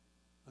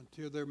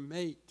until their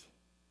mate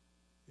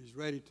is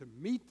ready to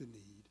meet the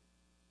need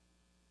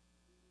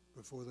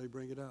before they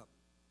bring it up.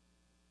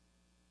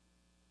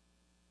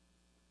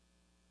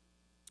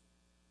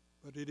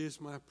 But it is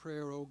my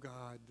prayer, oh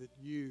God, that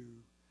you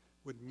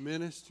would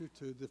minister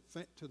to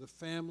the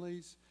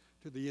families,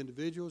 to the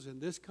individuals in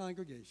this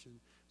congregation.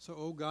 So,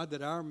 oh God,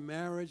 that our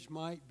marriage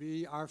might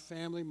be, our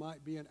family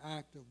might be an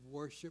act of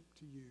worship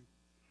to you.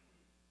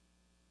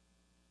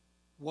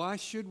 Why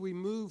should we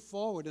move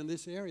forward in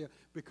this area?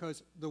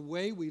 Because the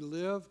way we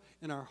live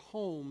in our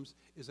homes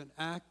is an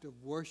act of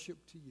worship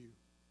to you.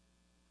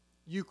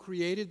 You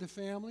created the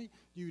family.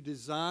 You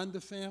designed the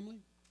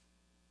family.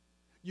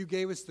 You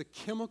gave us the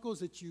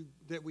chemicals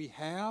that we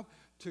have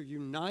to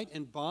unite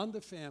and bond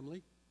the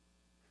family.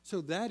 So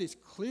that is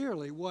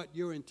clearly what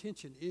your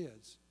intention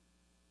is.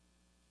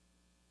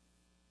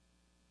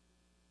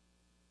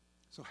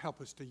 So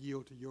help us to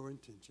yield to your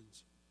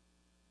intentions.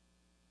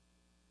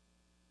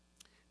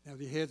 Now,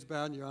 with your heads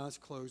bowed and your eyes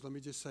closed, let me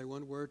just say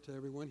one word to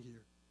everyone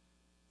here.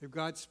 If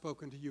God's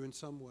spoken to you in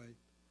some way,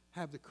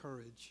 have the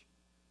courage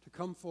to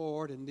come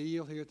forward and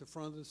kneel here at the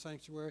front of the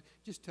sanctuary.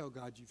 Just tell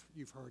God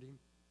you've heard him.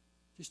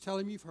 Just tell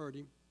him you've heard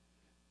him.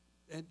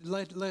 And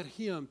let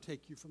him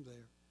take you from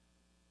there.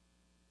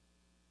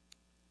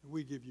 And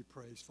we give you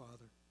praise,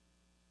 Father,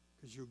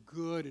 because you're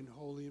good and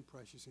holy and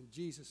precious. In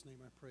Jesus' name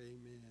I pray,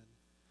 amen.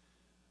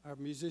 Our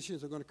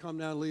musicians are going to come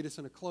down and lead us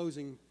in a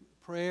closing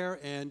prayer.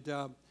 And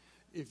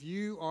if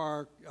you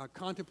are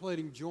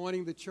contemplating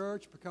joining the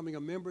church, becoming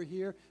a member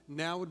here,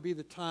 now would be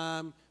the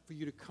time for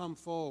you to come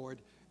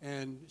forward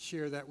and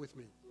share that with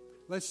me.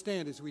 Let's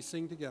stand as we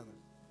sing together.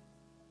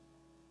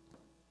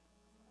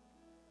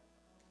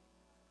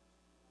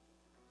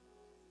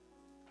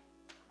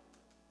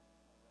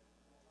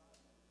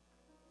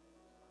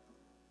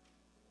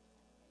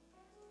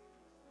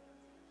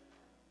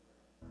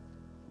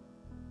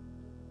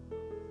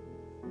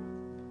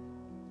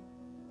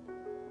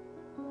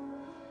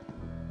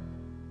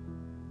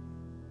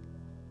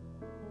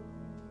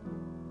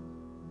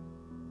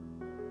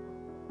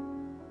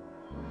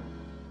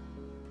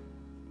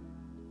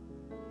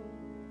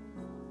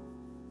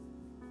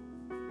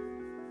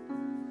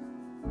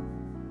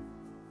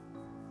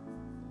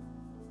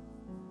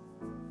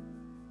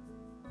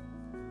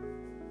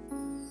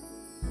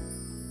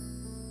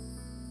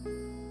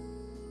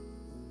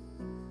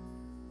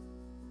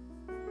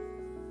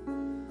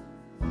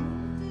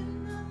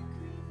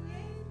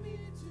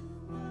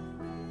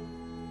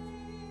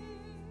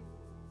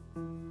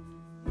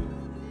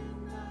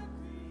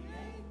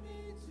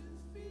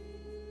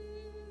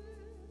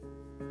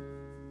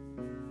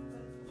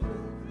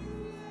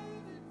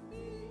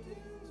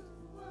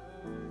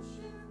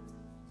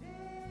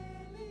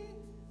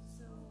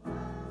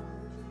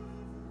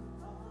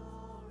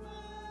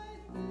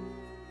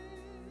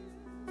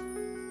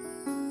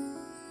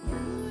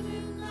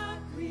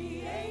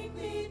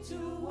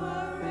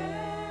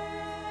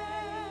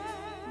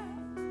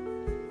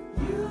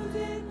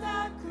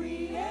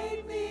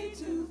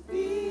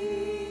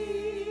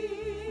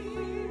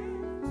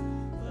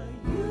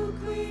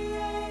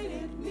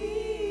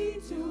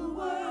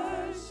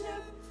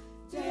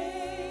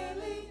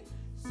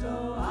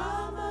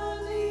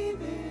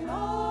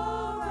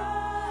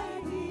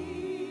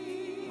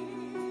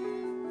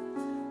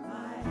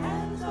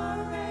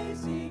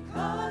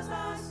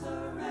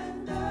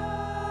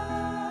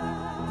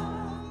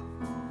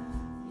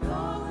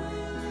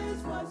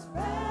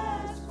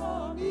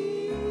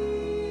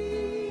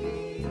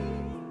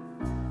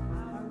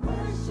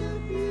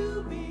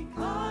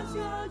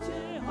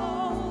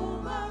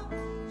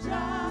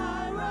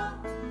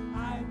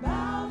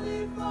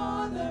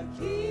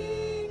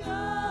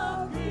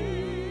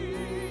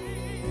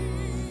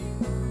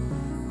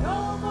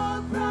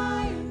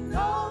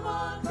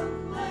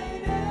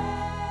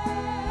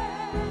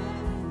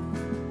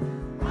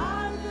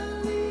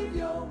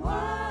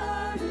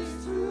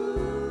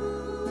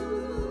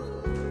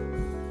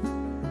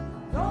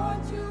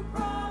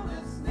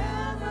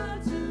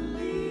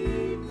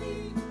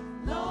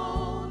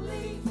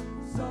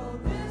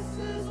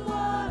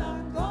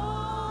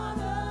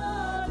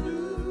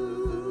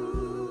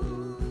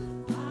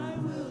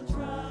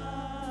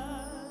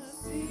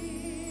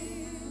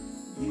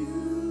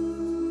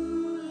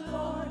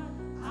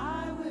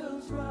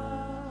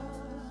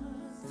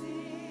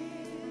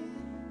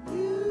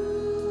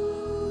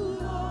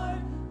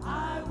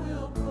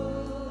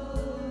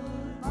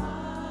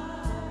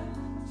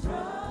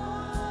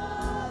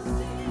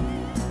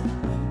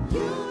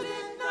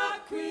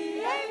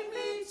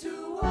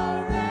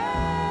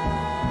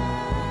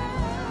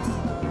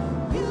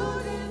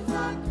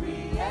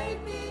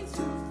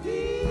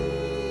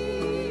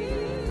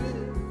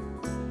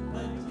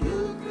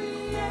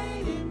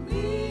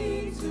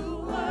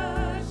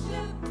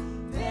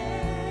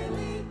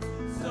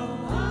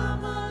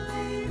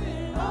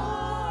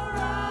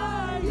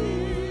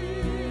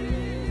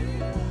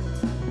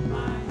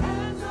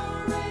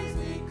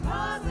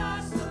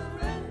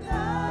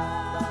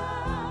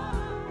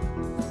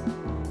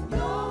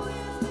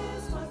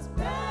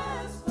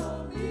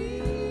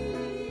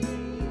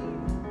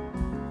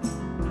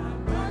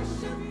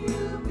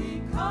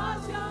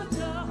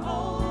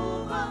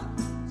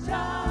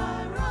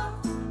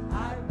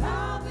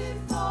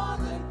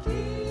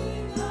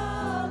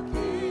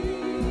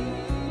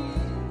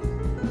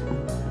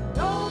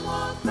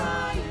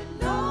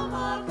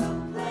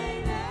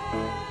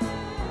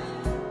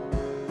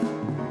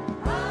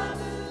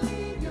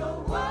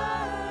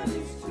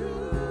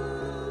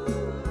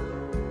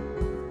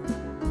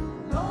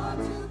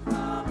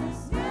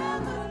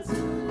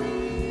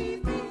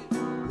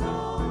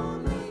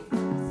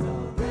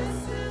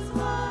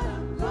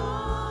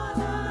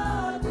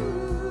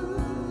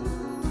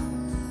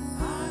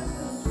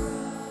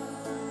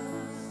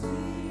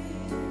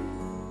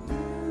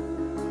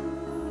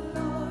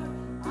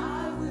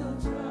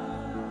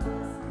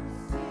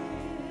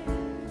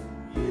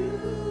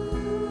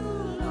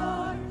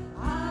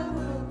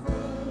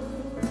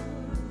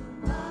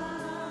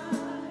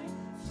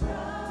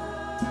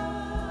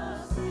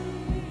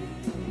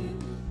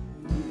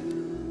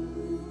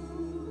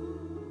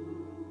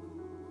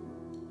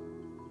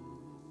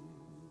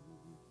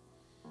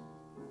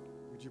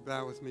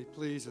 bow with me,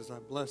 please, as I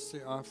bless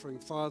the offering?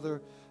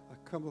 Father,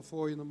 I come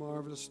before you in the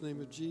marvelous name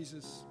of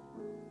Jesus.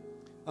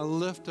 I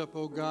lift up,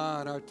 oh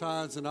God, our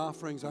tithes and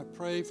offerings. I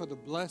pray for the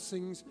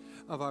blessings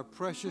of our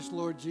precious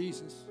Lord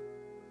Jesus.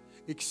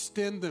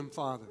 Extend them,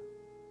 Father.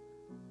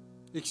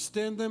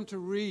 Extend them to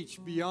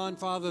reach beyond,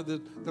 Father,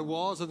 the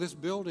walls of this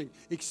building.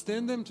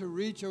 Extend them to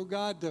reach, oh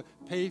God, to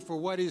pay for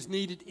what is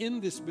needed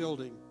in this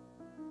building.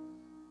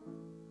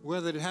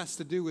 Whether it has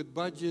to do with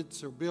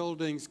budgets or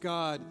buildings,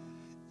 God,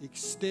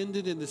 extend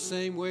it in the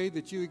same way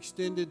that you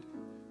extended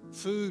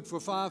food for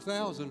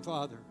 5,000,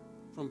 Father,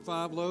 from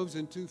 5 loaves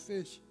and 2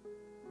 fish.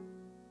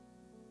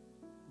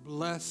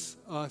 Bless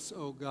us,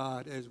 O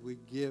God, as we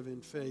give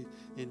in faith.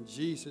 In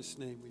Jesus'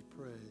 name we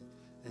pray.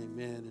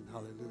 Amen and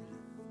hallelujah.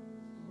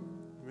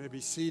 You may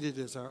be seated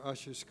as our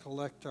ushers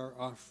collect our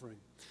offering.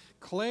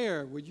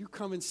 Claire, would you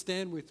come and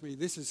stand with me?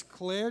 This is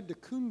Claire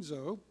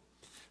DeCunzo.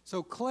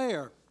 So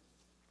Claire,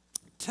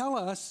 tell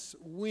us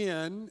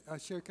when,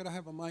 Sherry, could I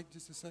have a mic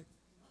just a sec?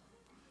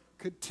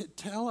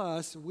 Tell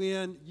us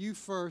when you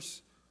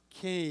first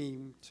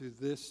came to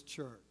this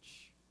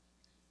church.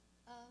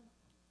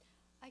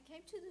 I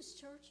came to this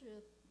church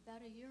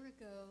about a year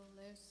ago,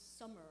 last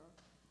summer.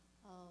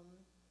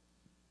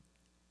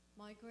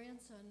 My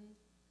grandson,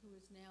 who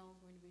is now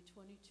going to be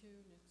 22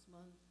 next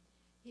month,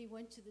 he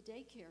went to the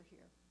daycare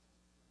here.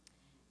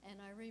 And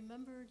I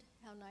remembered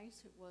how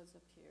nice it was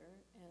up here,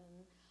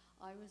 and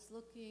I was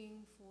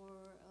looking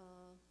for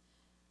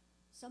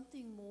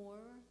something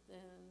more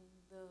than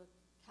the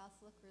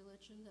Catholic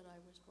religion that I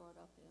was brought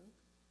up in.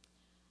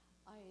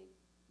 I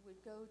would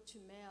go to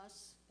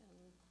Mass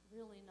and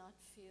really not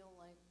feel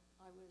like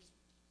I was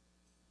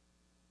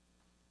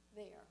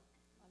there.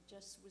 I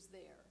just was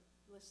there,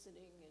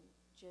 listening and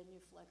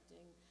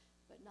genuflecting,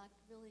 but not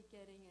really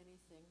getting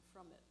anything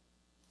from it.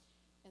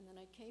 And then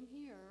I came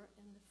here,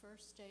 and the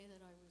first day that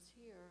I was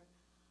here,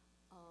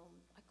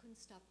 I couldn't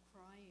stop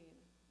crying.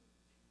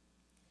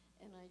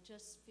 And I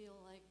just feel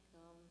like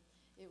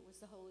it was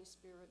the Holy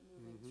Spirit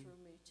moving through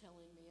me,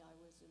 telling me I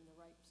was in the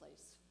right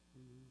place.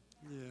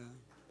 Yeah.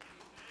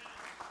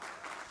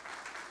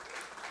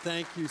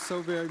 Thank you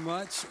so very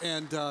much.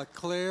 And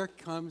Claire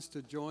comes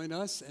to join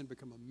us and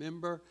become a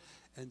member.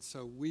 And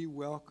so we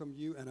welcome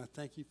you, and I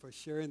thank you for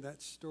sharing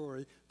that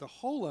story. The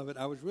whole of it,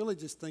 I was really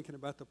just thinking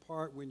about the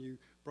part when you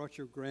brought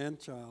your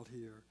grandchild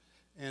here,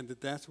 and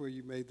that's where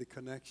you made the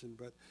connection.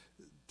 But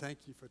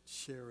thank you for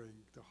sharing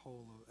the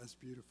whole of it. That's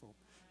beautiful.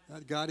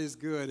 God is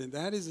good, and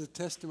that is a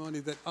testimony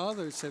that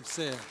others have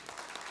said.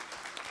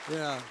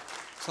 Yeah.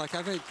 It's like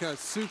I think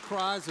Sue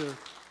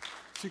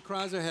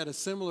Kreiser had a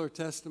similar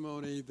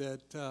testimony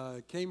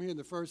that came here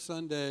the first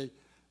Sunday,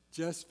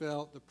 just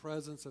felt the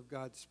presence of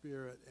God's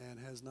Spirit and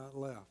has not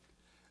left.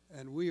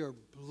 And we are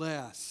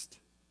blessed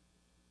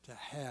to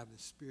have the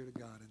Spirit of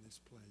God in this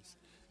place.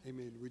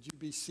 Amen. Would you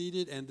be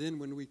seated? And then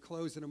when we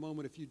close in a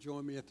moment, if you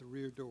join me at the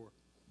rear door.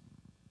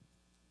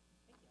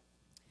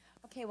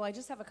 Okay, well, I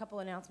just have a couple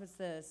announcements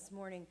this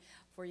morning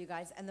for you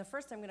guys. And the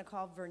first, I'm going to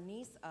call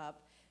Vernice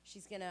up.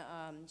 She's going to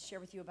share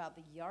with you about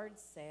the yard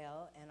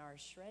sale and our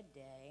shred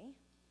day.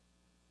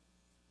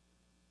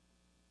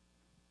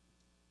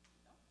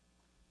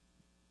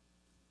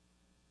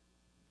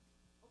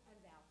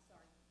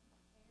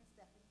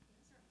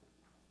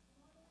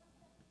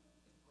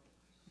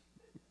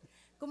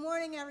 Good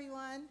morning,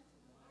 everyone.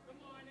 Good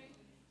morning.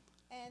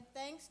 And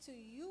thanks to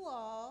you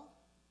all,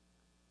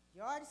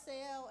 yard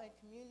sale and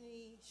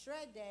community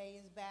shred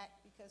day is back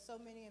because so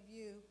many of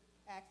you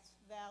asked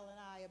Val and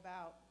I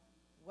about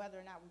whether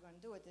or not we're going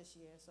to do it this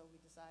year. So we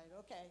decided,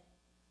 okay,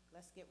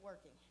 let's get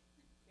working.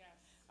 Yes.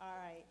 All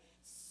right.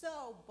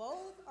 So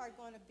both are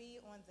going to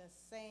be on the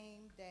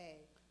same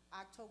day,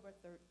 October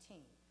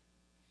 13th.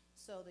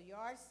 So the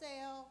yard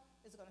sale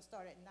is going to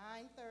start at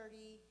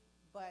 9:30,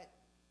 but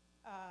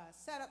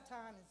setup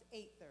time is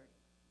 8:30.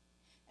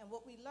 And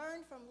what we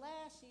learned from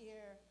last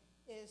year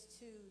is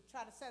to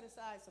try to set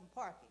aside some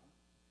parking.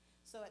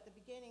 So at the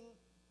beginning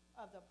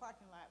of the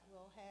parking lot,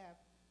 we'll have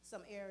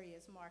some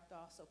areas marked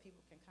off so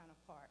people can kind of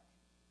park.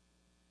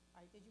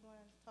 All right, did you want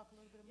to talk a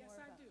little bit more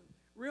about it? Yes, I do.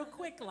 Real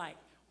quick,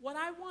 what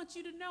I want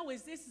you to know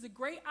is this is a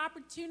great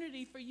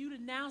opportunity for you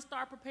to now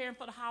start preparing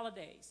for the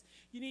holidays.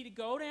 You need to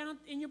go down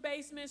in your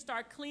basement,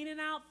 start cleaning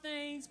out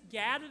things,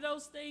 gather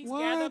those things,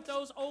 gather up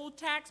those old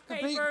tax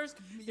papers.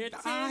 They're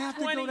 10,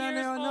 20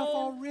 years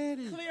old.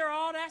 Already. Clear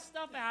all that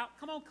stuff out.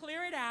 Come on,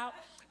 clear it out.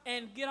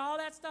 And get all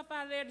that stuff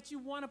out of there that you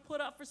want to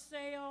put up for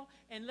sale.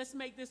 And let's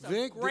make this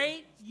a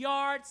great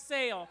yard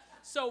sale.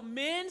 So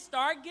men,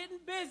 start getting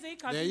busy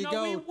because you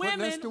know we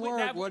women.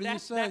 What do you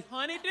say? That's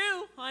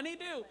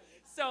honey-do.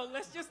 So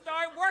let's just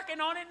start working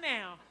on it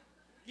now.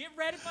 Get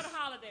ready for the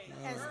holidays.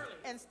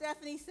 And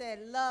Stephanie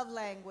said love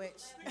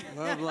language.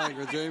 Love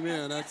language,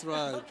 amen. That's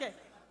right. Okay.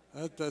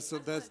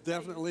 That's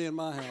definitely in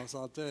my house,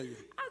 I'll tell you.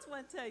 I just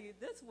want to tell you,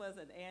 this was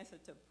an answer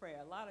to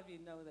prayer. A lot of you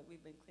know that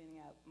we've been cleaning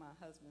out my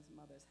husband's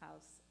mother's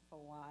house for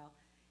a while,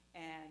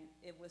 and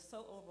it was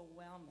so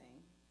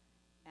overwhelming.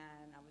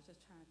 And I was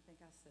just trying to think,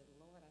 I said,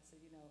 Lord,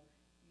 you know,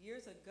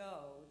 years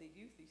ago, the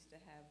youth used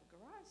to have a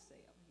garage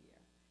sale here.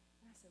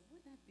 And I I said,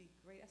 wouldn't that be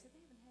great? I said,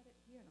 they haven't had it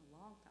here in a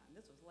long time.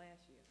 This was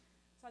last year.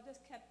 So I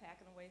just kept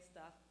packing away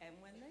stuff. And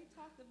when they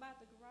talked about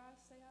the garage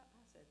sale,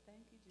 I said,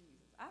 thank you,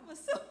 Jesus. I was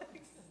so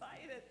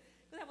excited.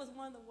 Because that was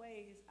one of the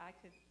ways I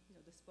could,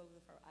 dispose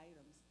of her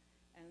items.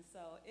 And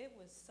so it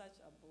was such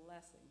a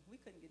blessing.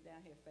 We couldn't get down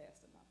here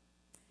fast enough.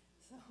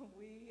 So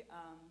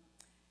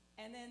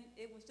and then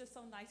it was just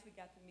so nice. We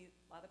got to meet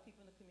a lot of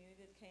people in the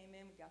community that came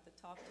in. We got to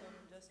talk to them,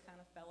 just kind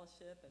of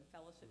fellowship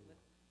with,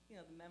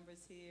 the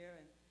members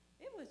here. And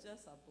it was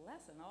just a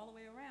blessing all the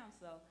way around.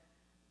 So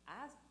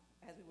as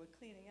we were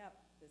cleaning up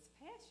this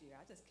past year,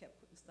 I just kept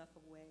putting stuff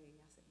away.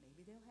 I said,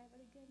 maybe they'll have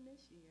it again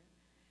this year.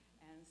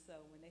 And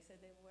so when they said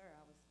they were,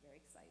 I was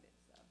very excited.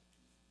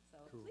 So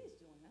Cool. Please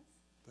join us.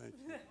 Thank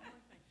you.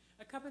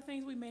 A couple of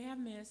things we may have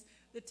missed.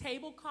 The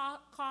table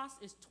cost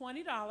is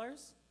 $20.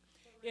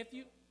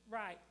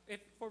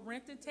 For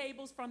rented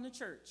tables from the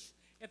church.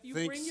 If you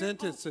Think bring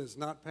sentences,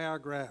 not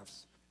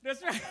paragraphs.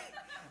 That's right.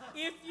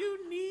 If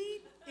you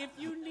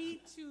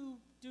need to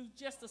do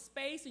just a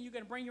space and you're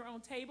going to bring your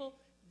own table,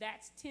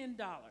 that's $10.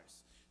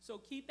 So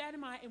keep that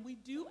in mind. And we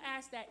do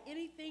ask that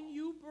anything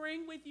you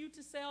bring with you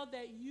to sell,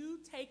 that you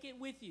take it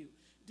with you.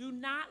 Do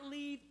not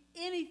leave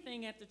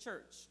anything at the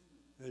church.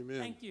 Amen.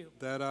 Thank you.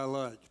 That I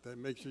like. That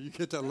makes sure you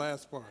get that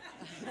last part.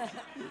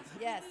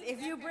 Yes,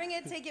 if you bring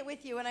it, take it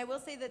with you. And I will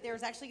say that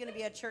there's actually going to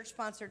be a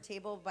church-sponsored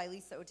table by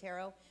Lisa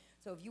Otero.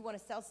 So if you want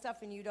to sell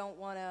stuff and you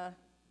want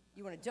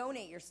to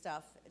donate your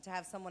stuff to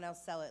have someone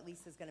else sell it,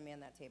 Lisa's going to man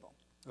that table.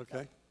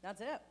 Okay. So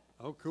that's it.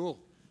 Oh, cool.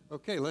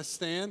 Okay, let's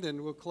stand and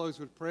we'll close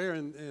with prayer.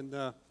 And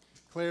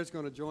Claire's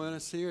going to join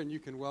us here, and you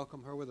can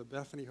welcome her with a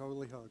Bethany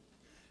holy hug.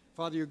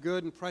 Father, you're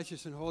good and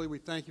precious and holy. We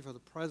thank you for the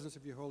presence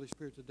of your Holy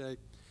Spirit today.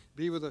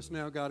 Be with us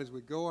now, God, as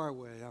we go our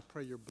way. I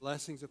pray your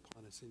blessings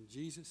upon us. In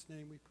Jesus'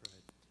 name we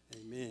pray.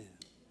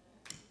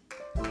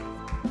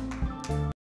 Amen.